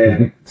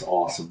 Yeah, it's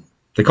awesome.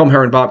 They call him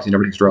Heroin Bob because he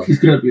never takes drugs. He's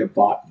gonna be a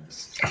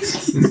botanist.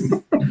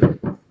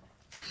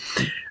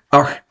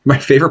 My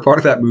favorite part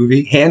of that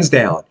movie, hands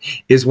down,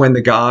 is when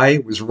the guy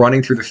was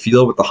running through the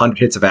field with the 100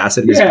 hits of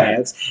acid in his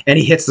pants, and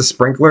he hits the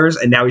sprinklers,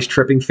 and now he's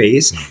tripping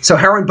face. So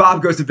Heroin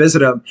Bob goes to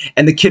visit him,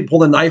 and the kid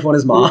pulled a knife on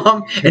his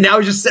mom, and now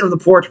he's just sitting on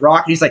the porch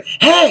rocking. He's like,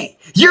 "Hey,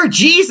 you're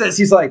Jesus."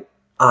 He's like,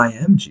 "I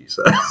am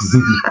Jesus."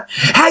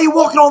 "How you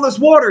walking on this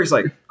water?" He's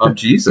like, "I'm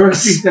Jesus."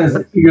 First he says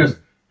it. He goes,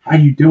 "How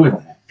you doing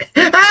that?"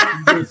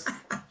 He goes,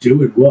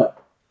 "Doing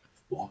what?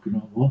 Walking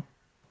on water.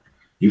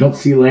 You don't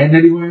see land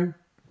anywhere?"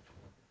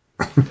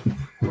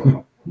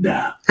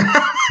 Nah.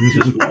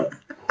 Just what?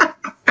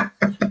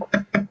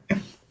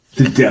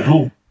 The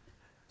devil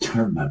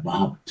turned my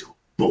mom into a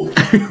bull.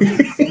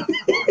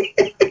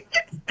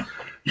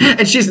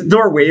 And she's at the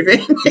door waving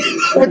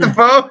with the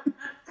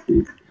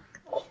phone.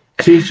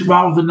 Chase your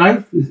mom with a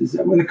knife? Is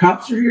that why the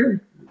cops are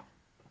here?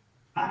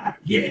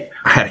 Yeah.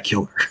 I had to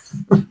kill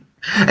her.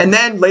 And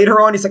then later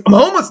on, he's like, "I'm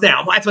homeless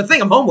now. That's my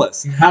thing. I'm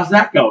homeless." How's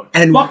that going?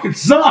 And fucking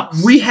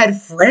sucks. We had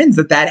friends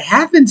that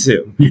happened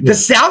to. The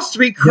South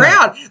Street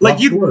crowd. Like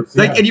of you, course,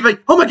 like, yeah. and you're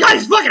like, "Oh my God,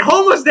 he's fucking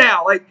homeless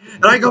now!" Like,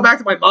 and I go back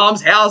to my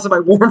mom's house in my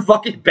warm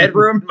fucking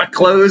bedroom, my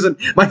clothes and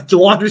my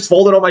laundry's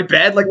folded on my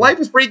bed. Like, life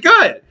was pretty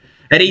good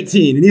at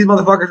 18. And these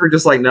motherfuckers were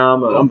just like,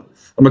 "No,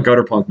 I'm a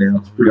gutter punk now."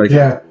 It's pretty like,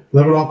 Yeah,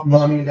 living off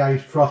mommy and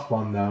daddy's trust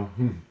fund though.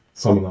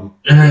 Some of them.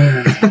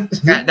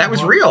 that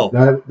was real.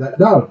 No,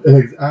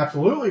 it's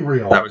absolutely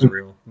real. That was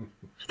real.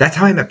 That's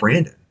how I met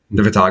Brandon,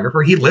 the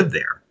photographer. He lived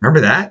there. Remember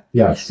that?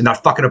 Yes. In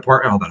that fucking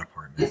apartment. Oh, that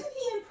apartment. Isn't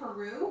he in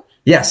Peru?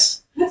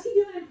 Yes. What's he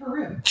doing in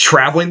Peru?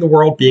 Traveling the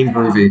world, being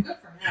groovy. Good for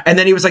him. And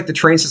then he was like, the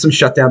train system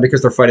shut down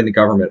because they're fighting the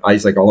government. I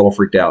was like a little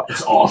freaked out.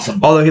 It's awesome.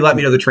 Although he let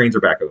me know the trains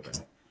are back open.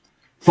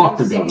 Fuck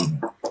the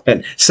government.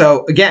 And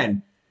so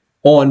again,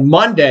 on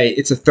Monday,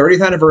 it's the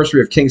 30th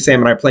anniversary of King Sam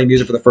and I playing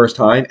music for the first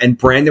time. And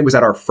Brandon was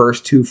at our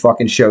first 2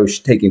 fucking shows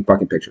taking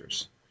fucking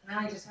pictures. Now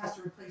he just has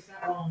to replace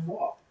that one on the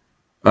wall.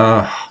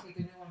 Take a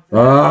new one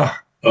for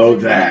Oh,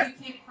 that.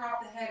 You can't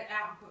crop the head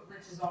out and put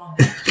riches on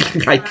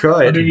there. I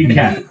could. I mean, you You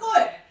can.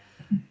 could.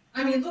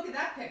 I mean, look at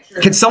that picture.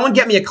 Can someone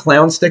get me a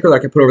clown sticker that I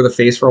can put over the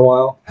face for a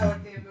while? Oh,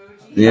 like the emoji?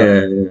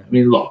 Yeah. I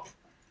mean, look.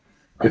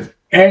 If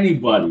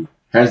anybody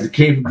has the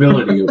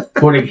capability of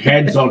putting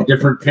heads on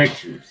different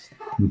pictures,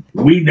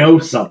 we know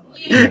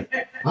somebody. Yeah.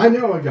 I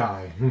know a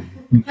guy.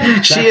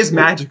 She is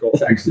magical.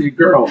 It's actually a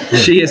girl.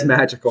 She is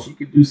magical. She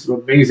can do some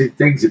amazing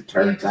things, it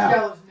turns out.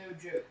 Michelle's no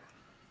joke.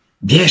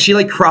 Yeah, she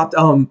like cropped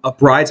a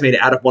bridesmaid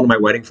out of one of my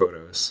wedding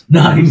photos.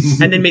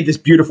 Nice. And then made this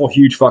beautiful,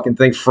 huge fucking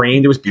thing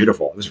framed. It was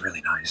beautiful. It was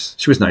really nice.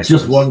 She was nice.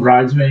 Just one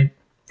bridesmaid?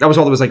 That was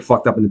all that was like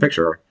fucked up in the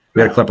picture.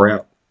 We had to clip her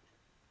out.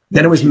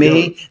 Then it was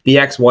me, the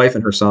ex-wife,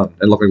 and her son.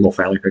 It looked like a little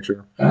family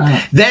picture.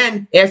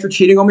 Then, after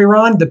cheating on me,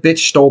 Ron, the bitch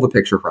stole the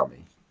picture from me.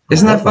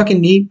 Isn't that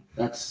fucking neat?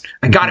 That's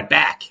I got it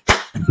back.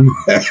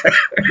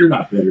 you're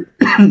not bitter.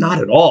 Not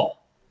at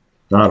all.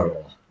 Not at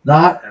all.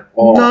 Not at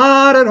all.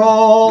 Not at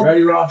all.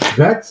 Ready, Ross?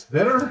 Vex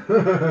better?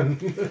 Oh,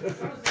 is there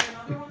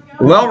another one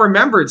going? Well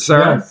remembered,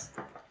 sir. Yes.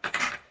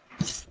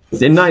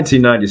 In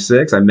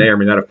 1996, I may or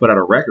may not have put out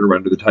a record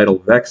under the title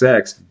Vex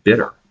X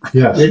Bitter.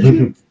 Yes. Did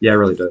you? Yeah, I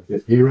really did.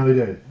 He really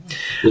did.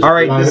 All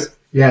right. This,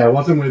 Yeah, it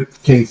wasn't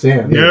with King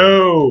Sam.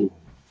 no.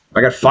 I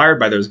got fired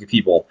by those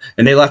people,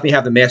 and they left me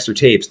have the master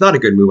tapes. Not a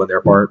good move on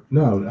their part.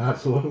 No,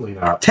 absolutely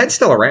not. Ted's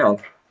still around.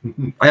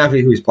 I don't know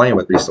who he's playing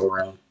with, but he's still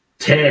around.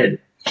 Ted.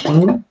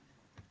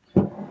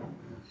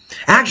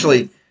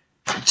 Actually,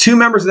 2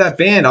 members of that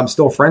band I'm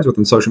still friends with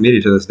on social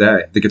media to this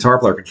day. The guitar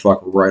player can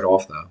fuck right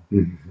off, though.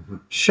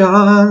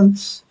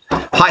 Shots.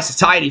 High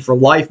society for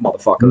life,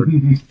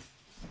 motherfucker.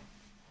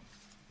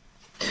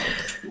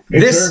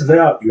 It turns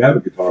out you have a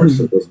guitar,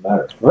 so it doesn't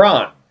matter.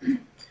 Ron,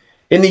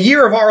 in the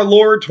year of our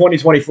Lord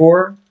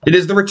 2024, it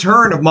is the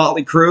return of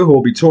Motley Crue, who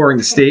will be touring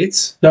the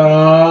States,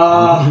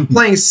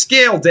 playing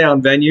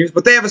scaled-down venues,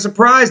 but they have a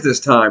surprise this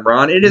time,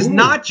 Ron. It is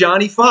not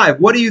Johnny Five.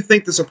 What do you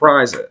think the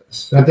surprise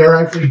is? That they're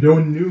actually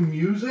doing new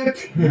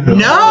music?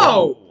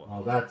 No!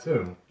 Oh, that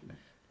too.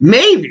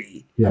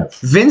 Maybe. Yes.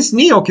 Vince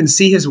Neil can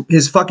see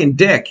his fucking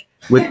dick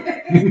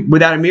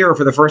without a mirror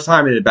for the first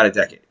time in about a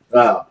decade.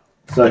 Wow.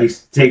 So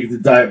he's taking the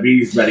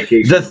diabetes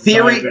medication. The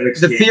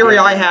theory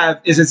I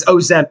have is it's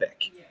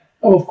Ozempic.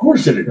 Oh, of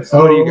course it is.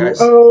 What do you guys?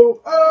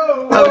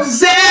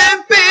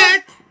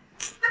 Ozempic!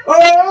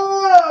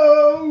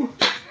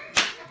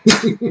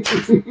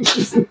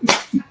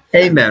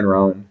 Amen,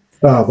 Ron.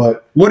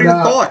 But What are your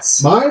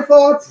thoughts? My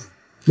thoughts?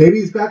 Maybe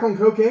he's back on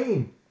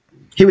cocaine.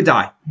 He would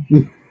die.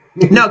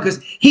 No,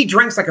 because he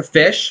drinks like a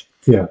fish.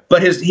 Yeah.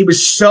 But he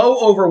was so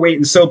overweight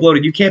and so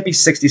bloated. You can't be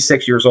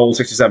 66 years old,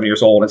 67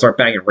 years old, and start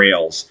banging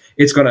rails.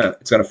 It's gonna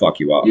fuck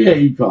you up. Yeah,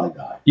 you'd probably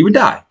die. You would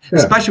die, Yeah.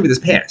 especially with his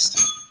past.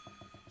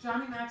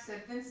 Johnny Mac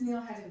said Vince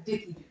Neil has a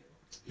dicky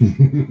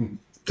do.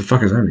 The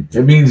fuck is that mean?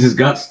 It means his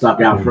guts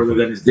stuck out further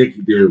than his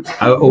dicky do.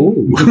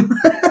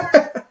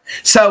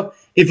 So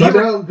if you But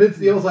now Vince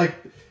Neil's like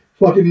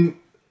fucking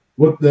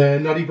with the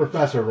Nutty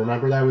Professor.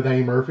 Remember that with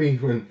Eddie Murphy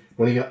when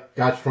he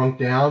got shrunk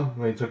down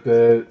when he took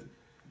the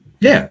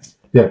yeah.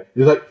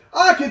 He's like,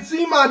 I can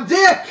see my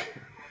dick.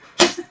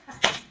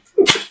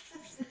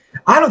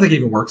 I don't think it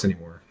even works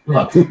anymore.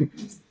 Look,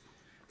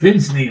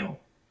 Vince Neil.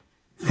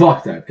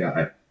 Fuck that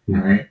guy. All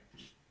right.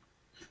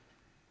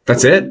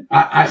 That's it?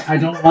 I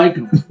don't like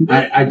him.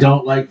 I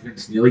don't like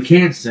Vince Neil. He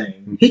can't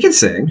sing. He can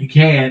sing. You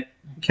can't.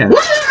 Can.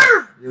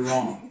 You're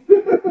wrong.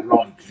 You're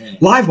wrong. You can't.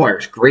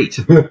 Livewire's great.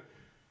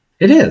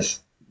 It is.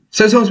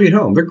 So's Home Sweet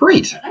Home. They're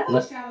great. I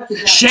will shout out to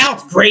that.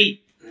 Shout's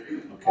great.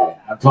 Okay.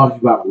 I'm talking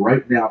about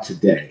right now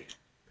today.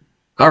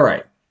 All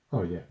right.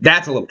 Oh yeah.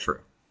 That's a little true.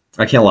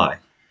 I can't lie.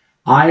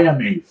 I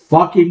am a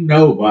fucking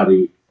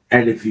nobody,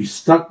 and if you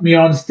stuck me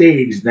on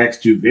stage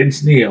next to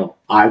Vince Neil,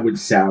 I would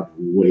sound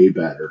way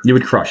better. You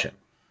would crush him.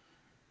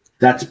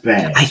 That's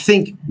bad. I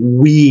think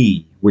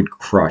we would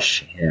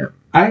crush him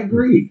I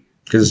agree.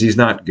 because he's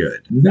not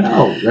good.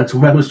 No, that's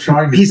what I was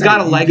trying to He's say.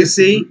 got a You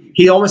legacy. disagree.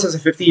 He almost has a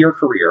 50-year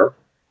career.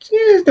 Yeah,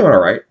 he's doing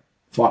all right.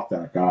 Fuck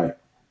that guy.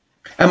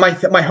 And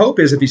my hope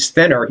is if he's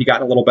thinner, he got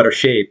in a little better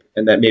shape,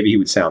 and that maybe he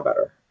would sound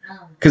better. Um,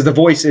 Because the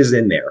voice is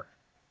in there.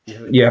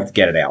 You have to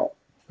get it out.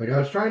 Like I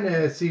was trying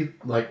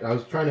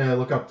to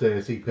look up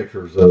to see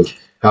pictures of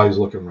how he's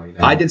looking right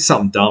now. I did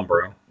something dumb,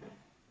 bro.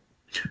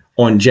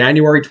 On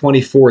January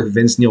 24th,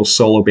 Vince Neil's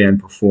solo band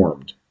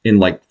performed in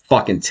like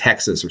fucking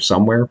Texas or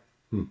somewhere.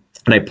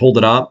 And I pulled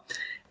it up,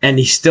 and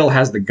he still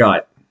has the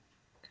gut,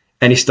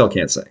 and he still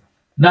can't sing.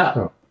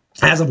 No.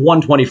 As of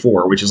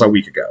 124, which is a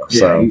week ago. Yeah,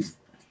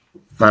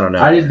 So I don't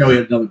know. I didn't know he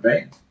had another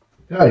band.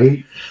 Yeah,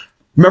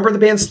 Remember the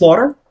band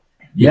Slaughter?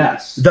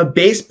 Yes. The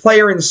bass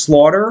player in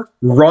Slaughter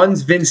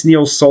runs Vince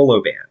Neil's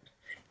solo band.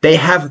 They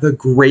have the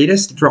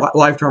greatest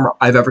live drummer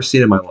I've ever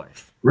seen in my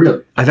life.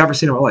 Really? I've ever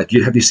seen in my life.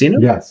 Have you seen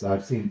him? yes,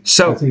 I've seen.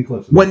 So I've seen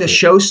clips of when this. the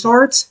show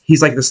starts,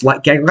 he's like this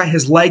guy.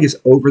 His leg is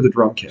over the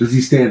drum kit Does he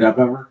stand up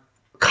ever?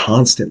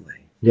 constantly.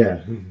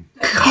 Yeah.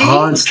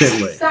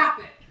 Constantly. Stop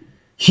it.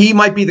 He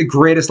might be the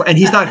greatest, and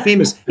he's not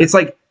famous. It's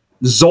like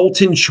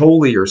Zoltan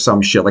Choli or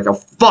some shit, like a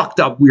fucked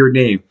up weird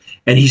name,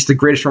 and he's the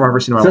greatest drummer I've ever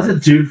seen in Is my that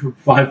life. the dude from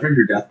Five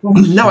Finger Death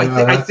Punch? No,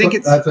 I think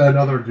it's. that's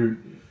another dude.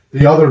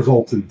 The other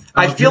Zoltan.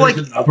 I feel like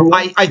There's another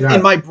one? Yeah.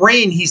 in my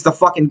brain he's the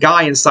fucking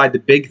guy inside the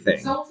big thing.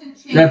 Zoltan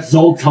Cheney. That's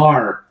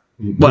Zoltar.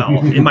 Well,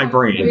 in my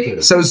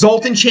brain. So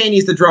Zoltan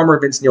Chaney's the drummer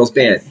of Vince Neil's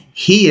band.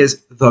 He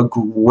is the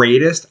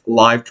greatest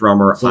live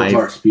drummer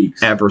Zoltar I've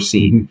speaks. ever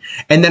seen.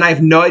 And then I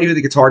have no idea who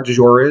the guitar du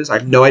jour is. I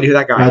have no idea who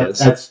that guy is.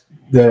 That's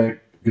the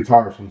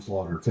guitarist from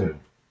Slaughter too.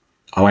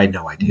 Oh, I had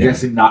no I'm idea.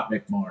 guessing not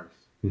Mick Mars.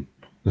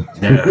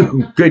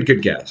 No. Good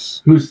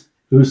guess. Whose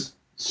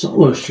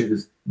solo shit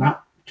is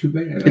not too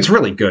bad. It's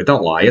really good.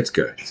 Don't lie. It's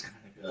good. It's kind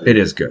of good. It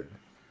is good.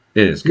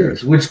 It is good.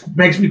 Yes, which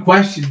makes me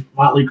question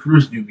Motley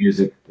Crue's new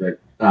music that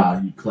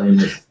you claim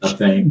is a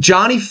thing.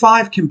 Johnny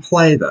Five can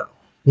play though.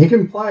 He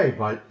can play,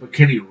 but But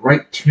can he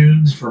write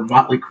tunes for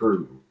Motley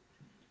Crue?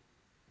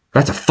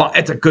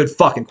 That's a good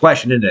fucking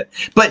question, isn't it?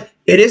 But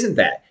it isn't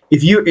that.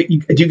 If you're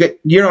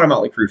not a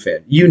Motley Crue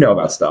fan, you know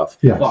about stuff.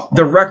 yes. Fuck.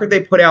 The record they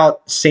put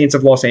out, Saints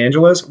of Los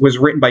Angeles, was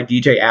written by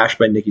DJ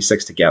Ashba and Nikki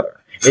Sixx together.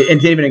 It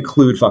didn't even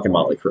include fucking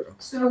Motley Crue.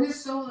 So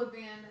his solo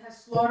band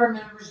has Slaughter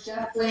members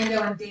Jeff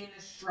Lando and Dana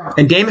Strum.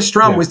 And Damus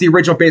Strum Yeah. was the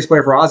original bass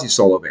player for Ozzy's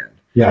solo band.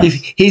 Yeah.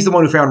 He's the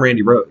one who found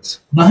Randy Rhoads.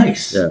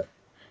 Nice. Yeah.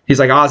 He's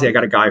like, Ozzy, I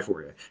got a guy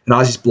for you. And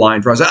Ozzy's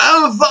blind for Ozzy.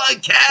 Oh,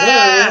 fuck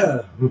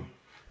yeah!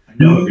 I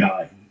know a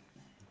guy.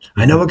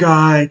 I know a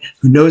guy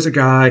who knows a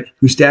guy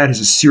whose dad has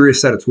a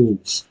serious set of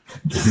tools.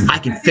 I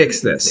can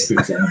fix this.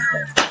 Fix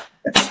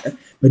anything.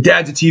 My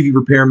dad's a TV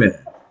repairman.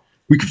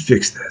 We can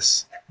fix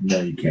this. No,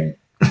 you can't.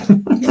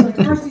 He's like,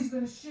 first he's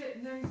gonna shit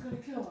and then he's gonna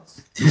kill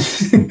us.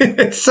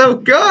 It's so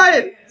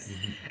good.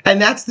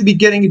 And that's the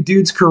beginning of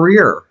dude's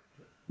career.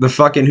 The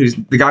fucking who's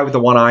the guy with the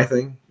one eye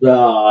thing.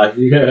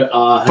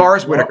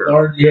 Forrest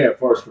Whitaker. Yeah,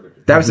 Forrest Whitaker.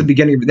 That was the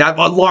beginning of that.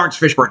 Lawrence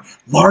Fishburne.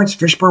 Lawrence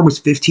Fishburne was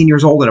 15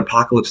 years old in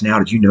Apocalypse Now.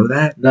 Did you know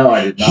that? No,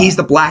 I did not. He's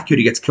the black dude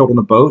who gets killed on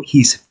the boat.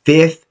 He's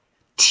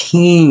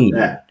 15.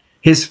 Yeah.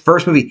 His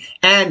first movie.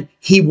 And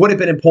he would have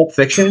been in Pulp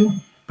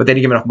Fiction, but they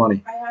didn't give him enough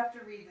money. I have to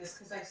read this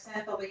because I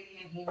sent the lady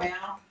an email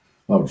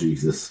Oh,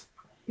 Jesus.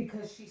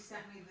 Because she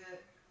sent me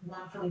the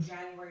one from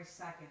January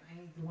 2nd. I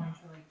need the one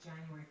for like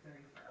January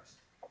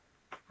 31st.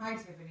 Hi,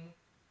 Tiffany.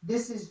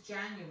 This is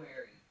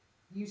January.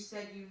 You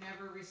said you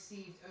never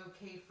received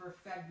okay for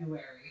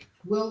February.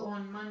 Will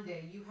on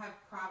Monday. You have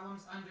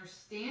problems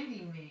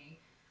understanding me.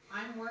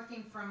 I'm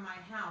working from my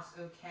house,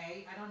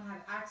 okay? I don't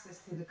have access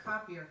to the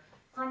copier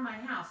from my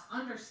house.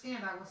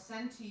 Understand, I will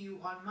send to you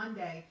on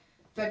Monday,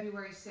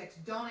 February 6th.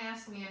 Don't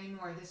ask me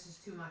anymore. This is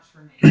too much for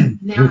me.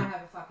 Now I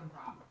have a fucking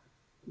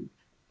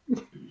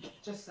problem.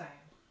 Just saying.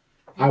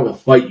 I will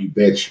fight you,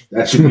 bitch.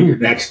 That should be your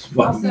next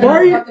I'll fucking. send Why are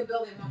her you- up the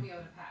building. Won't be able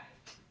to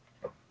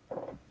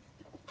pay.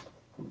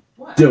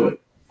 What? Do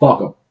it. Fuck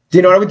them. Do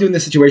you know what I would do in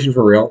this situation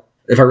for real?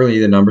 If I really need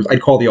the numbers,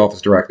 I'd call the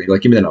office directly.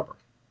 Like, give me the number.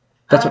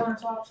 That's I what. don't want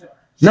to talk to her.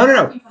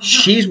 No.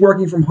 She's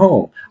working from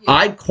home. Yeah.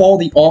 I'd call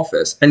the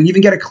office and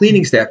even get a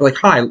cleaning staff. Be like,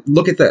 hi,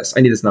 look at this.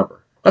 I need this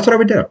number. That's what I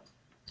would do.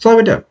 That's all I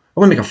would do. I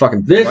wouldn't make a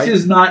fucking. This right?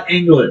 is not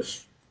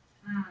English.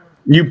 Mm.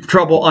 You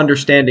trouble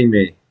understanding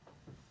me.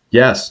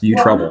 Yes, you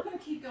Well, trouble. I'm not going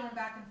to keep going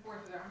back and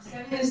forth with her. I'm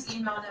sending this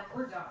email and then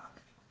we're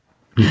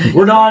done.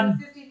 We're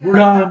done. We're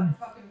done.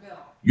 Fucking bill.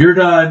 You're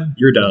done.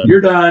 You're done.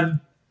 You're done.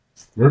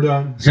 We're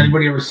done. Has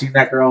anybody ever seen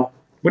that girl?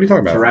 What are you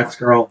talking about? Tourette's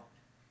girl.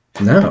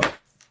 No.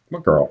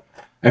 What girl?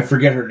 I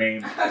forget her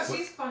name.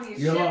 She's funny as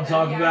You know shit. what I'm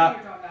talking Yeah, about?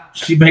 I know what you're talking about.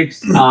 She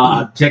makes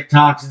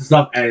TikToks and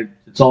stuff, and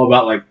it's all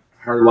about like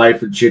her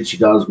life and shit she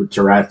does with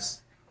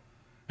Tourette's,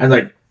 and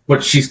like,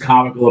 but she's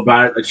comical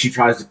about it. Like she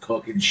tries to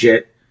cook and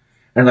shit,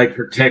 and like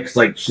her tics,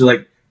 like she's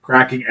like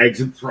cracking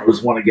eggs and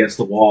throws one against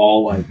the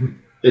wall, like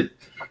it.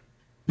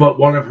 But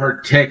one of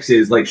her tics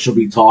is like she'll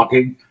be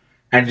talking,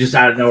 and just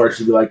out of nowhere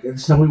she'll be like, and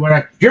so we went,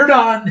 like, "You're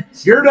done.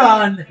 You're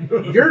done.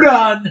 You're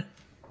done."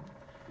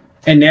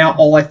 And now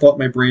all I thought in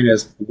my brain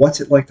is,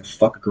 what's it like to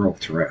fuck a girl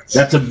with Tourette's?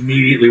 That's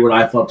immediately what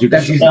I thought too.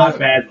 'Cause That's she's all- not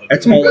bad looking.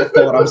 That's all I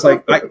thought. I was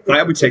like, I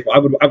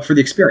would for the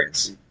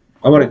experience.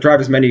 I want to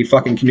drive as many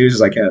fucking canoes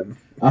as I can.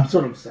 That's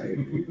what I'm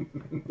saying.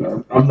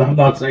 I'm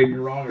not saying you're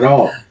wrong at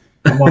all.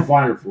 I'm gonna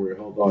find her for you.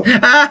 Hold on.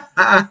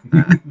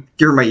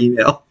 Give her my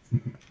email.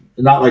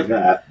 Not like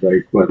that,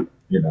 like, but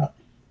you know,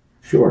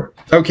 sure.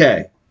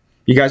 Okay.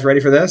 You guys ready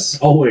for this?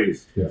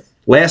 Always.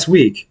 Last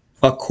week,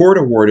 a court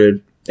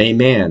awarded a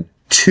man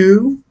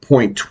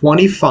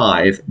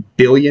 $2.25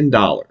 billion,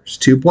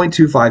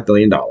 $2.25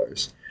 billion,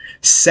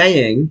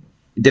 saying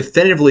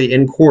definitively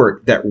in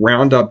court that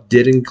Roundup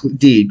did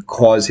indeed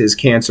cause his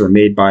cancer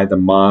made by the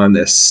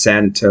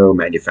Monsanto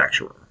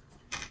manufacturer.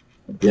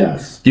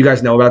 Yes. Do you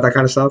guys know about that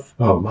kind of stuff?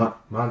 Oh,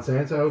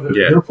 Monsanto?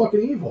 Yeah. They're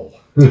fucking evil.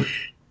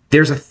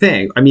 There's a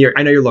thing. I mean,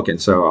 I know you're looking,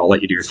 so I'll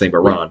let you do your thing. But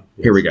Ron,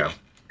 here we go.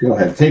 Go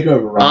ahead. Take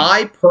over, Ron.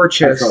 I trust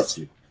purchased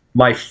you.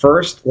 my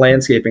first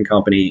landscaping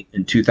company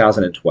in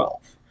 2012.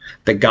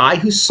 The guy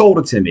who sold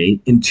it to me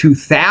in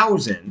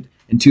 2000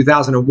 and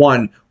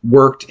 2001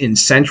 worked in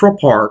Central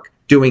Park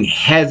doing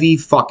heavy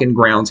fucking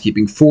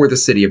groundskeeping for the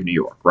city of New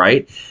York,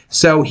 right?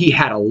 So he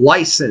had a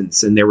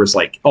license and there was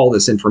like all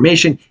this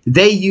information.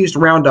 They used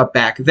Roundup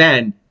back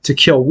then to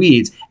kill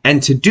weeds,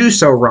 and to do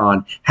so,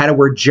 Ron had to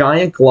wear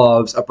giant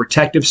gloves, a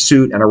protective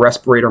suit, and a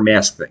respirator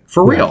mask thing.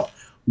 For real.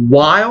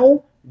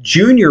 While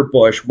Junior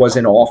Bush was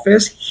in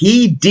office,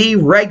 he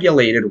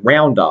deregulated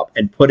Roundup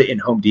and put it in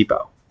Home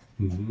Depot.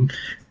 Mm-hmm.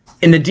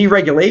 In the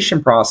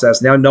deregulation process,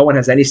 now no one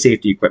has any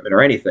safety equipment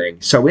or anything,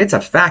 so it's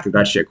a fact that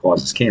that shit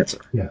causes cancer.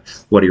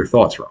 Yes. What are your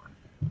thoughts, Ron?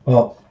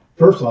 Well,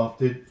 first off,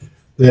 did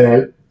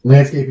the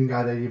landscaping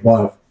guy that you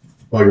bought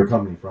your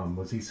company from,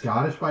 was he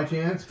Scottish by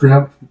chance?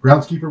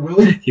 Groundskeeper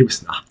Willie? He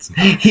was not.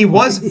 He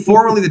was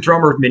formerly the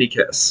drummer of Mini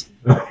Kiss.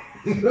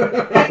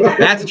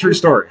 That's a true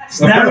story.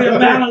 Nary a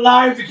man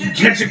alive that can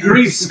catch a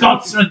grease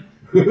Scotsman.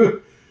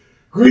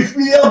 Grease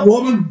me up,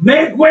 woman!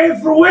 Make way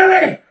for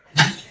Willie!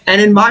 And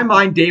in my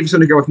mind, Dave's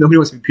going to go with nobody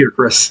wants to be Peter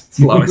Chris. It's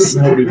Lois.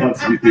 Nobody wants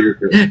to be Peter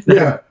Chris.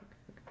 Yeah.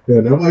 Yeah,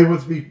 nobody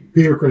wants to be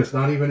Peter Chris,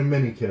 not even a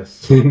mini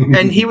kiss.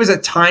 And he was a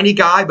tiny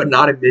guy, but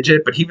not a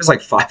midget, but he was like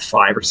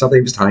 5'5" or something.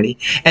 He was tiny.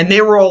 And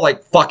they were all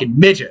like fucking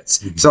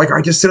midgets. So like, all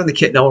right, just sit on the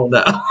kit, no one will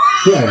know.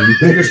 Yeah,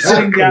 You're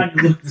sitting down,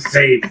 you look the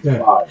same.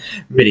 Yeah.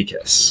 Mini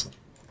Kiss.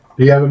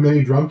 Do you have a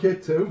mini drum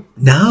kit too?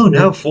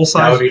 No, full That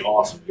size. would be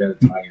awesome. You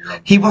got a tiny drum.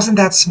 He wasn't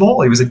that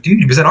small. He was a dude.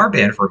 He was in our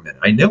band for a minute.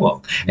 I knew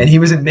him. And he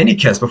was in Mini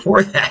Kiss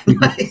before that.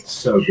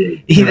 So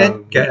good. He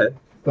then, go ahead.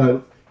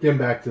 But getting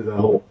back to the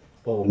whole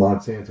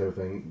Monsanto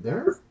thing,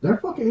 they're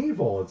fucking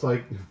evil. It's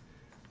like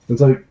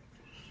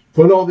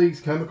putting all these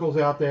chemicals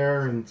out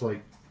there, and it's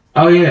like,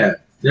 Oh yeah,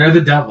 they're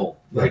the devil.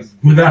 Like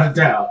without a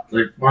doubt.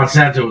 Like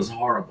Monsanto is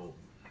horrible.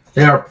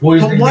 They are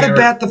poisoning. But what the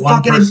about the earth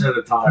 1% fucking at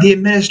a time. the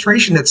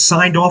administration that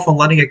signed off on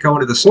letting it go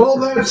into the well,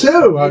 store? that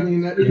too. I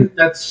mean,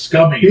 That's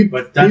scummy,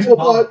 but that's people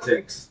thought-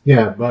 politics.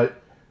 yeah,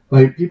 but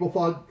like people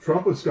thought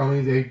Trump was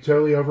scummy. They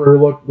totally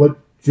overlooked what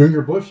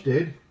Junior Bush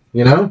did.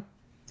 You know.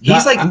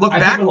 He's like, look I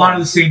back think a lot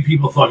on of the same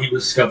people thought he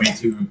was scummy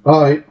too.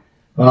 All right,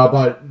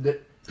 but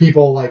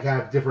people like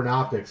have different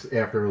optics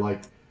after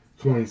like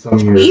 20 some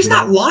years. He's you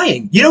not know?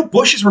 lying. You know,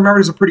 Bush is remembered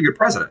as a pretty good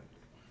president.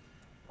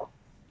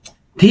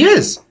 He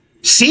is.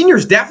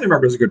 Seniors definitely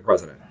remembered as a good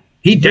president.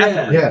 He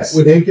definitely Yes,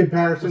 is. in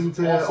comparison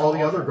to all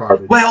the other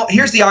garbage. Well,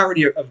 here's the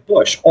irony of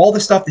Bush. All the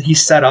stuff that he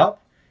set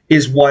up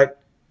is what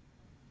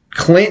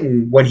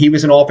Clinton, when he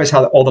was in office,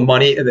 how all the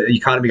money, the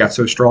economy got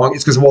so strong,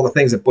 is because of all the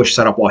things that Bush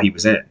set up while he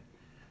was in.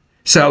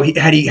 So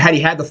had he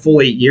had the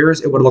full 8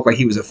 years, it would have looked like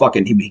he was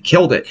he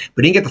killed it,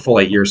 but he didn't get the full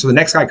 8 years. So the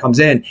next guy comes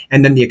in,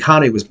 and then the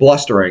economy was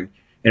blustering,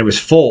 and it was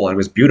full, and it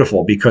was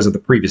beautiful because of the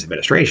previous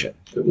administration.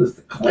 It was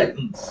the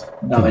Clintons.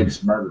 Now they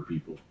just murder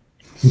people.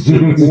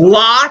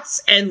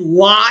 Lots and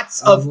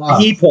lots of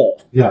Lots.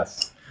 people.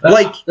 Yes.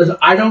 Like-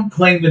 I don't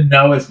claim to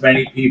know as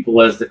many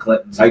people as the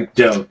Clintons. I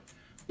don't.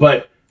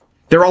 But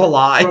They're all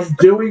alive. from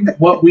doing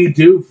what we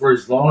do for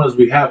as long as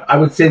we have, I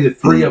would say the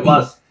three of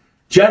us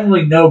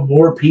generally know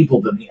more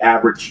people than the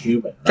average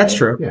human. Right? That's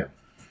true. Yeah.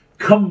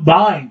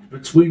 Combined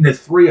between the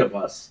three of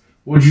us,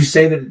 would you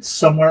say that it's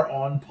somewhere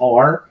on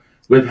par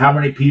with how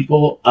many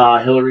people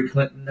Hillary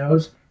Clinton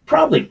knows?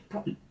 Probably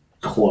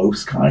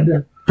close, kind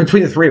of.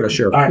 Between the three of us,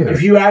 sure. All right, Yeah.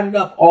 if you added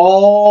up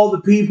all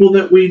the people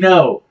that we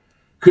know,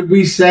 could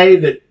we say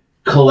that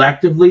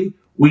collectively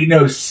we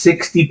know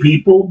 60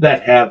 people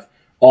that have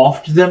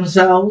offed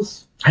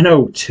themselves? I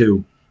know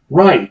two.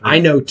 Right. I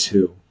know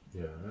 2.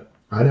 Yeah,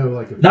 I know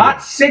like a few.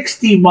 Not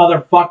 60,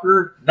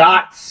 motherfucker.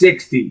 Not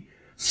 60.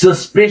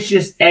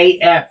 Suspicious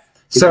AF.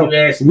 So if you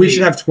ask we me.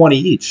 should have 20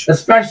 each.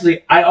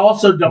 Especially, I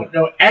also don't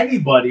know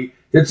anybody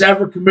that's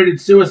ever committed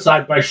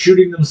suicide by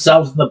shooting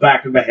themselves in the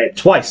back of the head.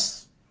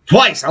 Twice.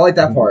 I like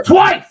that part.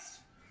 Twice!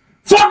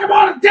 Fuck him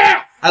on to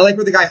death! I like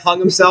where the guy hung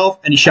himself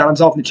and he shot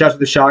himself in the chest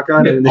with a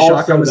shotgun, and the Also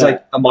shotgun was that.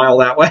 like a mile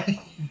that way.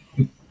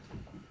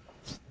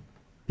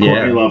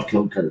 Courtney Love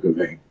killed Kurt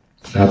Cobain.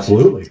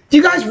 Absolutely. Do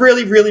you guys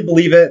really, really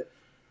believe it?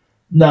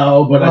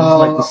 No, but I just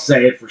like to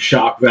say it for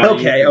shock value.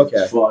 Okay, 'cause okay,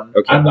 It's fun.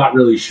 okay. I'm not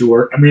really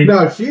sure. I mean,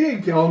 No, she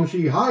didn't kill him.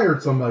 She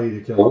hired somebody to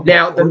kill him.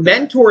 Now, the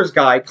mentors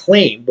guy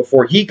claimed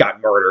before he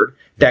got murdered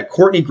that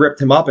Courtney gripped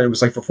him up and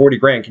was like, for 40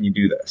 grand, can you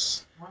do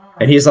this?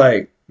 And he's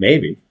like,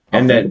 maybe.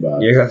 And I'll then, think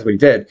about it. yeah, that's what he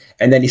did.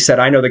 And then he said,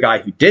 I know the guy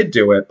who did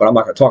do it, but I'm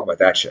not going to talk about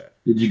that shit.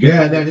 did you get Yeah,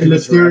 that and then picture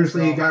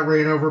mysteriously he of got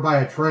ran over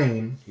by a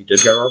train. He did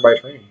get over by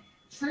train.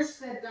 Trish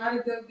said, gotta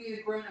go be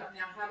a grown up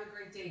now. Have a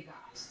great day,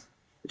 guys.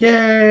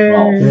 Yay!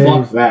 Well, Yeah.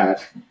 fuck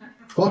that.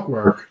 Fuck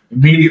work.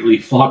 Immediately,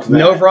 fuck that.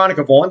 No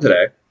Veronica Vaughn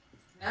today.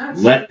 No,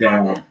 she Let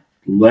didn't down.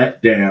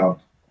 Let down.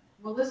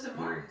 Melissa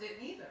Martin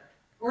didn't either.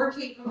 Or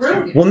Kate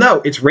McGrogan. Well,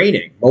 no, it's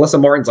raining. Melissa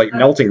Martin's like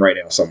melting right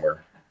now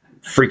somewhere.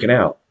 Freaking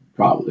out.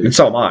 Probably. And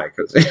so am I,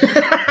 because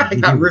I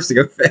got roofs to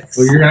go fix.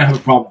 Well, you're gonna have a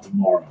problem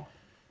tomorrow.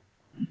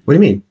 What do you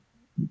mean?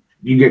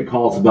 You get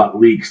calls about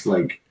leaks,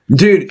 like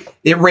Dude,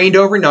 it rained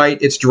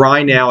overnight. It's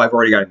dry now. I've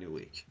already got a new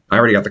leak. I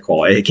already got the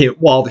call. It came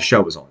while the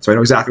show was on, so I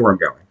know exactly where I'm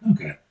going.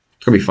 okay.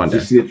 It's going to be a fun Did you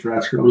day. see the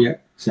trash girl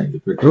yet? Send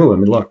you the picture. Ooh, let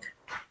me look.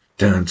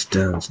 Dun,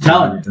 dun, dun,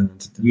 Telling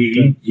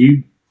dun,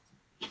 You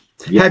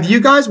Have you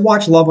guys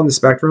watched Love on the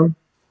Spectrum?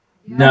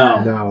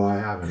 No. No, I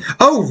haven't.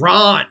 Oh,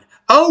 Ron.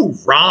 Oh,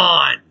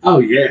 Ron. Oh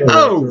yeah.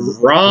 Oh,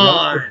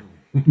 Ron.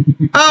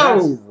 Oh,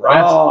 That's a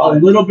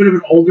Ron. little bit of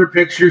an older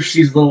picture.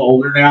 She's a little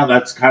older now.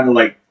 That's kind of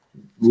like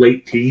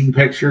late teen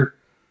picture.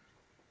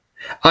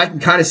 I can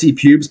kind of see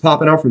pubes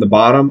popping out from the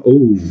bottom.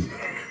 Ooh.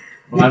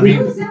 Well, I Who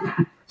mean, was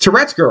that?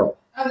 Tourette's girl.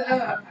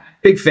 Okay.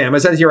 Big fan. I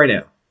said it here right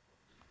now.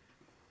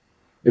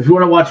 if you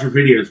want to watch her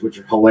videos, which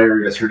are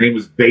hilarious, her name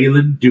is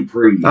Balin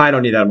Dupree. I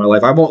don't need that in my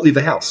life. I won't leave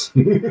the house.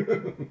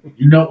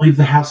 You don't leave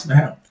the house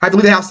now. I have to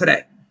leave the house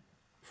today.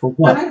 For But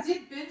what? I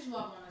did binge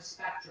Love on the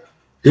Spectrum.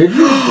 Did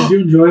you? Did you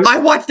enjoy it? I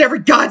watched every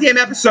goddamn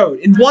episode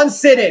in one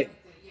sitting.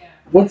 Yeah.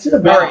 What's it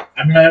about? All right.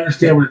 I mean, I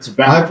understand what it's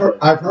about.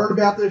 I've heard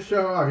about this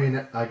show. I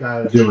mean, I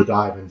gotta do a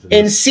dive into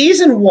In this.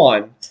 season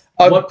 1,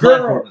 a what girl...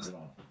 platform is it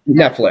on?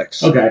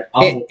 Netflix.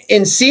 Okay.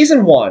 In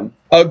season 1,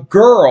 a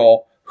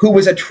girl who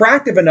was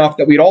attractive enough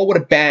that we'd all would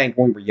have banged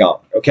when we were young.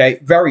 Okay,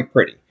 very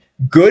pretty,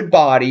 good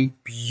body,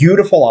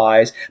 beautiful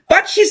eyes,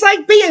 but she's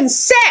like being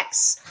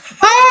sex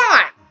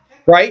hot,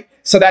 right?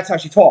 So that's how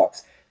she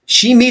talks.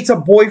 She meets a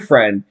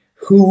boyfriend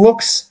who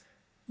looks.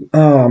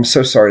 Oh, I'm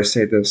so sorry to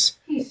say this.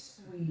 He's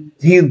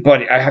sweet.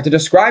 But I have to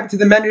describe it to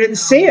the men who didn't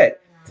see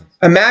it.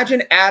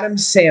 Imagine Adam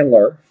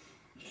Sandler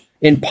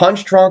in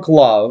Punch Drunk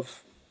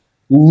Love,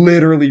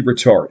 literally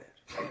retarded.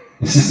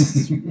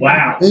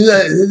 Wow.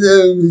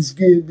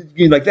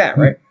 Like that,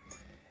 right?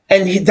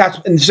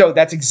 And so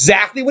that's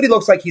exactly what he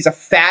looks like. He's a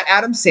fat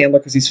Adam Sandler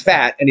because he's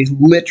fat and he's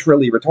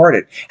literally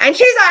retarded. And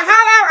she's like,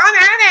 "Hello, I'm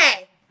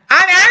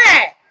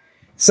Annie.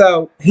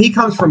 So he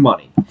comes from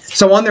money.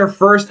 So on their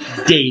first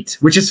date,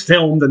 which is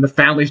filmed and the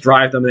families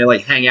drive them and they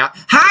like hang out.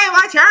 Hi,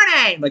 what's your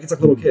name? Like it's like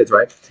little kids,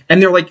 right?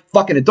 And they're like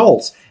fucking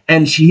adults.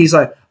 And he's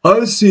like,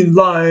 I've seen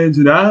lions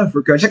in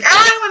Africa. She's like,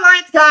 I would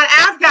like to go to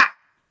Africa.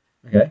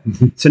 Okay.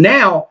 So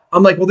now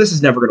I'm like, well, this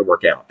is never going to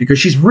work out because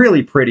she's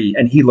really pretty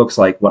and he looks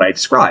like what I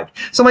described.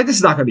 So I'm like, this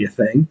is not going to be a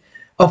thing.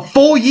 A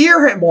full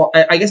year, well,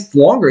 I guess it's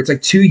longer. It's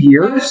like 2 Oh,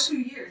 years that's 2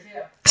 years,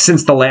 yeah.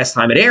 since the last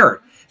time it aired.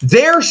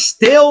 They're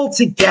still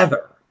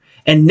together.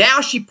 And now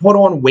she put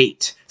on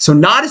weight. So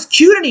not as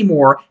cute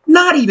anymore,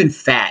 not even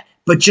fat,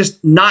 but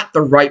just not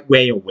the right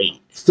way of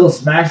weight. Still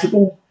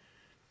smashable?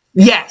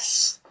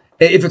 Yes.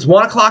 If it's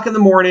 1 o'clock in the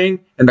morning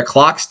and the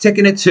clock's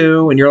ticking at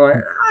 2 and you're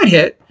like, I'd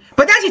hit.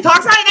 But then she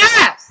talks like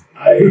this.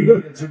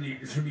 It's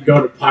when you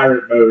go to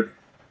pirate mode.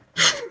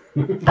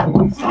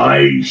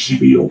 I should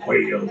be a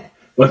whale,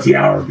 but the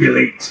hour be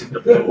late in the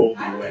behold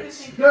I the don't even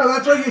west. think No,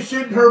 that's why you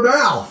shit in her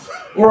mouth.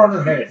 Or on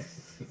her head.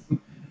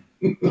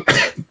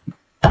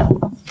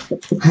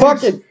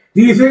 Fucking,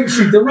 Do you think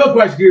the real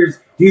question here is,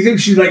 do you think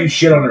she'd let you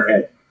shit on her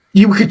head?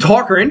 you could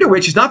talk her into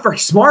it. She's not very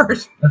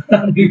smart.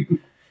 I mean,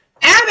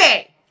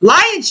 Abby,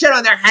 lions shit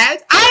on their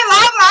heads. I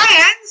love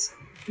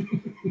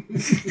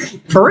lions.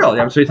 For real,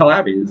 I'm sure you tell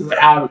Abby. it's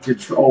out of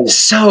control.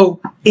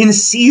 So in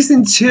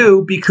season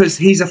 2, because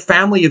he's a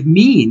family of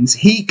means,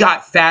 he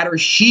got fatter,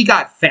 she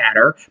got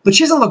fatter, but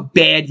she doesn't look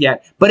bad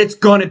yet. But it's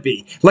gonna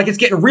be like it's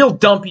getting real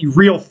dumpy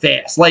real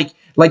fast, like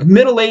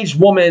middle-aged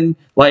woman,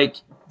 like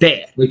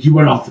bad. Like you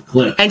went off the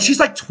cliff. And she's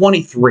like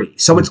 23,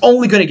 so it's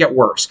only going to get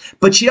worse.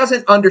 But she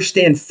doesn't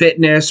understand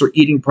fitness or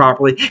eating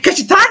properly because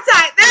she talks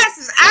like this.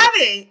 Is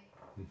Abby,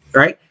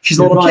 right? She's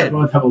a You're little probably kid.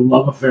 going to have a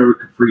love affair with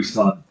Capri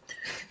Sun.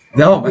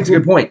 No, that's a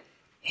good point.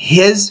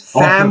 His Also,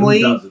 who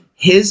family, doesn't?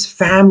 his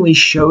family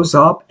shows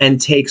up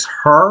and takes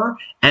her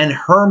and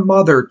her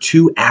mother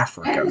to And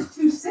Africa. his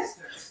two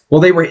sisters. Well,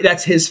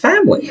 that's his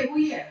family. Yeah, well,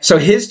 yeah. So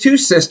his two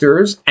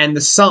sisters and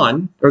the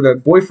son, or the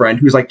boyfriend,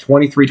 who's like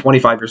 23,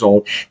 25 years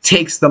old,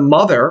 takes the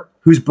mother,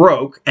 who's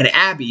broke, and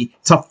Abby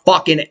to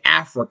fucking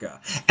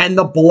Africa. And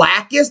the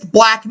blackest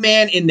black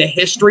man in the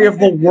history of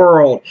the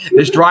world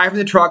is driving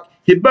the truck.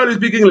 He better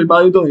speak English.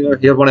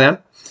 He has one of them.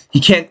 He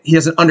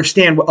doesn't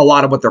understand a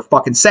lot of what they're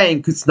fucking saying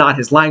because it's not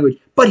his language,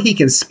 but he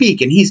can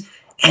speak.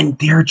 And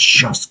they're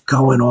just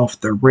going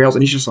off the rails.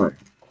 And he's just like,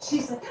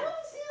 She's like, I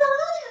don't see the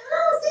lion. I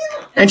don't see the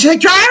lion. and she's like,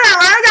 driver, we're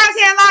going to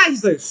see a lion.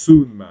 He's like,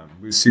 soon, man.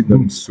 We'll see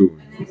them soon.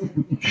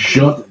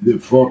 Shut the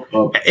fuck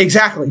up.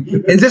 Exactly.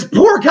 And this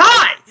poor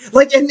guy,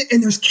 like, and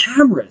there's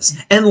cameras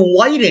and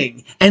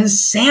lighting and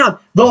sound.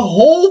 The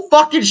whole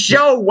fucking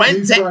show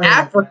went to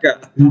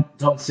Africa.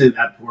 Don't say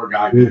that poor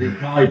guy. They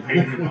probably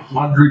paid him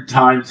 100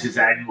 times his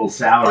annual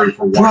salary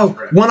for one Bro,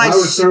 trip. when I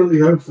would certainly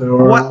hope so.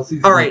 Or else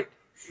he's all right.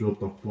 Shut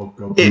the fuck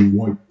up, you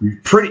white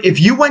bitch. If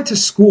you went to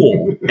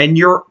school and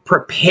you're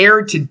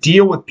prepared to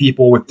deal with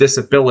people with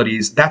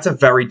disabilities, that's a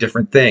very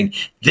different thing.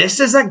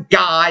 This is a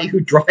guy who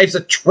drives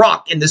a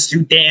truck in the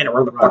Sudan or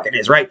where the fuck it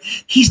is, right?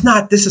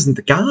 This isn't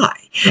the guy.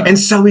 Right. And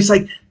so he's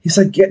like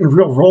getting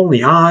real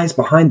rolling eyes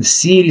behind the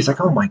seat. He's like,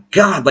 oh my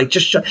God, like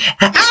just shut. Oh,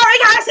 I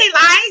gotta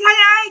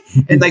say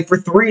lies. And like for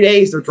 3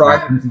 days they're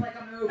driving. Driver's like,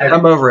 I'm over it.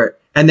 I'm over it.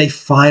 And they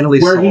finally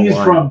Where saw he's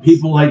lions. from,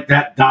 people like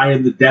that die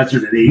in the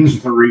desert at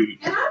age 3.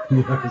 And I don't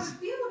know how I would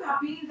feel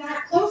about being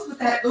that close with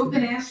that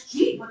open ass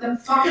Jeep with them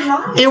fucking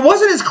lions. It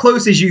wasn't as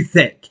close as you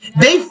think.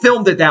 They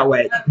filmed it that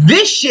way.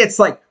 This shit's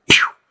like,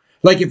 phew.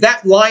 Like if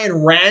that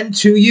lion ran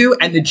to you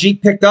and the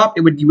Jeep picked up,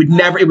 it would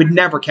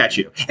never catch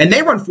you. And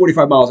they run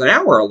 45 miles an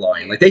hour. A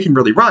lion, like they can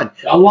really run.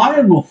 A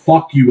lion will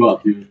fuck you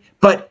up, dude.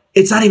 But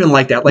it's not even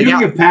like that. Like You can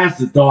get past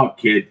the dog,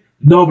 kid.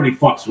 Nobody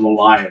fucks with a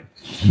lion.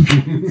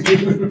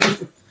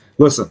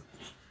 listen,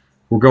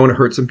 we're going to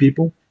hurt some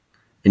people,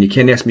 and you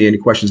can't ask me any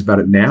questions about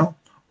it now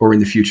or in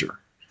the future.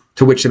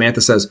 To which Samantha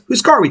says,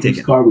 "Whose car are we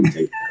taking?" Whose car we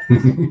take?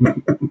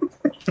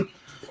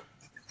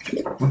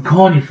 I'm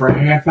calling you for a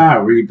half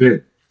hour. Where you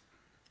been?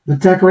 To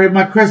decorate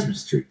my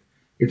Christmas tree.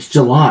 It's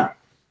July.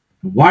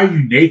 Why are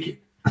you naked?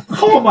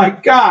 Oh my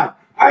God,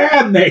 I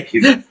am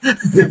naked.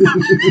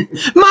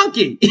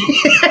 Monkey.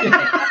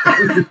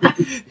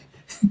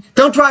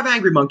 Don't drive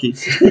angry, monkey.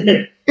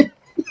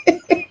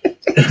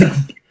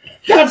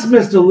 That's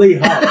Mr. Lee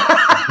Hart.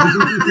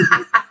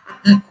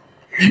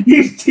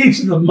 He's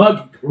teaching the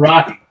monkey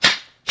karate.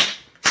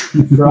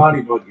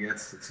 Karate monkey,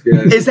 that's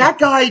good. Is that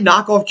guy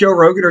knockoff Joe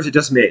Rogan, or is it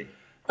just me?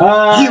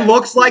 He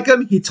looks like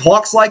him. He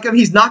talks like him.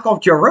 He's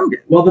knockoff Joe Rogan.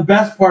 Well, the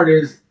best part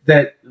is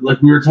that,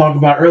 like we were talking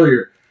about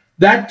earlier,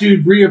 that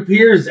dude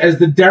reappears as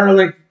the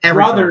derelict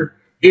brother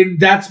in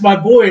That's My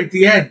Boy at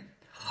the end.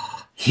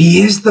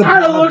 He is the. I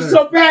don't look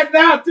so bad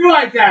now, do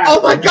I, Dad?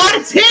 Oh my God,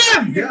 it's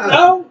him! Yeah.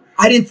 No?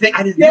 I didn't think.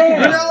 Yeah. Think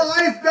Vanilla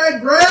Ice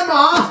dead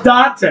grandma.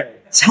 Dante.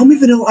 Tell me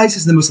Vanilla Ice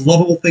is the most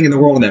lovable thing in the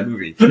world in that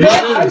movie.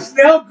 Vanilla Ice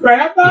nailed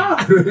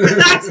Grandma?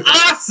 That's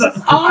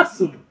awesome.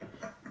 Awesome.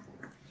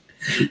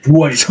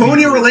 Boy,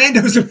 Tony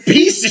Orlando's a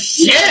piece of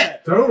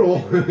shit. Total.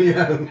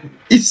 Yeah.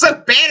 He's so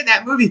bad in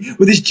that movie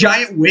with his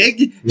giant wig.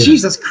 Yeah.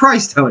 Jesus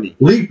Christ, Tony.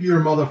 Leap year,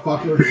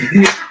 motherfucker.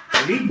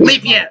 Leap year.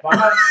 Leap year.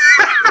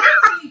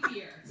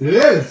 It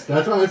is.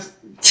 That's why it's.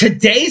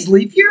 Today's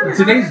leap year?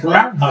 Today's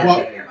Groundhog Well-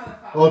 Day.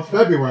 Well, it's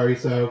February,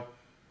 so.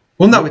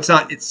 Well, no, it's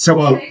not. It's so.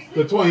 Well,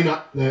 the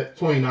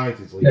 29th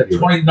is leap Yeah, year.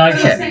 29th. I'm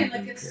saying,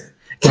 like, it's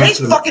Today's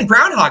fucking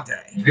Groundhog Day.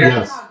 Yes.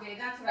 Groundhog Day,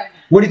 that's what I meant.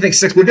 What do you think?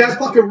 6 Did that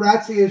fucking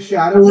rat see his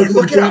shadow? Yeah,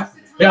 look it up.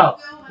 Yeah,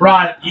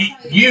 Ron,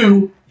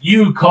 you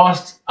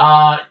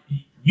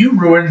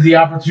ruined the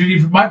opportunity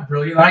for my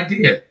brilliant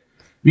idea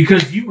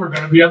because you were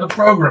going to be on the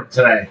program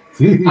today.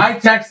 I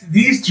texted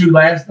these two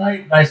last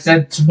night and I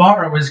said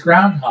tomorrow is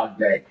Groundhog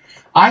Day.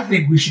 I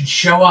think we should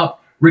show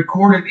up,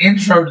 record an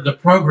intro to the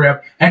program,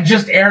 and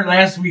just air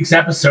last week's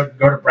episode and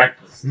go to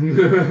breakfast.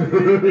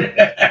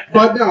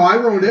 But no, I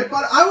ruined it.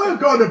 But I would have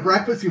gone to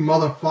breakfast, you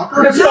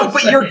motherfucker. That's No,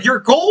 but you're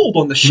gold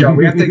on the show.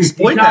 We have to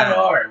exploit You kind of that.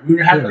 are. We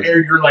would have to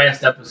air your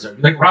last episode.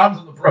 Like Ron's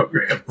on the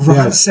program. Ron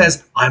Yes.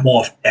 says, I'm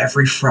off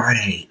every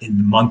Friday in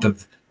the month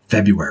of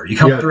February. You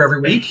come Yeah. through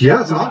every week?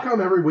 Yes, I'll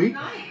come every week.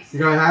 Nice. You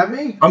gonna have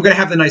me? I'm going to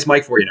have the nice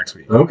mic for you next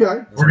week.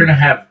 Okay. We're going to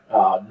have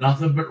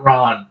nothing but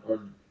Ron. Or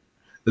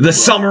The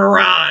summer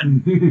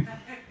Ron.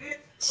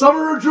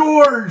 Summer of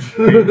George.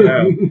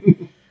 There you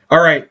go. All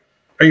right.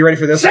 Are you ready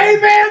for this? Say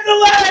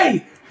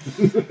Mandalay!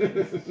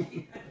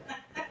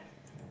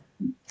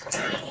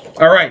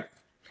 All right.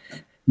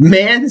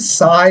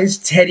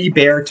 Man-sized teddy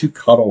bear to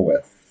cuddle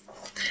with.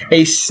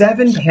 A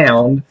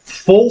 7-pound,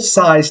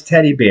 full-size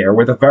teddy bear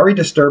with a very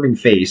disturbing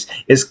face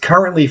is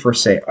currently for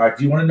sale. All right,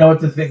 do you want to know what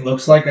the thing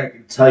looks like? I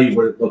can tell you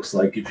what it looks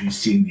like if you've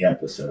seen the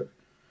episode.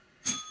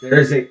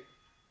 There's a...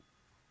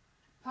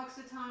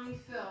 Puxatawny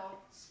Phil,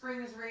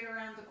 spring is right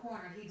around the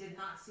corner. He did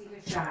not see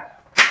his shadow.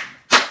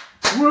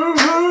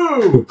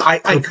 Woohoo! I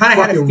kind of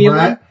had a fucking feeling.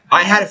 rat.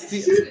 I had a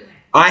He's feeling. shooting it.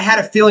 I had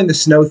a feeling the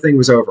snow thing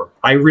was over.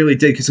 I really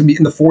did, because it's going to be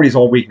in the 40s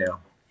all week now.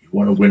 You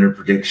want a winter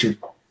prediction?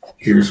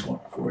 Here's one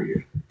for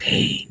you.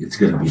 Pain. It's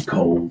going to be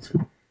cold.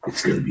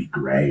 It's going to be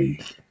gray.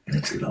 And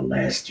it's going to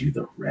last you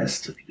the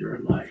rest of your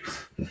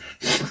life.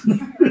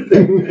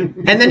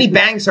 And then he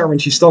bangs her when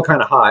she's still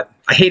kind of hot.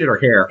 I hated her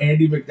hair.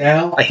 Andy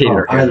McDowell? I hated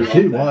her I hair. love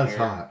She that was hair.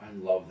 hot. I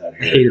love that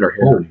I hair. hated her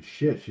hair. Holy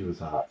shit, she was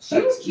hot. She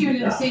was cute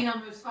in St.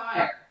 Elmo's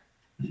Fire.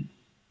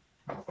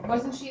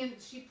 Wasn't she?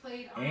 She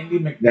played. Andy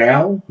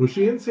McDowell? Was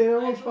she in St. I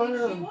Elmo's believe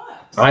Fire? she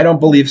was. I don't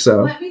believe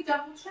so. Let me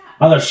double check.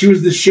 Oh, no, she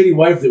was the shitty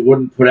wife that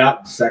wouldn't put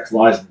out Sex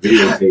Lies and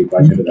videotape.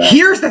 I knew that.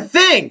 Here's the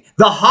thing.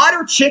 The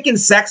hotter chick in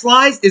Sex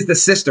Lies is the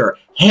sister.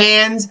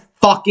 Hands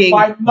fucking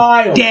By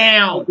miles.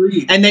 down.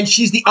 Agreed. And then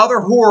she's the other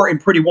whore in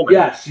Pretty Woman.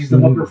 Yeah, she's the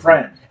hooker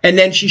friend. And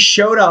then she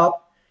showed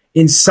up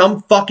in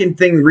some fucking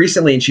thing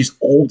recently, and she's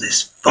old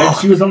as And fuck.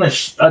 she was on a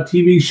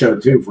TV show,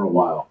 too, for a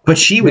while. But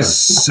she was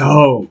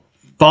so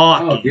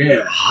fucking Oh,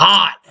 yeah.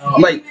 hot. Oh.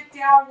 Andy Like,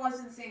 McDowell was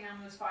in St.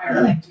 Elmo's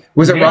Fire. Thank you.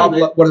 was it Nailed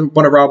Rob?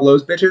 One of Rob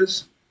Lowe's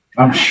bitches?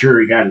 I'm sure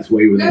he had his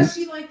way with No, it.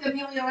 she liked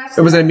Emilio Estevez.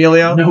 Or was it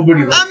Emilio?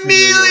 Nobody likes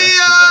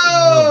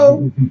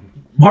Emilio!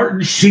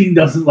 Martin Sheen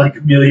doesn't like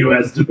Emilio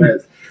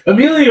Estevez.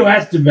 Emilio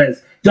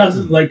Estevez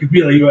doesn't like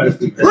Emilio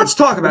Estevez. Let's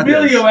talk about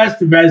Emilio this.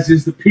 Estevez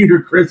is the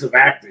Peter Criss of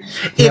acting.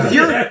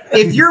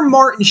 If you're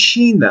Martin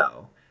Sheen,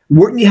 though,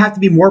 wouldn't you have to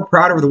be more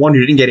proud of the one who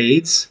didn't get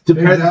AIDS?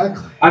 Depends.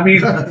 Exactly. I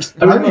mean,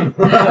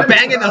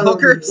 Banging the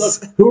hookers?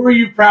 look, who were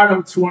you proud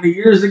of 20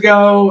 years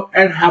ago,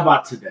 and how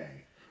about today?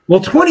 Well,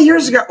 20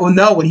 years ago, oh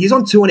no, when he's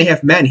on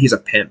 2.5 Men, he's a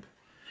pimp.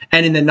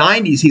 And in the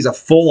 90s, he's a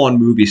full-on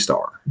movie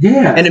star.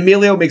 Yeah. And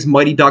Emilio makes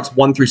Mighty Ducks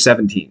 1 through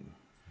 17.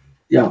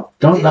 Yeah,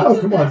 don't Oh, knock.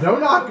 come on.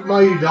 Don't knock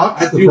Mighty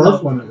Ducks. I The do first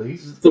love- one, at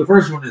least. The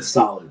first one is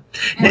solid.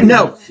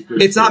 No,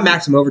 it's not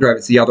Maximum Overdrive,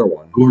 it's the other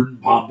one. Gordon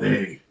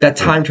Bombay. That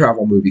time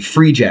travel movie,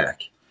 Free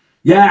Jack.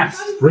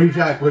 Yes. Bring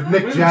Jack with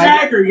Mick Mick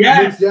Jagger. Jagger,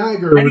 yes. Mick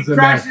Jagger And was he in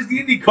that. crashes the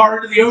Indy car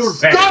into the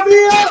overpass. Stop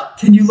me up!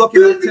 Can you look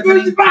it up, Good,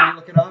 Tiffany? good, Can you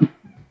look it up?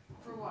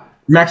 For what?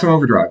 Maximum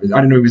Overdrive. I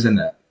didn't know he was in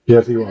that.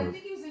 Yes, he I was. think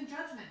he was in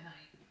Judgment Night.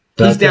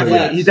 That's He's definitely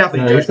it. he's definitely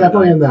Yeah, he's Judgment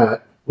definitely Night. in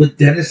that. With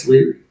Dennis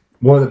Leary.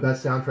 One of the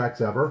best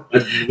soundtracks ever.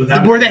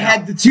 Without Where they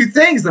had the two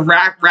things, the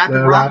rapid The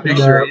rock rapid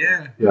picture, rock.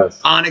 yeah.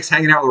 Yes. Onyx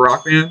hanging out with the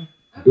rock band.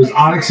 It was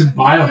Onyx and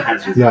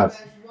Biohazard.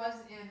 Yes. Was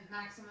in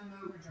Maximum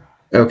Overdrive.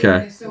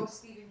 Okay. And so was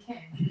Stephen King.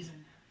 He was in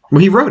that.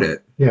 Well, he wrote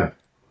it. Yeah.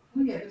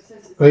 Oh, yeah, it says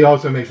it's- But he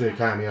also makes a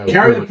cameo.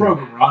 Carry the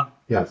program, Ron.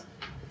 Yes.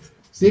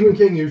 Stephen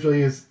King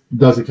usually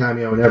does a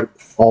cameo in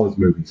all his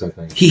movies, I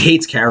think. He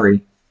hates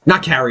Carrie.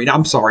 Not Carrie,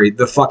 I'm sorry.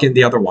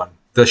 The other one.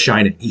 The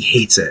Shining. He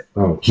hates it.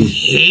 Oh, He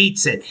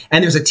hates it.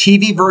 And there's a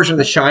TV version of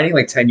The Shining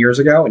like 10 years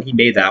ago, and he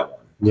made that one.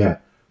 yeah.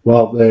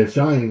 Well, The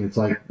Shining, it's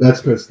like,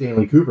 that's because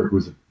Stanley Kubrick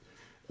was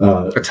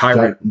A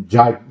tyrant.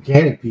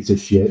 gigantic piece of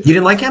shit. You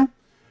didn't like him?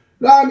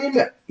 No, I mean,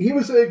 he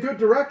was a good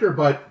director,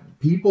 but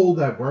people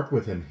that worked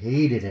with him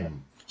hated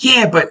him.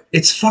 Yeah, but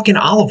it's fucking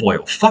Olive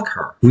Oil. Fuck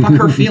her. Fuck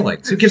her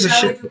feelings. Who gives a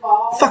Shelley shit?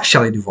 Duvall. Fuck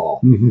Shelley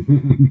Duvall.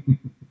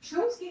 She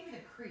always gave me the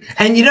creep.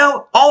 And you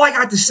know, all I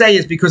got to say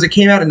is because it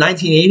came out in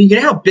 1980, you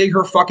know how big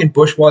her fucking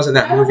bush was in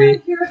that I don't movie? want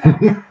to hear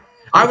that.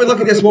 I would look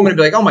at this woman and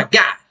be like, oh my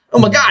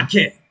God,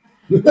 kid.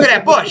 Look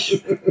at that bush.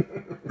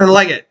 I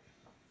like it.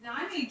 Now,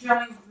 I made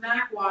Johnny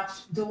Mac watch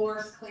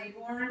Dolores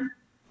Claiborne.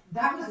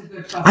 That was a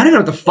good fucking I don't know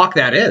what the fuck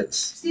that is.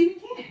 Stephen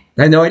King.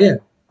 I had no idea.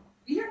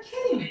 You're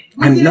kidding me.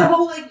 We I'm did not. a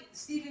whole, like,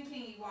 Stephen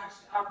King. He watched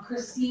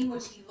Christine,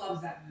 which he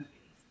loves that movie.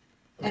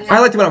 And I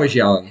liked it when I was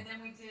young. And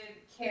then we did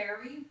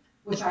Carrie,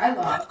 which I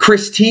love.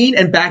 Christine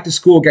and Back to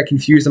School got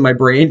confused in my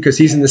brain because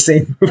he's in the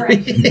same movie.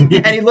 Right.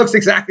 And he looks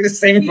exactly the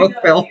same in He both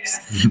does, films.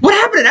 yeah. What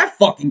happened to that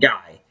fucking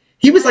guy?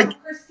 He was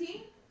like,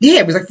 Christine? yeah,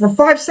 it was like for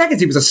 5 seconds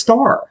he was a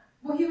star.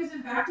 Well, he was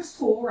in Back to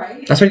School,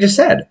 right? That's what I just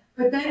said.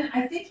 But then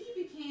I think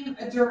he became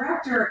a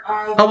director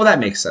of. Oh, well, that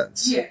makes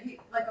sense. Yeah,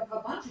 like of a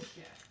bunch of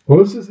shit. What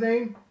was his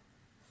name?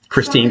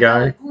 Christine Something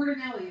guy. like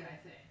Gordon Elliott, I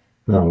think.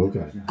 Oh,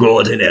 okay.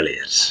 Gordon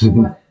Elliott.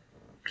 What?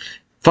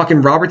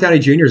 Fucking Robert Downey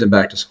Jr.'s in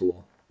Back to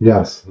School.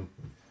 Yes.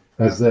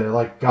 As the,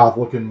 like,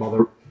 goth-looking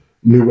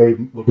new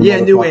wave looking Yeah,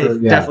 new motherfucker.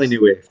 wave. Yes. Definitely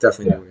new wave.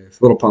 Definitely Yeah. new wave.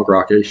 A little punk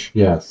rockish.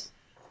 Yes.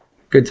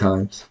 Good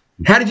times.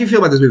 How did you feel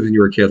about this movie when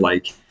you were a kid?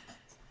 Like,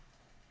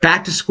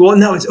 Back to School?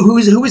 No, it's who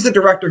is the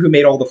director who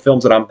made all the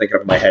films that I'm thinking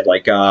of in my head?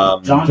 Like,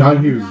 John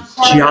Hughes.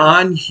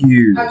 John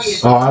Hughes. Oh, yeah.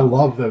 Oh, I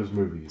love those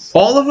movies.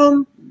 All of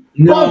them?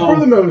 Well, for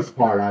the most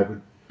part, I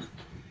would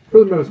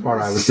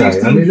say.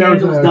 16 I mean, there's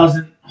Candles a,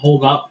 doesn't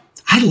hold up.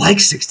 I like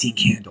 16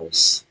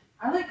 Candles.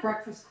 I like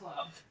Breakfast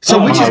Club. So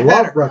Oh, which I is love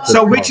better? Breakfast So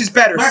Club. which is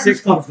better?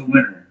 Breakfast Club's the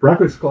winner.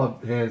 Breakfast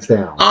Club, hands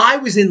down. I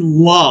was in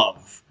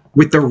love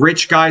with the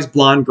rich guy's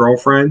blonde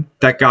girlfriend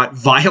that got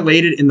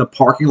violated in the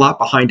parking lot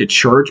behind a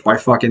church by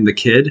fucking the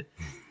kid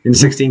in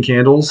 16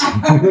 Candles.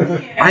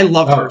 I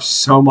loved her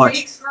so much.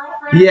 Jake's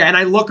girlfriend? Yeah, and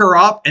I look her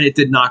up and it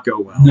did not go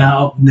well.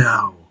 No.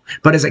 No.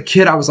 But as a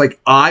kid, I was like,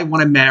 I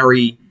want to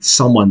marry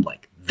someone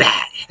like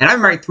that. And I've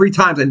married 3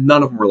 times and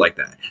none of them were like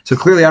that. So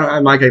clearly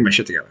I'm not getting my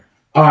shit together.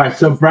 All right,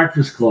 so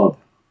Breakfast Club.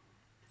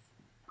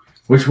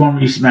 Which one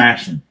were you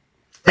smashing?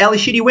 Ally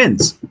Sheedy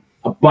wins.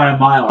 By a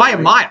mile. By a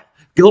right? mile.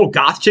 The little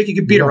goth chick, you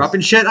could beat her Yes. up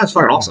and shit. That's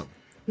fucking awesome.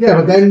 Yeah,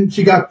 but then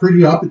she got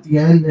pretty up at the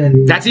end,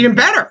 and That's even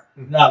better.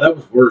 No, that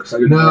was worse. I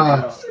didn't Nah.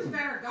 know. She was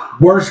better gone.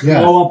 Worst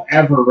Yes. glow up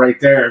ever right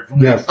there.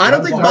 Yes. I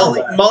don't think That's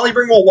Molly bad. Molly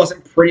Ringwald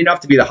wasn't pretty enough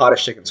to be the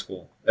hottest chick in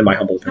school, in my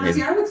humble Now, see,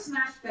 opinion. I would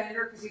smash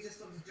Bender because he just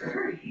looks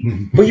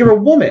dirty. But you're a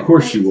woman. Of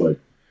course you would.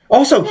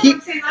 Also, he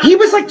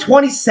was like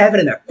 27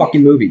 in that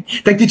fucking movie.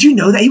 Like, did you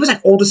know that? He was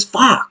like old as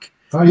fuck.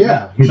 Oh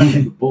yeah.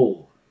 Especially the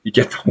bull. You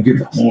get You get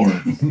the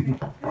horns.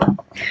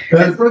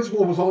 The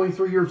principal was only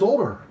 3 years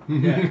older.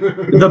 Yeah.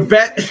 the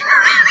best.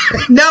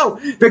 No,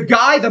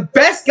 the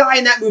best guy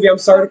in that movie. I'm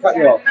sorry to cut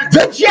you off.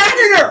 The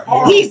janitor.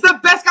 Carl. He's the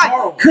best guy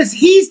Carl. because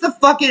he's the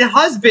fucking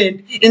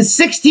husband in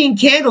 16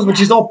 Candles, which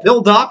is all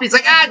pilled up. He's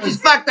like,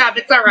 she's fucked up.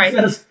 It's all right.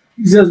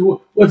 He says,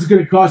 what's it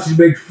going to cost you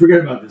to make,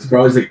 forget about this,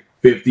 girl? He's like,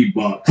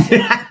 $50.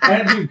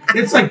 And dude,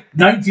 it's like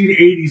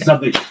 1980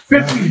 something.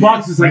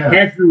 $50 is like Yeah.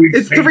 half your week's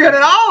It's paycheck.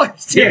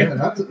 $300, dude. Yeah,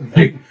 that's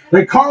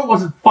Like Carl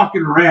wasn't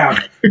fucking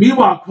around.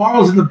 Meanwhile,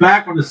 Carl's in the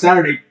back on a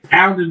Saturday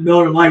pounding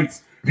Miller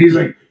Lights. And he's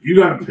like, you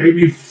got to pay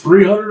me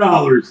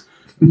 $300.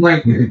 I'm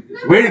like,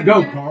 way to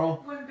go,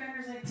 Carl. When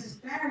Bender's like, does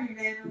Barry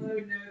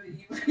Manilow know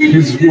that you...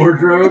 His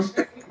wardrobe.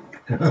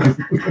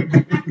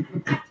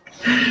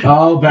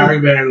 Oh, Barry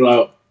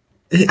Manilow.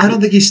 I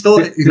don't think he's still.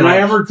 Did I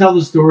ever tell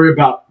the story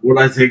about what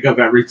I think of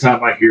every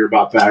time I hear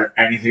about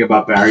anything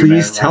about Barry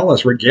Please Manilow? tell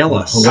us, regale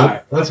us.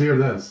 Well, let's hear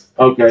this.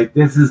 Okay,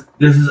 this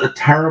is a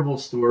terrible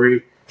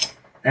story,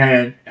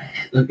 and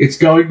look, it's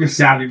going to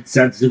sound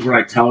insensitive when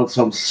I tell it,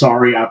 so I'm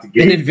sorry out the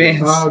In gate. advance.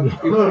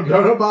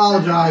 Don't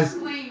apologize.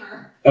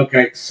 Disclaimer.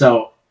 Okay,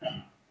 so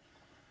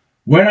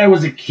when I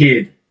was a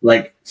kid,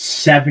 like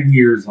 7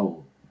 years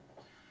old,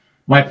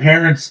 my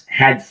parents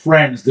had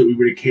friends that we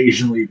would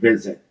occasionally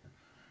visit.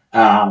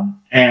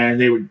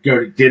 And they would go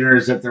to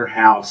dinners at their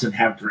house and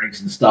have drinks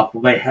and stuff.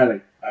 Well, they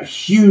had a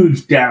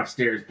huge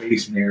downstairs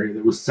basement area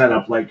that was set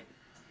up like,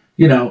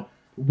 you know,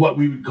 what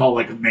we would call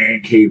like a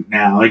man cave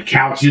now, like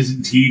couches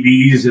and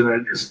TVs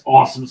and this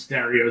awesome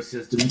stereo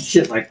system and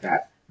shit like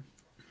that.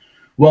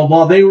 Well,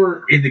 while they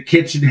were in the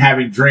kitchen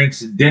having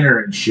drinks and dinner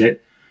and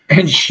shit,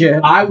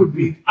 I would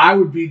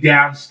be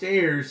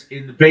downstairs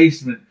in the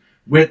basement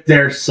with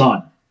their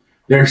son.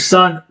 Their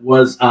son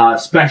was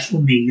special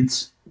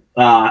needs.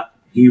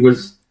 He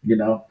was,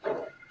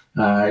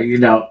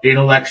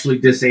 intellectually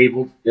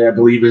disabled, I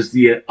believe is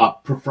the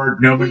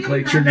preferred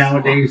nomenclature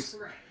nowadays.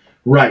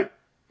 Right.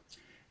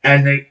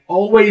 And they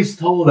always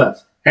told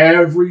us,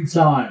 every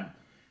time,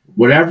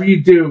 whatever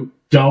you do,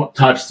 don't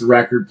touch the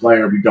record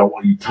player. We don't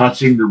want you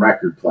touching the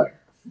record player.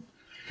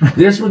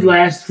 This would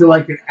last for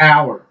like an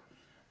hour.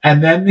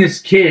 And then this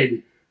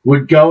kid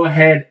would go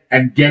ahead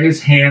and get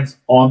his hands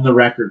on the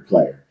record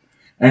player.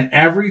 And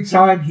every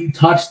time he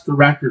touched the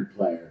record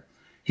player,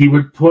 he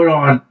would put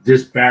on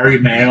this Barry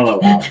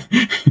Manilow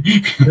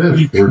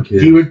album. Poor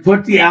kid. He would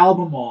put the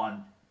album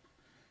on,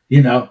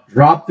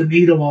 drop the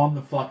needle on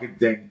the fucking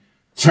thing,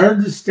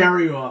 turn the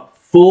stereo up,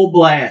 full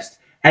blast,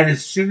 and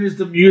as soon as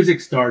the music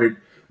started,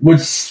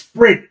 would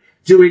sprint,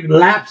 doing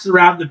laps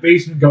around the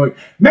basement going,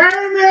 Barry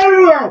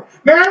Manilow!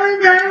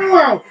 Barry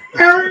Manilow!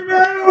 Barry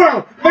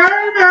Manilow!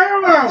 Barry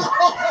Manilow!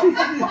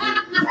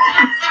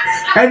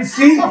 And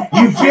see,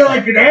 you feel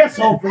like an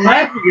asshole for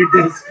laughing at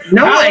this.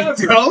 No, I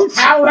don't.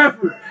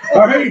 However,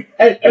 all right,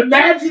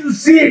 imagine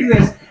seeing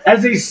this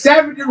as a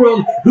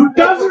 7-year-old who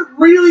doesn't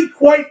really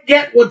quite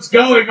get what's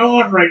going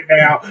on right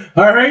now,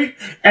 all right?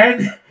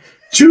 And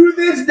to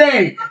this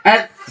day,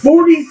 at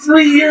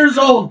 43 years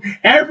old,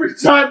 every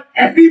time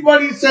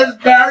anybody says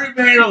Barry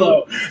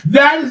Manilow,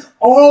 that is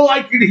all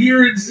I can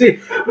hear and see.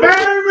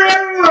 Barry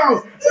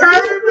Manilow!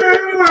 Barry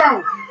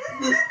Manilow!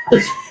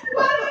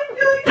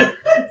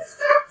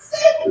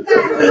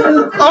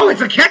 Oh,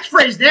 it's a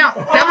catchphrase now.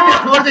 That would be the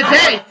quote of the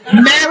day.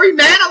 Mary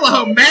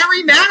Manilow.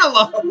 Mary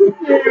Manilow.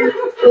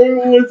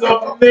 It was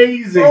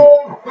amazing.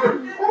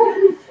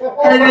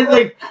 And then,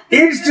 like,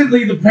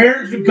 instantly the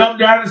parents would come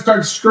down and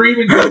start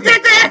screaming. Who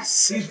did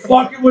this? He's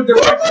fucking with the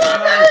record.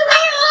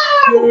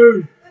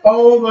 Dude,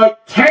 oh my,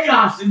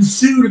 chaos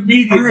ensued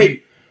immediately. All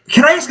right,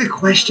 can I ask a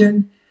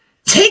question?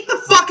 Take the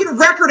fucking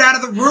record out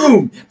of the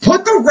room.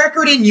 Put the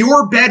record in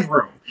your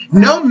bedroom.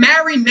 No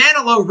Mary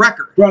Manilow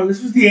record. Bro,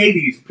 this was the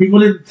 80s. People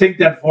didn't think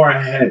that far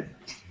ahead.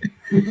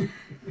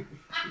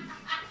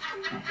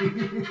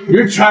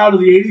 You're a child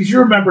of the 80s. You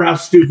remember how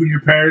stupid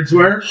your parents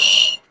were.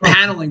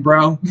 Paneling,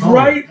 bro.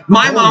 Right?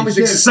 My Holy mom was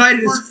shit.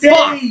 excited as For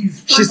fuck.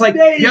 days, for She's like,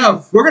 days.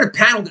 yo, we're going to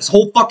panel this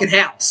whole fucking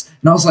house.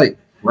 And I was like,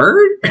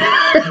 word?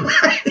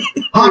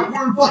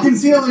 Popcorn fucking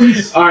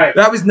ceilings. All right.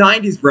 That was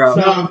 90s, bro.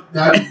 So,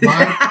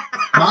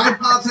 my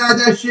pops had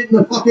that shit in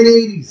the fucking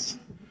 80s.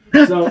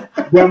 So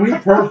when we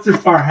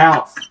purchased our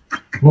house,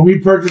 we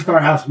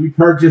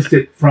purchased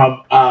it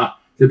from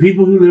the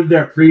people who lived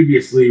there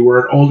previously were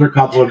an older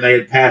couple and they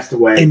had passed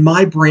away. In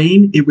my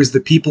brain, it was the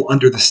people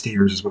under the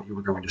stairs is what you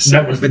were going to say.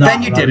 That was But not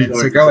then you what I was didn't,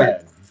 going so to go say.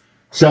 ahead.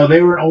 So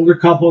they were an older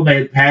couple and they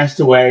had passed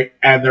away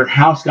and their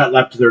house got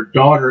left to their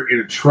daughter in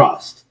a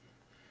trust.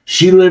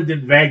 She lived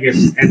in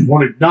Vegas and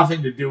wanted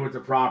nothing to do with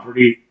the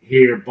property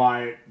here,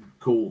 buy it,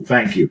 Cool,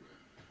 thank you.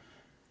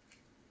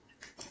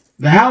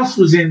 The house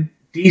was in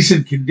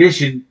decent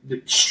condition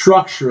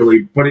structurally,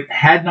 but it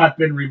had not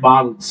been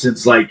remodeled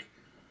since like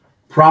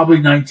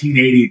probably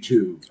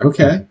 1982.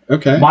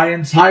 Okay. My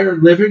entire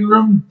living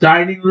room,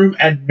 dining room,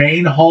 and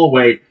main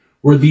hallway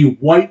were the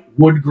white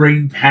wood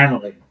grain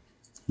paneling.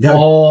 No.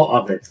 All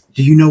of it.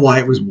 Do you know why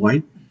it was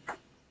white?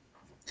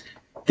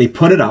 They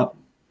put it up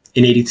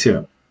in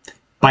 82.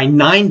 By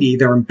 90,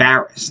 they're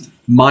embarrassed.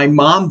 My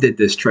mom did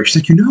this trick.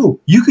 She's like,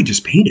 you could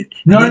just paint it.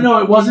 No,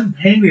 it wasn't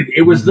painted.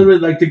 It was literally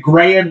like the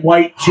gray and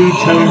white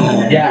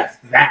two-tone. Yes,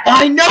 that.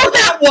 I know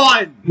that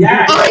one.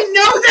 Yes. I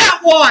know that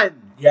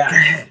one.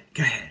 Yes.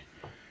 Go ahead.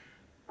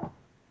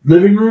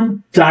 Living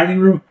room, dining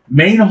room,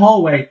 main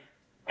hallway.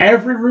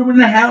 Every room in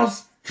the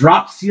house,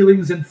 drop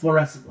ceilings and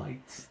fluorescent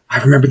lights.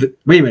 I remember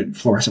wait a minute,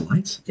 fluorescent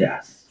lights?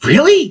 Yes.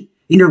 Really?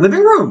 In your living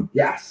room?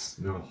 Yes.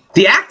 No.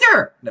 The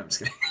actor? No, I'm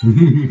just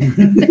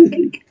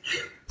kidding.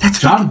 That's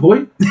John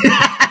Voight?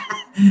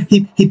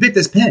 he bit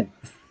this pen.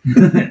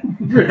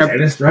 You're a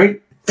dentist,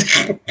 right?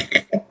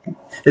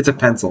 It's a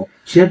pencil.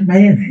 She had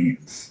man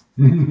hands.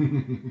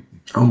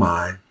 Oh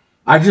my.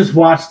 I just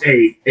watched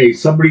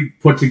somebody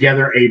put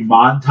together a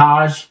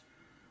montage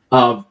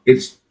of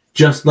it's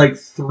just like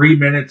 3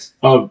 minutes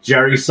of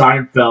Jerry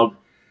Seinfeld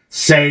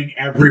saying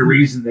every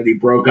reason that he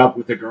broke up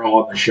with a girl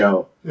on the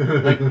show.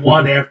 Like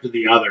one after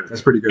the other.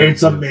 That's pretty good.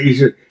 It's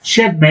amazing.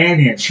 She had man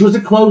hands. She was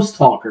a close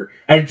talker,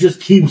 and it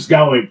just keeps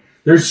going.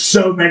 There's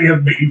so many of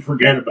them that you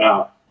forget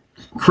about.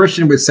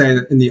 Christian would say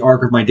that in the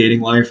arc of my dating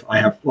life, I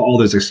have all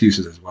those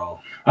excuses as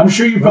well. I'm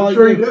sure you probably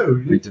sure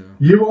do. you do.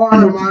 You are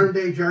a modern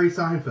day Jerry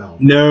Seinfeld.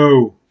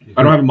 No,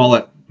 I don't have a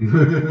mullet.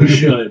 You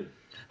should.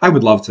 I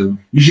would love to.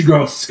 You should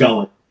grow a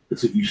skullet.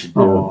 That's what you should do.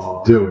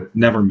 Oh, Do it.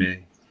 never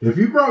me. If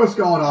you grow a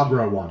skull, I'll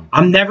grow one.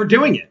 I'm never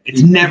doing it.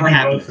 It's never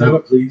happening. Do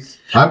it, please.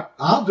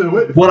 I'll do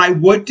it. What I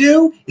would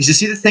do is you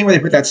see the thing where they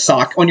put that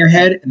sock on your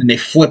head and then they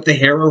flip the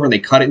hair over and they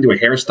cut it into a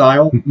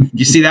hairstyle.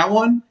 You see that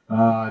one?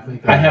 I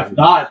think I have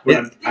not,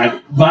 but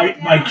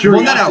my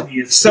curiosity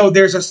is. So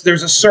there's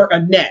a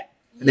net,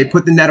 and they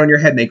put the net on your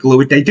head and they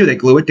glue it. They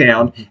glue it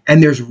down,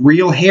 and there's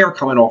real hair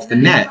coming off the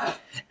net,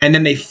 and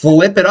then they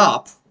flip it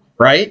up,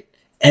 right?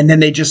 And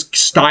then they just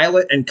style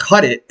it and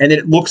cut it, and then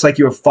it looks like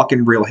you have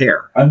fucking real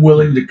hair. I'm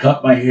willing to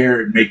cut my hair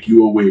and make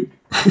you a wig.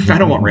 I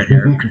don't want red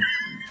hair.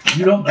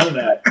 You don't know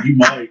that. You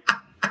might.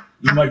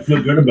 You might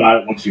feel good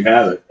about it once you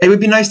have it. It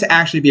would be nice to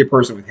actually be a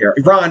person with hair.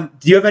 Ron,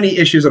 do you have any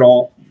issues at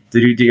all? Do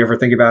you ever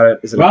think about it?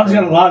 Is it Ron's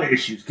got a lot of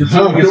issues.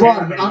 I'm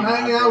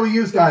hanging out with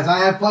you guys. I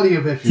have plenty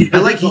of issues. I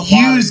like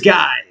yous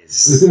guys.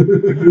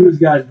 Use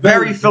guys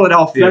Very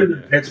Philadelphia. better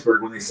than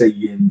Pittsburgh when they say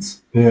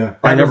yins. Yeah.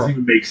 That doesn't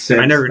even make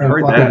sense. I never even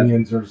heard Fucking that.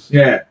 Yinzers.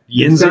 Yeah.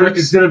 Yinzers?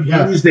 Instead of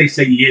Yes. yous, they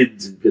say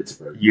yins in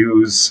Pittsburgh.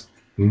 Yous.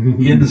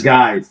 Yins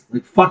guys.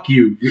 Like, fuck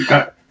you. You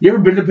ever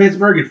been to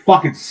Pittsburgh? It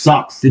fucking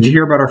sucks. Did you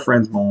hear about our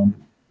friend's mom?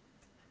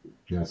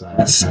 Yes, I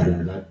That's have sad.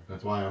 heard that.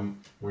 That's why I'm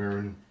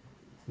wearing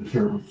the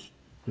shirt.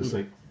 Just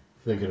like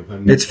thinking of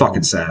him. It's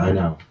fucking sad. I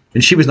know.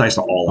 And she was nice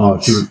to all Oh, of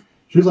us.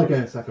 she was like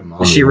a second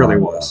mom. She really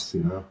to was. us,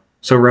 you know.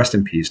 So rest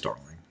in peace,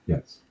 darling.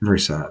 Yes. Very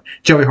sad.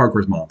 Joey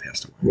Hardcore's mom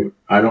passed away.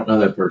 I don't know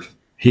that person.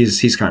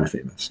 He's kind of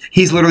famous.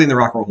 He's literally in the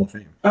Rock and Roll Hall of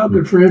Fame. Oh,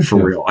 good for him.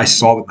 For real. I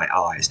saw it with my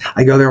eyes.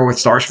 I go there with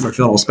Stars from a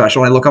film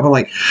special. And I look up and I'm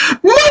like,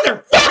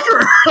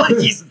 motherfucker! Like,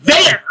 he's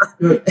there!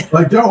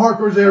 Like Joe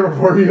Harper's there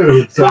before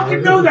you. So.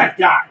 Fucking know that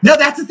guy. No,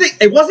 that's the thing.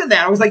 It wasn't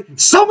that. I was like,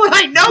 someone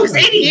I know's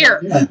in here.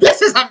 Yeah.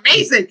 This is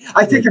amazing.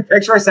 I take a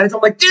picture. I send it to him.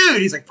 I'm like,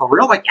 dude. He's like, for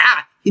real? I'm like, yeah.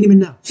 He didn't even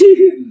know. He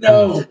didn't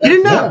know. He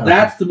didn't know. Yeah.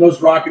 That's the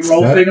most rock and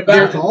roll thing about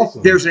That's it.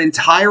 awesome. There's an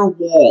entire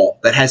wall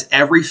that has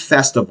every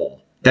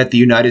festival that the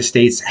United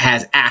States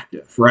has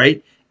active,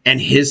 right?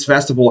 And his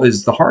festival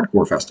is the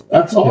Hardcore Festival.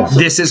 That's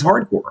awesome. This is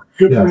Hardcore.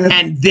 Good Yeah. for him.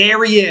 And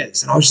there he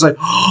is. And I was just like,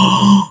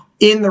 oh,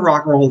 in the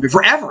Rock and Roll Hall of Fame.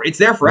 Forever. It's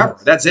there forever.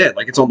 Yes. That's it.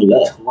 Like, it's on the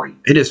wall. That's great.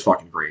 It is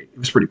fucking great. It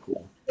was pretty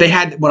cool. They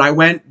had, when I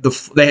went,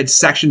 they had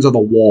sections of the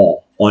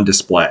wall on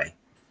display.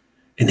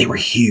 And they were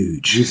Did you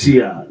huge.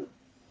 see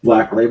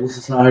Black Label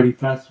Society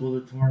Festival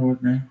they're touring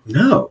with now?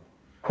 No.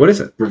 What is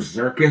it?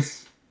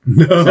 Berserkus.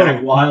 No.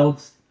 Zach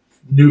Wild's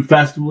new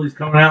festival he's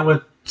coming out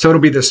with. So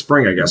it'll be this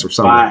spring, I guess, or I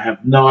something.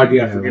 have no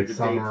idea. I Yeah, forget like the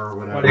summer date. or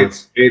whatever. But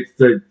it's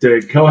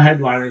the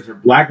co-headliners are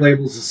Black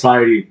Label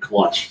Society and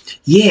Clutch.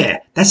 Yeah,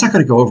 that's not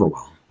going to go over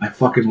well. I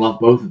fucking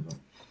love both of them.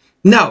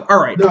 No, all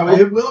right. No,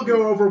 it will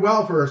go over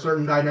well for a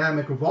certain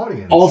dynamic of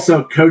audience.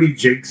 Also, Cody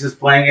Jinks is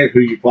playing it, who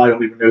you probably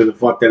don't even know who the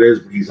fuck that is,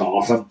 but he's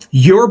awesome.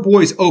 Your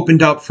boys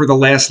opened up for the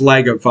last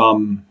leg of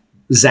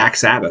Zach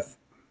Sabbath.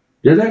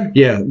 Did they?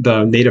 Yeah,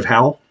 the Native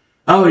Howl.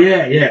 Oh,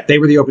 yeah. They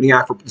were the opening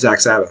act for Zach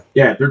Sabbath.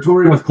 Yeah, they're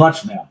touring with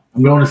Clutch now.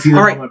 I'm going to see them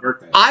All right. on my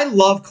birthday. I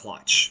love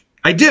Clutch.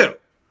 I do.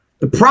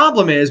 The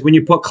problem is when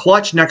you put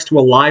Clutch next to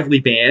a lively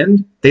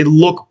band, they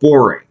look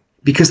boring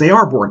because they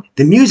are boring.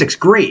 The music's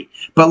great,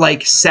 but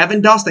like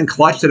Seven Dust and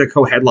Clutch did a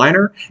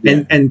co-headliner,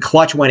 and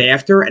Clutch went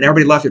after, and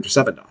everybody left after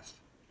Seven Dust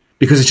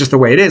because it's just the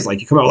way it is.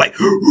 Like you come out like,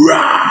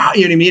 rah,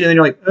 you know what I mean, and then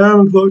you're like, oh,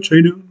 I'm Clutch. How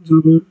you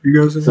doing?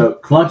 You guys? So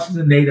Clutch and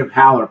the Native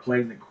Howl are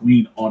playing the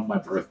Queen on my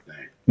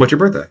birthday. What's your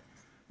birthday?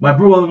 My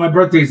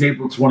birthday is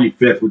April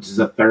 25th, which is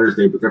a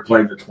Thursday, but they're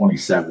playing the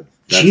 27th.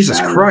 That's Jesus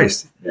Saturday.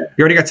 Christ. Yeah.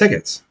 You already got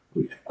tickets?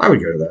 Oh, yeah. I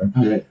would go to that.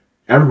 Oh, yeah.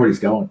 Everybody's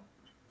going.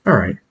 All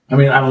right. I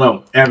mean, I don't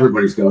know.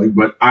 Everybody's going,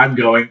 but I'm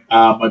going.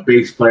 My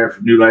bass player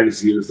from New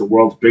Legacy, who's the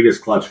world's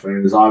biggest Clutch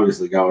fan, is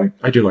obviously going.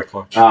 I do like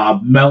Clutch.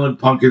 Mel and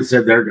Pumpkin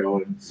said they're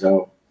going,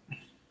 so.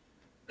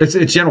 It's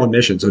general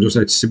admission, so we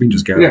can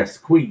just go. Yes,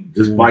 Queen.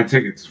 Just buy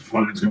tickets. It's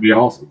going to be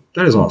awesome.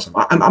 That is awesome.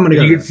 I'm going to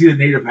go. You can see the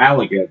Native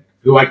Al again,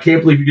 who I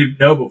can't believe you didn't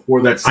know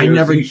before that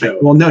COC show.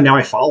 Well, no, now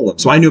I follow them.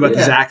 So I knew about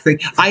the Zach thing.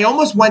 I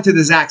almost went to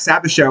the Zach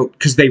Sabbath show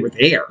because they were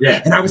there.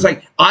 Yeah. And I was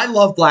like, I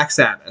love Black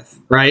Sabbath,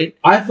 right?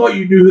 I thought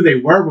you knew who they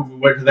were when we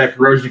went to that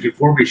Corrosion of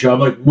Conformity show. I'm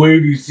like, where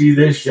do you see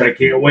this shit? I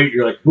can't wait.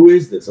 You're like, who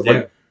is this? I'm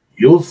like,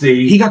 you'll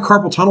see. He got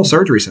carpal tunnel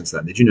surgery since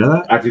then. Did you know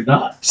that? I did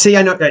not. See,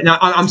 I know. Now,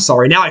 I'm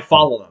sorry. Now I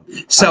follow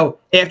them. So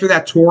after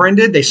that tour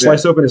ended, they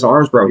sliced open his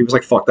arms, bro. He was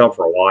like fucked up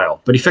for a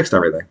while, but he fixed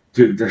everything.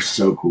 Dude, they're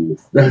so cool.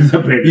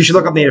 You should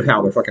look up Native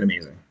Hal. They're fucking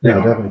amazing. Yeah,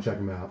 definitely check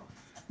them out.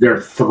 They're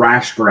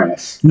thrash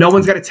grass. No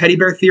one's got a teddy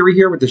bear theory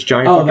here with this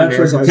giant. Oh, fucking that's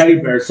right, the man-sized teddy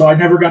thing. bear. So I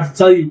never got to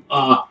tell you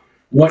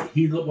what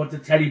the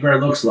teddy bear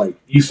looks like.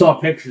 You saw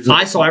pictures.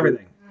 I saw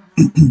everything.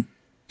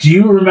 Do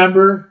you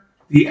remember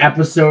the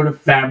episode of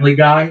Family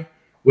Guy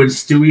when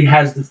Stewie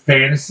has the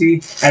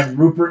fantasy and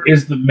Rupert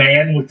is the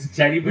man with the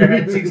teddy bear?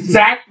 It's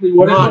exactly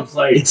what it looks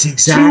like. It's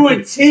exactly.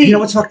 To a T. You know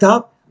what's fucked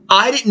up?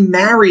 I didn't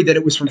marry that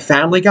it was from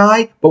Family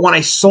Guy, but when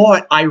I saw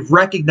it, I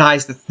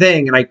recognized the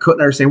thing, and I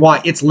couldn't understand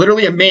why. It's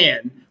literally a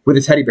man with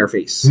a teddy bear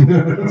face.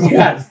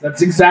 Yes,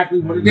 that's exactly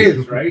what it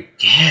is, right?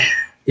 Yeah.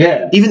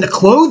 Yeah. Even the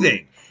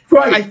clothing.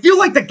 Right. I feel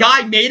like the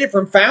guy made it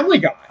from Family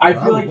Guy. I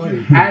feel like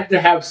you had to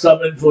have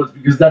some influence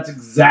because that's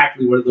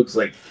exactly what it looks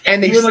like.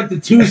 And they Even like the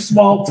two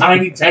small,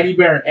 tiny teddy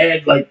bear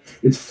head, like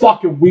it's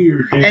fucking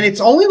weird. Dude. and it's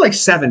only like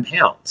 7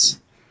 pounds.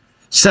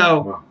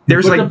 So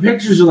there's but like the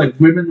pictures are like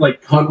women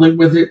like cuddling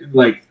with it, and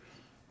like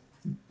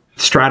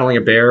straddling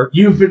a bear.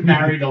 you've been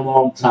married a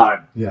long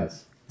time.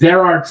 Yes.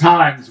 There are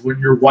times when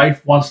your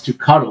wife wants to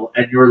cuddle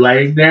and you're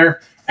laying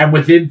there, and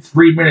within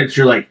 3 minutes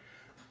you're like,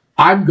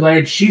 I'm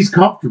glad she's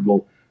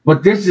comfortable,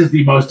 but this is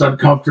the most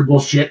uncomfortable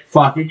shit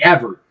fucking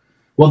ever.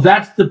 Well,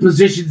 that's the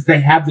positions they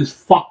have this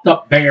fucked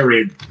up bear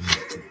in.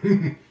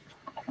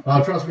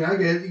 Trust me, I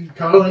get it. You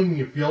cuddling,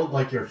 you feel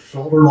like your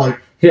shoulder, like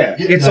Yeah.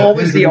 It's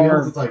always the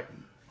arm. It's like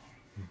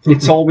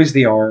It's always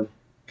the arm.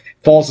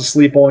 Falls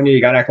asleep on you.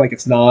 You gotta act like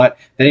it's not.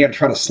 Then you gotta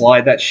try to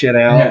slide that shit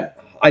out.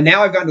 Yeah.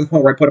 Now I've gotten to the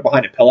point where I put it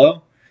behind a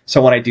pillow,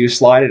 so when I do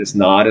slide it, it's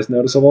not as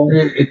noticeable.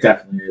 It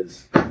definitely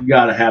is. You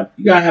gotta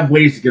have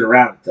ways to get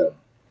around it though.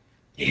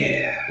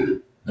 Yeah.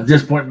 At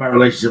this point in my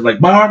relationship,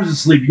 like my arm is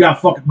asleep, you gotta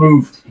fucking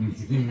move.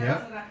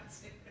 yeah.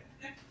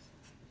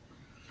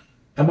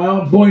 Am I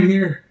on point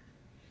here?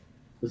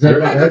 Is that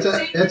right?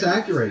 That's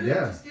accurate.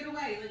 Yeah. Just get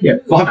away. Like, Yeah,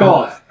 move. fuck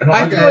off.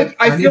 I feel like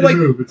I need feel to like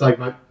move. It's like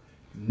my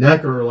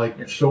neck or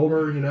like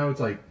shoulder. You know, it's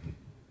like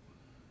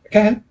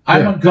okay.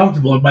 I'm Yeah.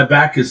 uncomfortable and my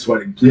back is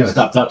sweating. Please Yes.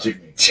 stop touching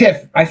me.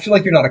 Tiff, I feel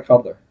like you're not a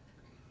cuddler.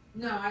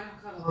 No, I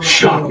don't cuddle.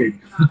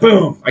 Shocking.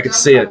 Boom. I could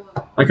see it.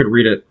 I could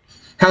read it.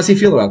 How's he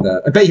feel about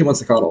that? I bet he wants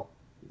to cuddle.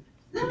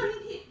 No, I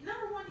mean,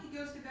 number one, he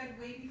goes to bed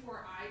way before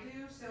I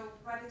do, so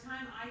by the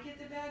time I get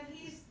to bed,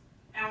 he's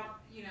out,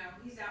 he's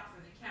out for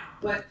the count.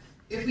 But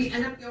if we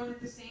end up going at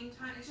the same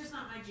time, it's just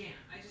not my jam.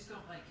 I just don't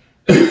like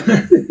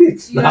it.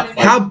 It's You know not what I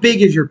mean? How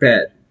big is your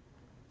bed?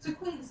 It's a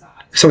queen size.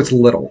 So it's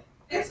little.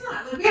 It's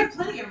not. Like, we have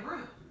plenty of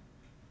room.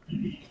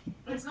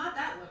 It's not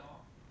that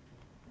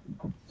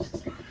little.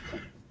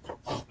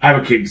 I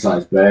have a king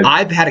size bed.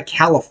 I've had a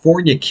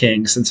California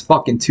king since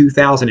fucking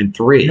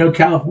 2003. You know,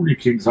 California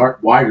kings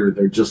aren't wider;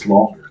 they're just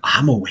longer.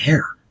 I'm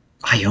aware.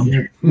 I own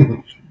it.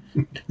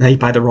 Now you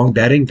buy the wrong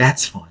bedding?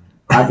 That's fun.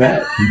 I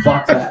bet.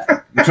 Fuck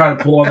that. You're trying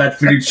to pull on that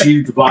fitted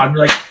sheet at the bottom.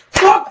 You're like,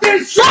 fuck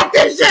this shit! Fuck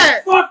this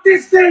shit! Fuck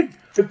this thing!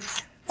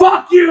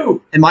 Fuck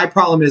you! And my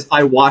problem is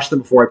I wash them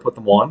before I put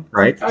them on,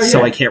 right? Oh, So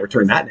yeah. I can't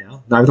return that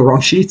now. Now I have the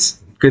wrong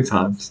sheets. Good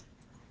times.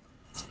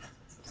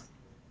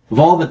 Of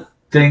all the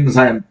things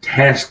I am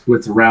tasked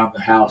with around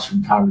the house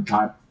from time to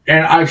time,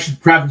 and I should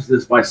preface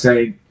this by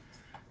saying,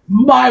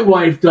 my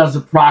wife does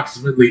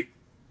approximately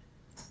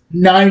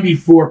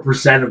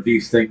 94% of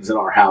these things in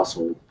our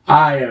household.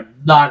 I am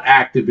not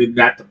active in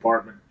that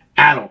department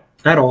at all.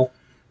 At all.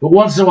 But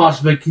once in a while,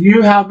 she'll be like, can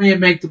you help me and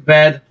make the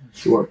bed?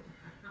 Sure.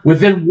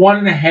 Within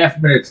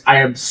 1.5 minutes, I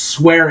am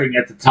swearing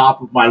at the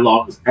top of my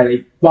lungs at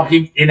a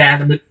fucking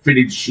inanimate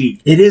fitted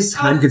sheet. It is Oh,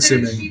 time the fitted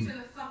consuming. sheets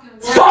are the fucking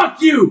worst.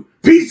 Fuck you,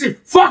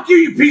 fuck you,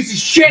 you piece of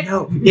shit.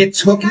 No, it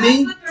took You gotta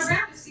me. flip it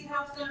around to see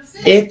how it's gonna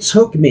fit. It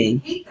took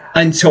me I hate that.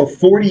 until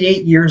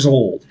 48 years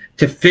old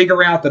to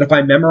figure out that if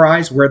I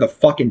memorize where the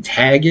fucking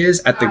tag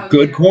is at the Oh,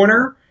 good yeah.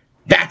 corner,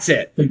 that's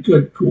it. The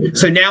good corner.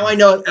 So now I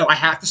know I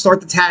have to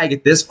start the tag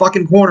at this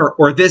fucking corner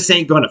or this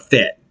ain't gonna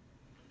fit.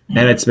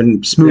 And it's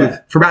been smooth. Yeah.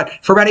 For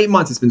about 8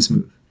 months it's been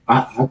smooth.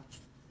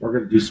 We're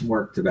gonna do some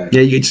work today.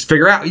 Yeah, you just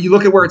figure out, you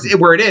look at where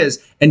it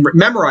is and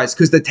memorize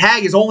because the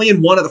tag is only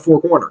in one of the 4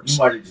 You corners.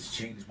 might have just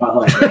changed my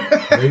life.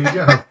 there you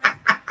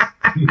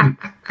go.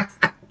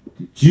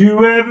 Do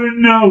you ever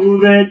know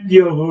that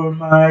you're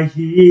my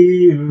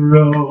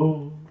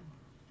hero?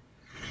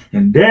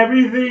 And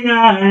everything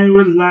I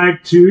would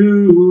like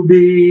to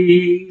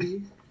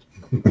be.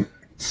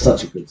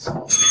 Such a good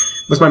song.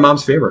 What's my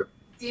mom's favorite?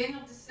 Daniel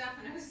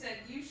DeStefano said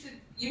you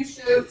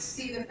should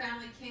see the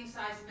family king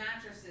size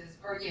mattresses,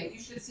 or you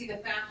should see the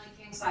family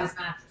king size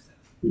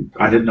mattresses.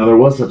 I didn't know there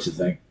was such a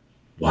thing.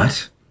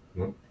 What?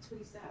 That's what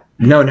he said.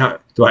 No.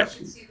 Do I? You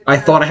should see the I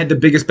thought I had the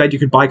biggest bed you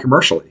could buy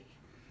commercially.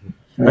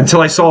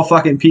 Until I saw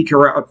fucking Steve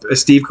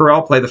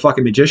Carell play the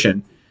fucking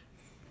magician.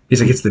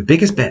 He's like, it's the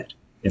biggest bed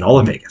in all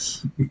of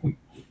Vegas.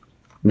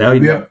 Now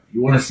you know.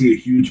 You want to see a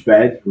huge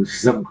bed or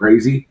something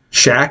crazy?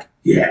 Shaq?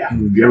 Yeah.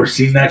 Have you ever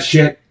seen that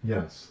shit?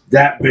 Yes.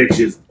 That bitch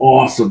is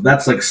awesome.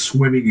 That's like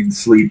swimming in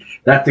sleep.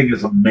 That thing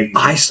is amazing.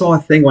 I saw a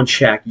thing on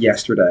Shaq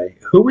yesterday.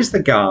 Who was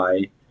the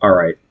guy? All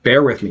right,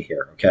 bear with me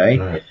here, okay?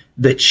 All right.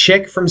 The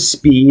chick from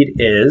Speed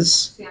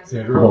is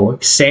Sandra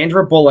Bullock.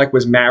 Sandra Bullock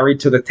was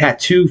married to the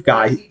tattoo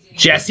guy,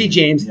 Jesse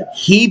James. Yeah.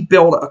 He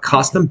built a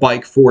custom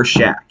bike for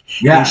Shaq.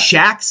 Yeah. And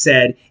Shaq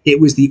said it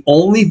was the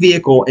only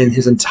vehicle in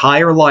his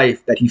entire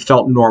life that he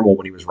felt normal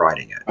when he was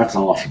riding it. That's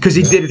awesome. Because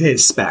he did it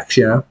his specs,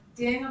 you know?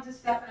 Daniel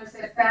DeStefano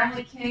said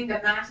family king, the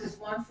max is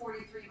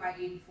 143 by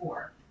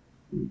 84.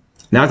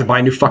 Now I have to buy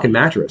a new fucking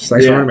mattress.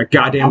 Thanks for running my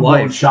goddamn I'm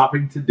going life.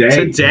 shopping today.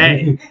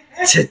 Today.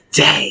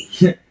 Welcome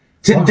to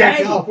Today.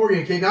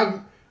 California King.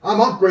 I'm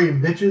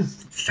upgrading,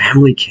 bitches.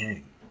 Family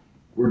King.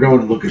 We're going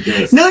to look at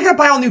this. Now I gotta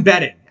buy all new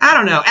bedding. I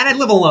don't know. And I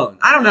live alone.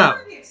 I don't know. It's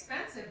going to be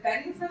expensive.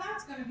 Bedding for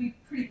that's going to be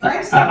pretty I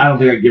pricey. don't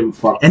think I give a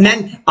fuck. And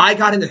then I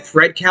got into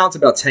thread counts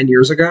about 10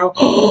 years ago.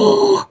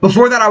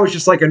 Before that, I was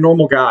just like a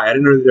normal guy. I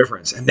didn't know the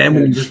difference. And then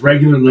when you just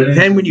regular linen.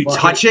 then when you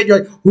touch it, you're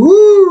like,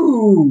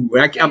 ooh.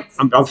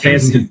 I'm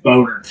fancy,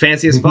 boner.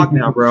 fancy as fuck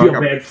now, bro. Feel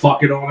bad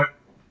fucking on it.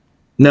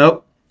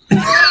 Nope.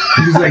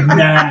 He's like,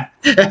 nah.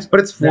 That's what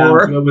it's Nah, I'm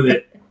for. good with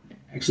it.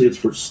 Actually, it's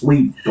for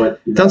sleep,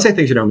 but you know. Don't say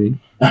things you don't mean.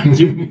 What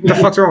the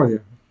fuck's wrong with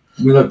you?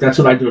 I mean, look, that's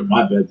what I do in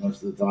my bed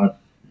most of the time.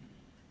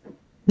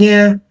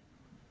 Yeah,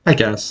 I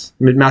guess.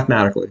 I mean,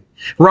 mathematically.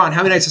 Ron,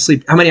 how many nights of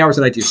sleep? How many hours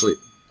a night do you sleep?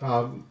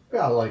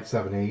 About like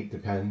 7, 8,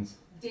 depends.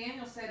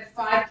 Daniel said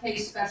 5K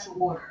special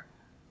order.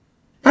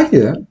 I can do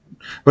that.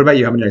 What about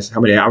you? How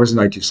many hours a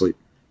night do you sleep?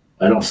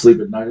 I don't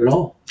sleep at night at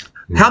all.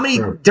 How many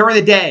during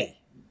the day?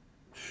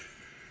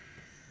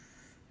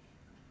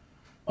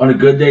 On a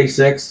good day,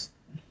 6.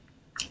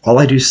 All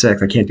I do is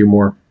 6. I can't do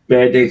more.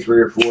 Bad day, 3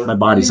 or 4. My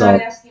body's You're not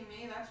up. asking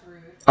me? That's rude.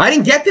 I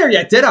didn't get there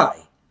yet, did I?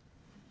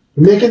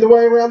 Making the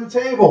way around the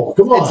table.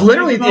 Come on. It's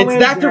literally it's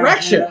that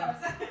direction.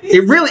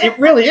 It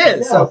really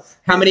is. So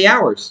how many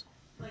hours?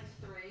 Like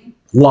 3.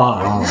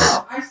 Lie.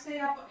 No, I stay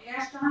up.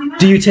 Ask Johnny Mac.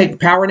 Do you take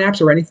power naps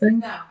or anything?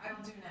 No, I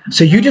don't do naps.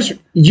 So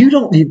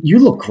you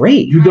look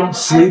great. You don't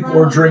sleep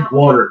or drink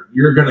water.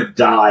 You're going to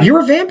die.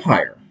 You're a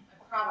vampire.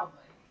 Probably.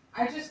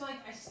 I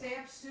stay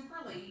up super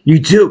late. You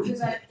do.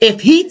 If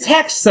he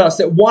texts us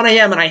at 1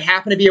 a.m. and I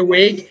happen to be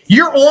awake,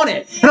 you're on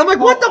it. And I'm like,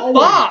 what the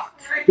fuck?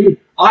 Dude,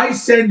 I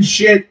send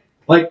shit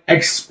like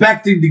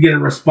expecting to get a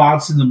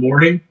response in the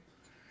morning,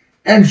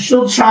 and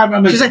she'll chime.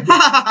 I'm like, She's like,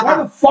 why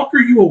the fuck are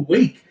you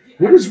awake?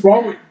 What is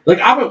wrong with? Like,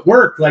 I'm at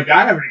work. Like,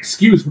 I have an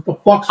excuse. What the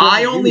fuck's wrong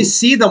I with only you?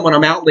 see them when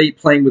I'm out late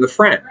playing with a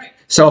friend. Right.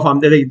 So if I'm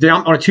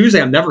on a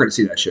Tuesday, I'm never going to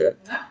see that shit.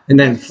 No, And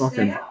then I just fucking-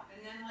 stay up,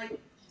 and then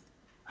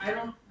I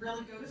don't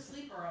really go to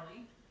sleep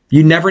early.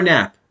 You never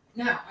nap.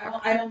 No,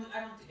 I don't.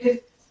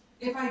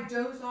 If I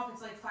doze off,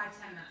 it's like 5-10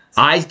 minutes.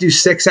 I do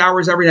 6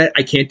 hours every night.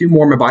 I can't do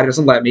more. My body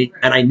doesn't let me.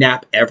 And I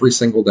nap every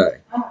single day.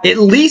 At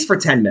least for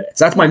 10 minutes.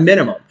 That's my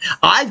minimum.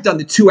 I've done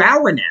the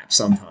 2-hour nap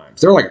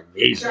sometimes. They're like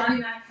amazing. Johnny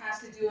Mac has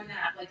to do a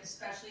nap, like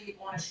especially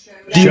on a show.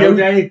 Do you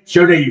know-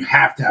 Show day, you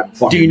have to have a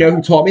fucking. Do you know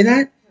who taught me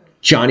that?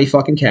 Johnny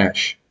fucking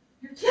Cash.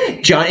 You're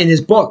kidding. John, in his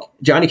book,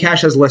 Johnny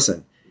Cash says,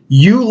 listen,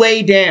 you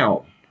lay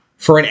down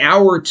for an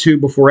hour or two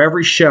before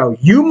every show.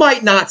 You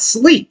might not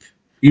sleep.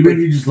 Even if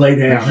you just lay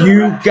down.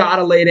 You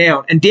gotta lay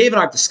down. And Dave and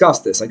I have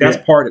discussed this. Like, that's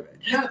Yeah. part of it.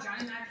 No,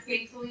 Johnny Mac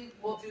faithfully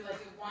will do like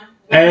a one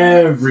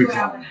Every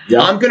 2-hour time. nap.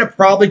 Yeah. I'm gonna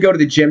probably go to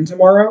the gym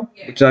tomorrow,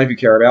 Yeah. which none of you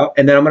care about,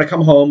 and then I'm gonna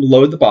come home,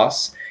 load the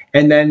bus,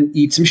 and then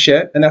eat some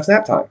shit, and that's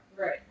nap time.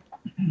 Right.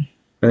 And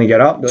then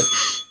get up.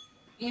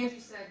 Angie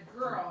said,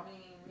 "Girl,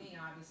 meaning me,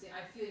 obviously.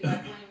 I feel you.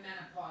 I blame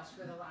menopause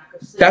for the lack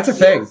of sleep." That's a She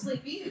thing. don't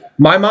sleep either.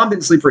 My mom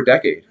didn't sleep for a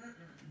decade.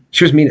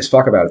 She was mean as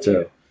fuck about it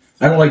too.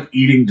 I don't like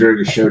eating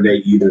during a show day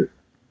either.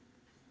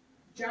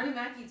 Johnny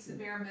Mac eats the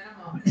bare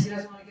minimum because he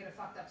doesn't want to get a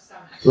fucked up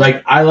stomach.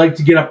 Like, I like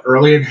to get up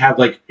early and have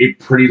like a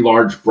pretty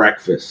large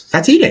breakfast.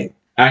 That's eating.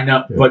 I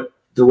know, Yeah. but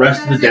the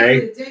rest of the That's day,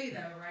 it for the day,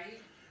 though, right?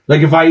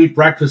 like if I eat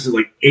breakfast at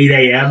like 8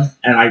 a.m.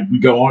 and we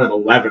go on at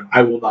 11,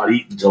 I will not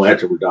eat until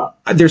after we're done.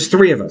 There's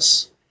 3 of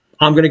us.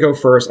 I'm gonna go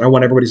first, and I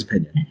want everybody's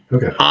opinion.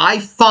 Okay. I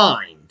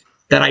find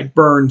that I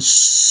burn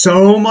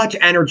so much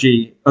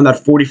energy on that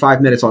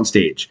 45 minutes on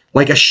stage,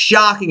 like a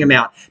shocking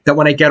amount, that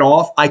when I get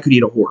off, I could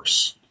eat a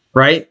horse.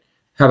 Right?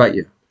 How about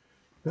you?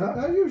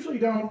 I usually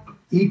don't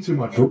eat too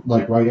much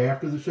like right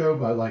after the show,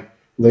 but like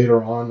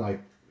later on, like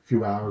a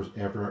few hours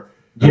after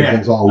Yeah.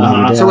 everything's all loaded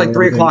down So like and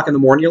 3 everything. o'clock in the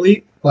morning, you'll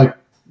eat. Like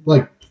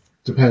like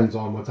depends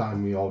on what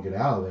time we all get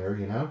out of there,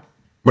 you know.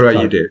 What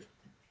about you, Dave?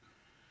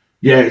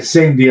 Yeah,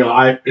 same deal.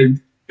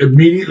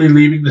 Immediately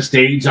leaving the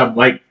stage, I'm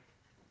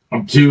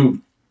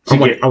too I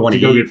want to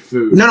go eat. get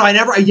food. No,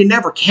 you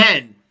never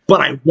can,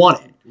 but I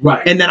want it.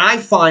 Right. And then I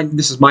find,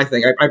 this is my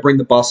thing, I bring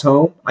the bus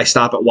home, I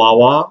stop at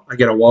Wawa, I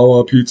get a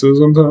Wawa pizza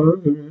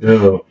sometimes.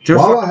 Yeah.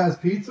 Wawa has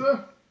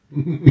pizza?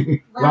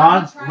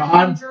 Ron,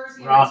 New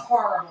Jersey, and it's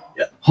horrible.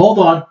 Yeah. Hold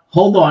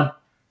on.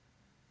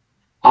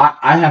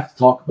 I have to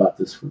talk about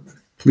this for a minute.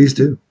 Please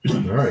do. All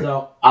right.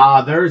 So,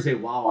 there is a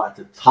Wawa at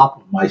the top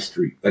of my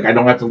street. Like, I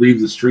don't have to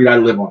leave the street I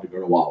live on to go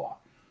to Wawa.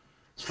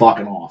 It's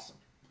fucking awesome.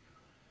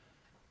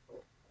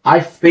 I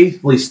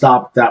faithfully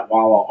stop at that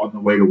Wawa on the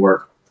way to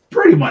work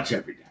pretty much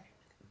every day.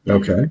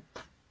 Okay.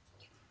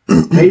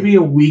 Maybe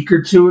a week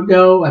or two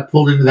ago, I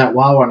pulled into that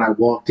Wawa and I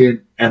walked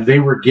in, and they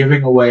were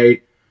giving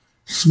away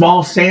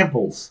small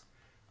samples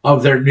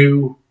of their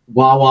new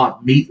Wawa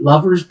Meat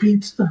Lovers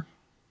pizza.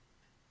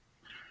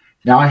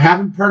 Now, I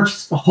haven't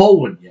purchased the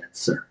whole one yet,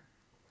 sir.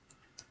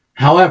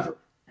 However,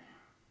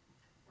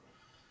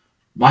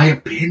 my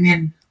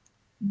opinion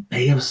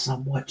may have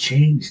somewhat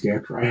changed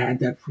after I had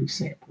that free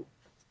sample.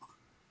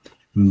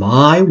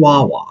 My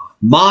Wawa,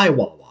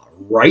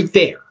 right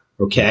there,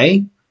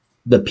 okay?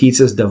 The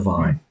pizza's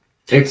divine.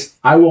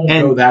 I won't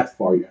go that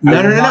far yet.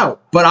 No.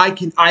 But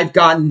I've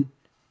gotten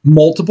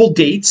multiple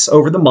dates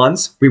over the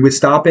months. We would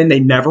stop in, they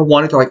never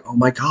wanted to, like, oh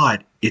my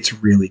God, it's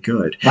really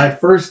good. My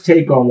first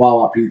take on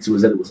Wawa pizza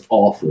was that it was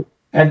awful.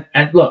 And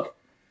look,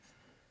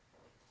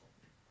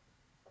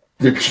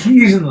 the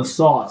cheese and the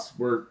sauce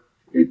were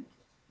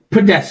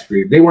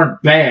pedestrian. They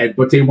weren't bad,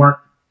 but they weren't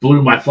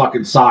blew my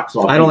fucking socks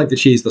off. I don't like the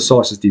cheese. The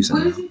sauce is decent.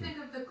 What did you think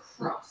of the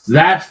crust?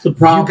 That's the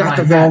problem. You got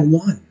the wrong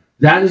one.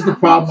 That is the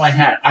problem I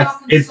had.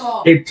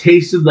 It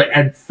tasted like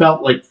and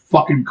felt like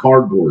fucking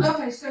cardboard.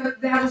 Okay, so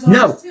that was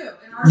No. ours too.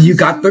 And ours You was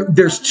got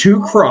there's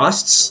two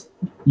crusts.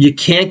 You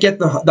can't get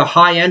the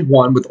high end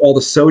one with all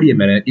the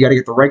sodium in it. You got to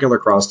get the regular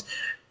crust.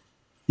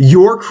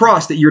 Your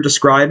crust that you're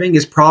describing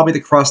is probably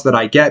the crust that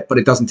I get, but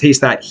it doesn't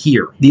taste that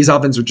here. These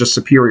ovens are just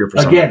superior for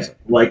some reason.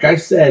 Like I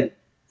said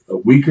a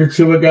week or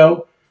two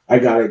ago, I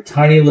got a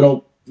tiny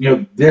little,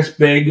 this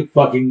big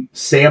fucking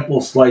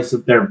sample slice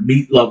of their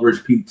Meat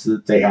Lovers pizza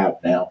that they have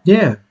now.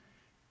 Yeah.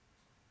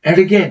 And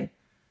again,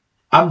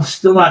 I'm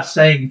still not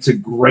saying it's a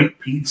great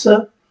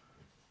pizza,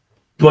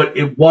 but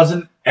it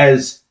wasn't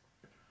as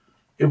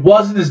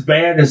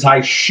bad as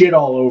I shit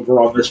all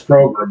over on this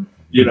program,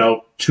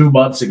 2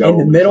 months ago. In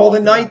the middle of the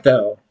night,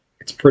 though,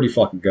 it's pretty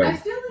fucking good. I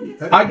feel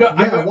like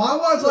it's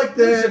Wawa's like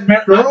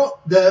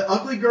the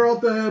ugly girl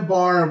at the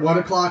bar at 1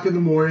 o'clock in the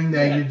morning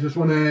that you just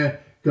want to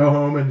go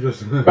home and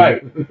just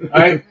right.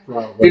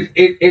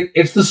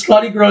 It's the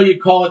slutty girl you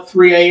call at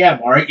 3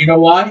 a.m. All right, you know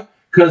why?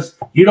 Because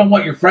you don't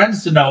want your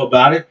friends to know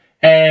about it,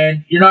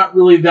 and you're not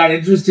really that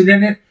interested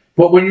in it.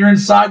 But when you're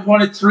inside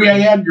one at 3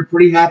 a.m., you're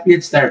pretty happy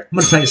it's there. I'm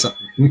gonna tell you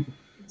something.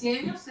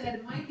 Daniel said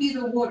it might be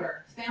the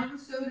water. Fountain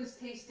sodas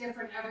taste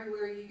different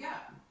everywhere you go.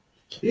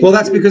 Well,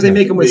 that's because they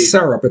make them with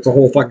syrup. It's a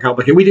whole fucking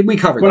complicated. We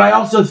covered But that.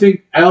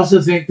 I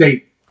also think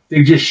they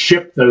just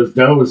ship those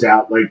doughs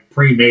out like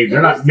pre-made.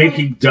 They're not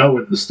making dough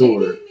in the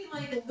store. It gave me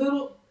like a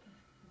little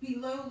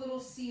below Little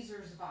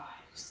Caesars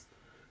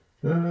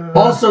vibes.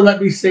 Also,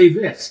 let me say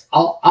this.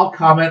 I'll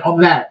comment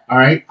on that. All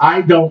right.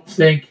 I don't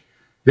think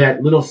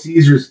that Little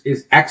Caesars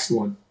is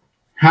excellent.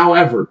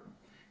 However,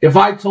 if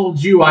I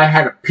told you I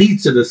had a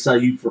pizza to sell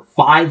you for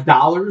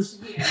 $5,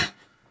 Yeah.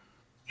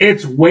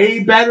 it's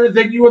way better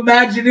than you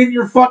imagine in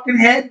your fucking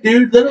head,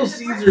 dude. Little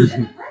Caesars.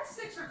 And the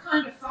breadsticks are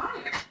kind of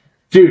fire.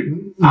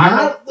 Dude,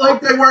 not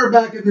like they were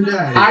back in the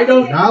day.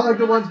 Not like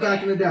the ones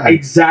back in the day.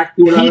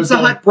 Exactly what Pizza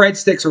Hut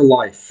breadsticks are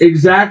life.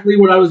 Exactly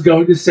what I was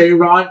going to say,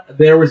 Ron.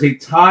 There was a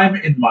time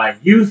in my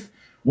youth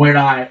when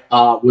I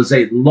was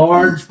a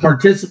large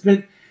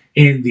participant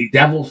in the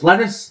Devil's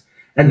Lettuce.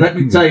 And let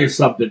me tell you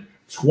something.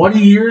 20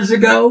 years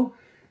ago,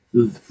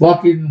 the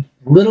fucking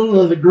Little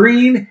of the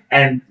Green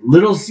and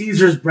Little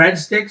Caesars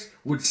breadsticks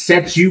would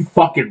set you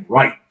fucking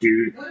right,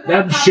 dude.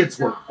 Them shits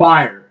were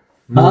fire.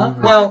 Huh?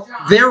 Well,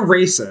 they're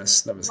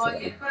racist. I'm just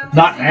kidding.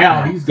 Not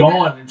now. He's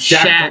gone and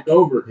Shaq took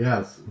over.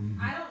 Yes.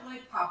 I don't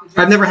like Papa John's.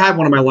 I've never had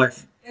one in my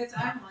life. I don't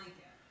like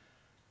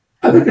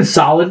it. I think it's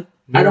solid.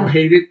 I don't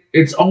hate it.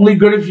 It's only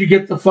good if you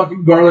get the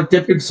fucking garlic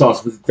dipping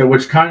sauce with it,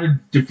 which kind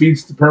of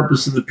defeats the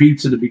purpose of the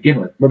pizza to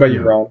begin with. What about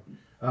you, Ron?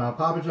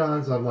 Papa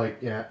John's, I'm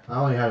like, I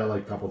only had it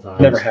like a couple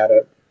times. Never had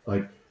it.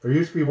 Like, there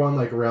used to be one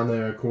like around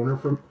the corner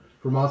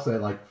from us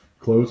that like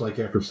closed like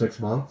after 6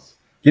 months.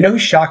 You know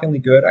who's shockingly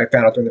good? I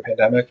found out during the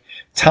pandemic.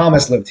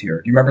 Thomas lived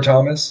here. Do you remember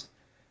Thomas?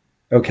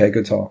 Okay,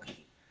 good talk.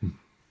 I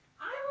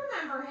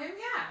remember him,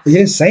 yes. You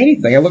didn't say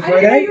anything. I looked I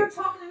right didn't know at you you. were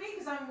talking to me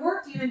because I'm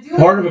working and doing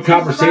Part of a things, but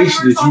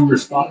conversation were is you talking to me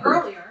responding.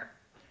 earlier.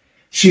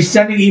 She's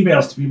sending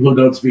emails to people who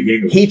don't speak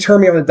English. He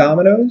turned me on the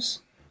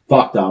Domino's.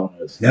 Fuck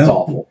Domino's. No. It's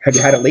awful. Have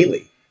you had it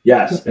lately?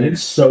 Yes, and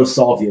it's so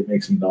salty it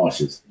makes me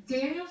nauseous.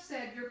 Daniel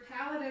said your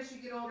palate as you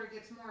get older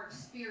gets more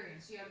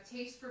experience. You have a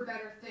taste for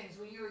better things.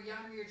 When you were were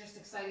younger, you're just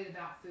excited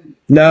about food?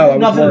 No, I was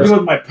Nothing to worse. do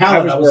with my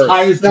palate. I I was was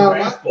high as No,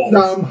 giraffe balls. no,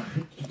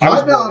 I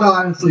was my palate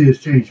honestly has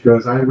changed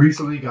because I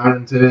recently got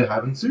into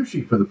having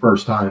sushi for the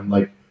first time,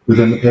 like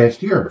within the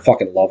past year.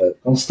 Fucking love it.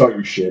 Don't start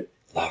your shit.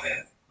 Love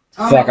it.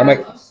 Oh Fuck, my I God,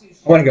 might- love sushi.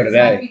 I wanna go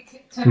today.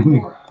 It's gotta be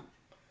tempura.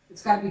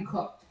 It's gotta be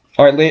cooked.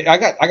 All right, Lee, I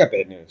got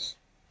bad news.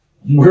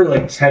 We're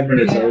like 10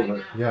 minutes Yeah, I over,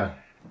 know. Yeah,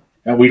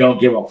 and we don't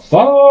give a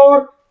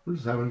fuck. we're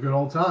just having a good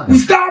old time.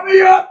 Stop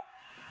me up.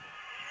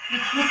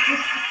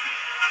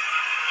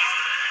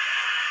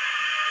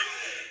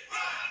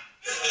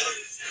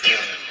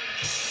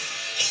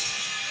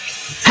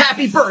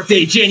 Happy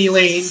birthday, Jenny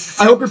Lane.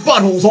 I hope your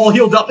butthole's all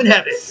healed up in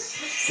heaven.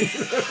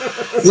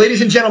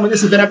 Ladies and gentlemen,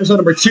 this has been episode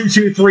number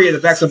 223 of the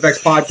Vex On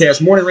Vex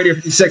podcast, Morning Radio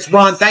 56.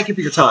 Ron, thank you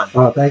for your time.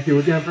 Thank you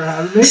again for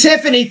having me.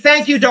 Tiffany,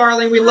 thank you,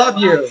 darling. We love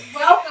you.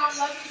 Welcome,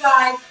 love you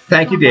guys.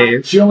 Thank you,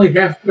 Dave. She only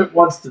half bit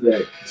once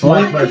today. It's my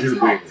Only- pleasure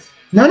to be here.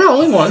 No,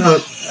 only one.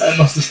 I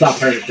must have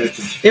stopped paying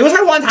attention. It was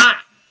my one time.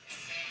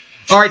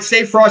 All right,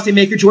 stay frosty.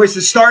 Make your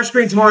choices. Star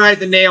Screen tomorrow night at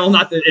the Nail.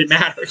 Not that it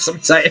matters.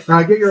 I'm saying.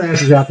 Get your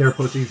asses out there,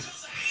 pussies.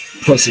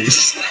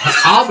 Pussies.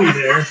 I'll be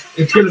there.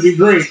 It's going to be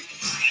great.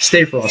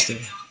 Stay frosty.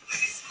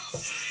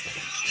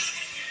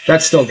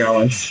 That's still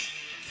going.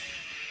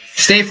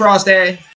 Stay frosty.